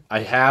color? I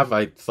have.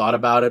 I thought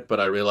about it,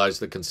 but I realized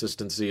the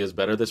consistency is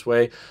better this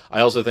way.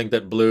 I also think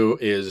that blue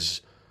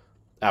is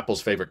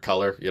Apple's favorite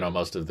color. You know,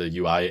 most of the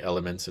UI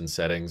elements and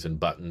settings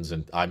and buttons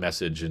and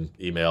iMessage and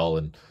email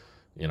and,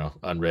 you know,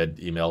 unread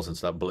emails and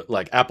stuff.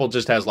 Like, Apple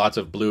just has lots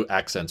of blue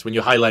accents. When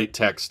you highlight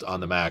text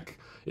on the Mac,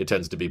 it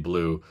tends to be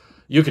blue.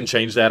 You can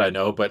change that, I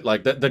know, but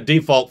like the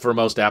default for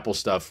most Apple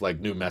stuff, like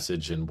new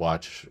message and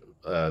watch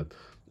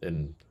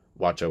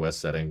OS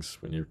settings,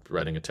 when you're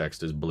writing a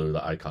text, is blue.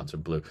 The icons are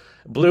blue.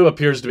 Blue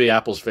appears to be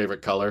Apple's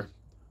favorite color,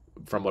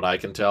 from what I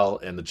can tell,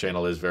 and the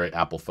channel is very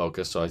Apple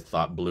focused, so I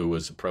thought blue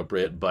was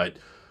appropriate. But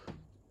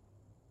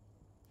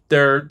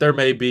there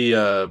may be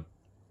a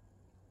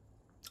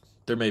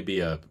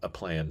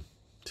plan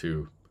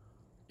to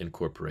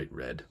incorporate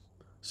red.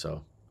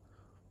 So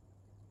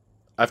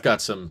I've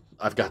got some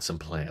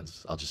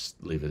plans. I'll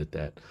just leave it at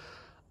that.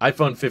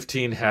 iPhone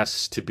 15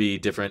 has to be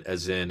different,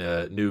 as in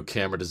a new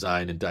camera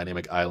design and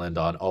dynamic island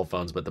on all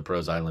phones, but the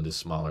Pro's island is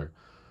smaller.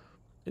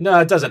 No,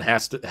 it doesn't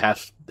have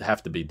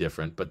to be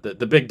different, but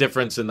the big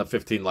difference in the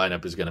 15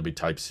 lineup is going to be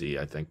Type-C.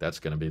 I think that's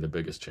going to be the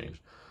biggest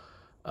change.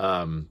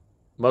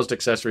 Most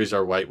accessories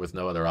are white with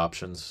no other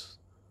options.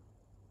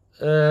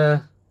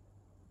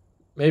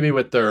 Maybe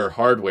with their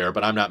hardware,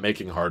 but I'm not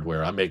making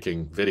hardware. I'm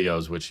making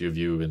videos which you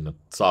view in the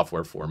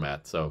software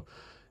format. So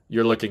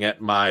you're looking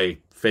at my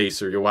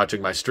face, or you're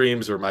watching my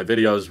streams or my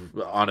videos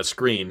on a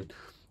screen.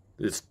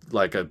 It's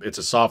like it's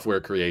a software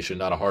creation,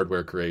 not a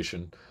hardware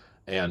creation.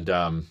 And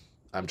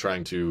I'm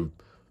trying to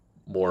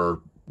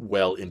more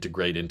well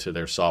integrate into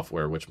their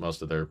software, which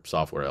most of their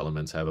software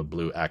elements have a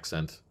blue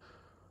accent.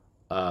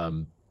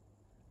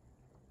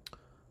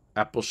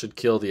 Apple should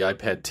kill the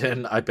iPad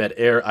 10, iPad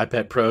Air,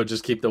 iPad Pro.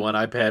 Just keep the one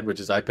iPad, which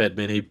is iPad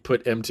Mini.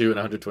 Put M2 and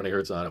 120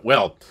 hertz on it.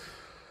 Well,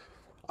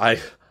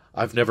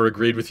 I've never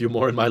agreed with you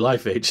more in my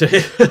life,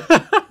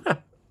 AJ.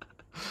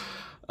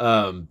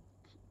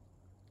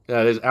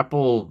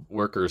 Apple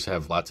workers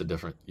have lots of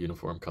different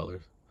uniform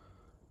colors.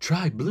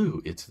 Try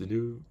blue. It's the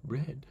new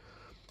red.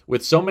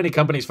 With so many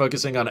companies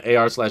focusing on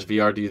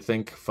AR/VR, do you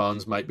think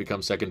phones might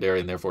become secondary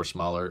and therefore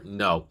smaller?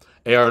 No.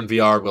 AR and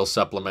VR will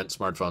supplement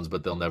smartphones,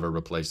 but they'll never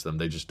replace them.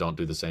 They just don't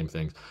do the same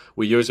things.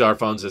 We use our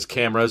phones as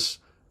cameras,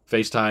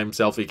 FaceTime,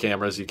 selfie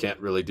cameras. You can't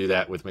really do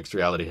that with mixed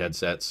reality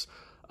headsets.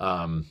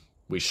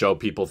 We show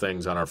people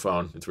things on our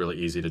phone. It's really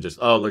easy to just,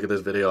 oh, look at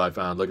this video I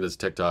found. Look at this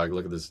TikTok.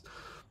 Look at this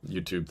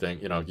YouTube thing.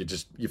 You know,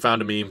 you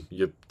found a meme.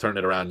 You turn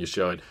it around. You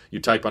show it. You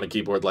type on a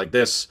keyboard like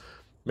this.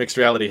 Mixed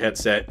reality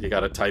headset, you got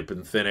to type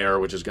in thin air,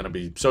 which is going to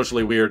be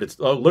socially weird. It's,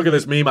 oh, look at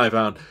this meme I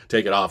found.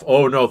 Take it off.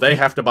 Oh, no, they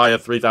have to buy a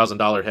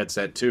 $3,000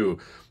 headset, too.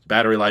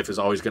 Battery life is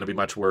always going to be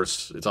much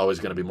worse. It's always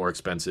going to be more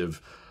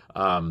expensive.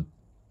 Camera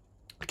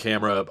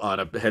on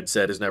a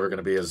headset is never going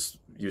to be as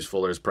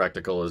useful or as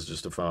practical as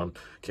just a phone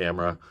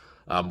camera.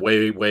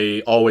 Always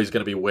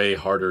going to be way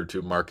harder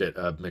to market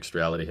a mixed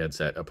reality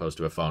headset opposed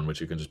to a phone, which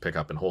you can just pick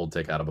up and hold,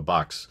 take out of a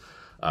box.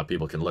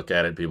 People can look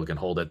at it. People can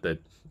hold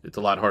it. It's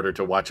a lot harder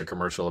to watch a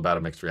commercial about a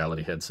mixed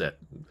reality headset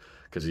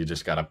because you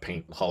just got to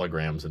paint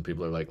holograms and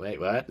people are like, wait,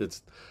 what?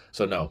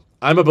 So no,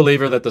 I'm a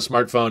believer that the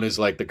smartphone is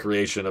like the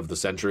creation of the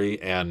century,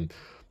 and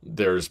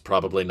there's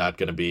probably not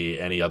going to be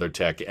any other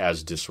tech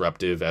as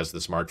disruptive as the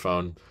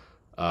smartphone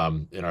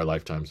in our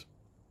lifetimes.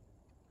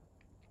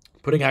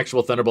 Putting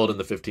actual Thunderbolt in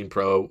the 15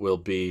 Pro will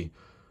be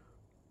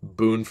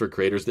boon for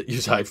creators that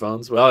use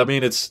iPhones. Well, I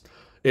mean, it's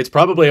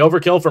probably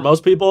overkill for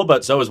most people,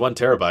 but so is 1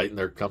 terabyte, and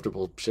they're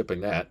comfortable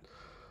shipping that.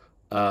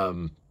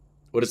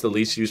 What is the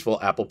least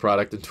useful Apple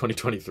product in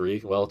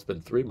 2023? Well, it's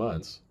been 3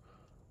 months.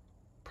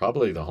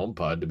 Probably the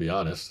HomePod, to be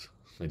honest.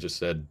 They just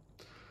said,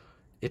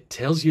 it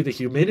tells you the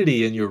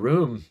humidity in your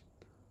room.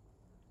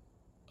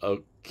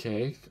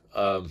 Okay.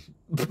 I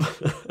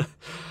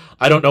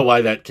don't know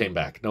why that came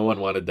back. No one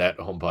wanted that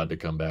HomePod to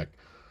come back.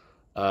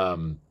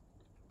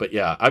 But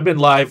yeah, I've been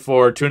live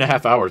for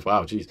 2.5 hours.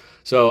 Wow, geez.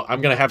 So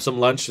I'm going to have some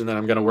lunch, and then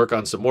I'm going to work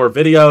on some more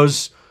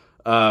videos.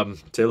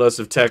 Telos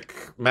of Tech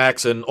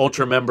Max and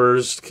Ultra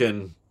members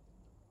can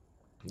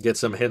get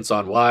some hints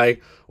on why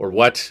or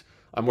what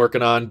I'm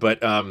working on.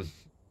 But I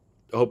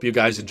hope you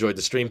guys enjoyed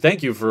the stream.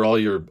 Thank you for all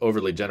your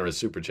overly generous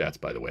super chats,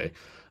 by the way.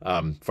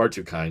 Far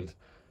too kind.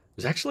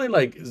 There's actually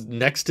like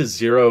next to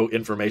zero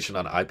information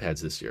on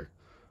iPads this year.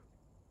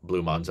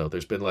 Blue Monzo.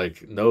 There's been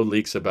like no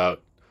leaks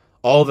about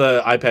all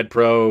the iPad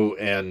Pro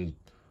and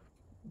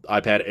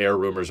iPad Air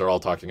rumors are all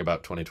talking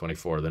about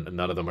 2024. Then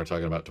none of them are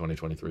talking about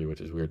 2023, which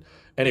is weird.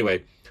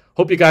 Anyway,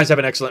 hope you guys have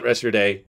an excellent rest of your day.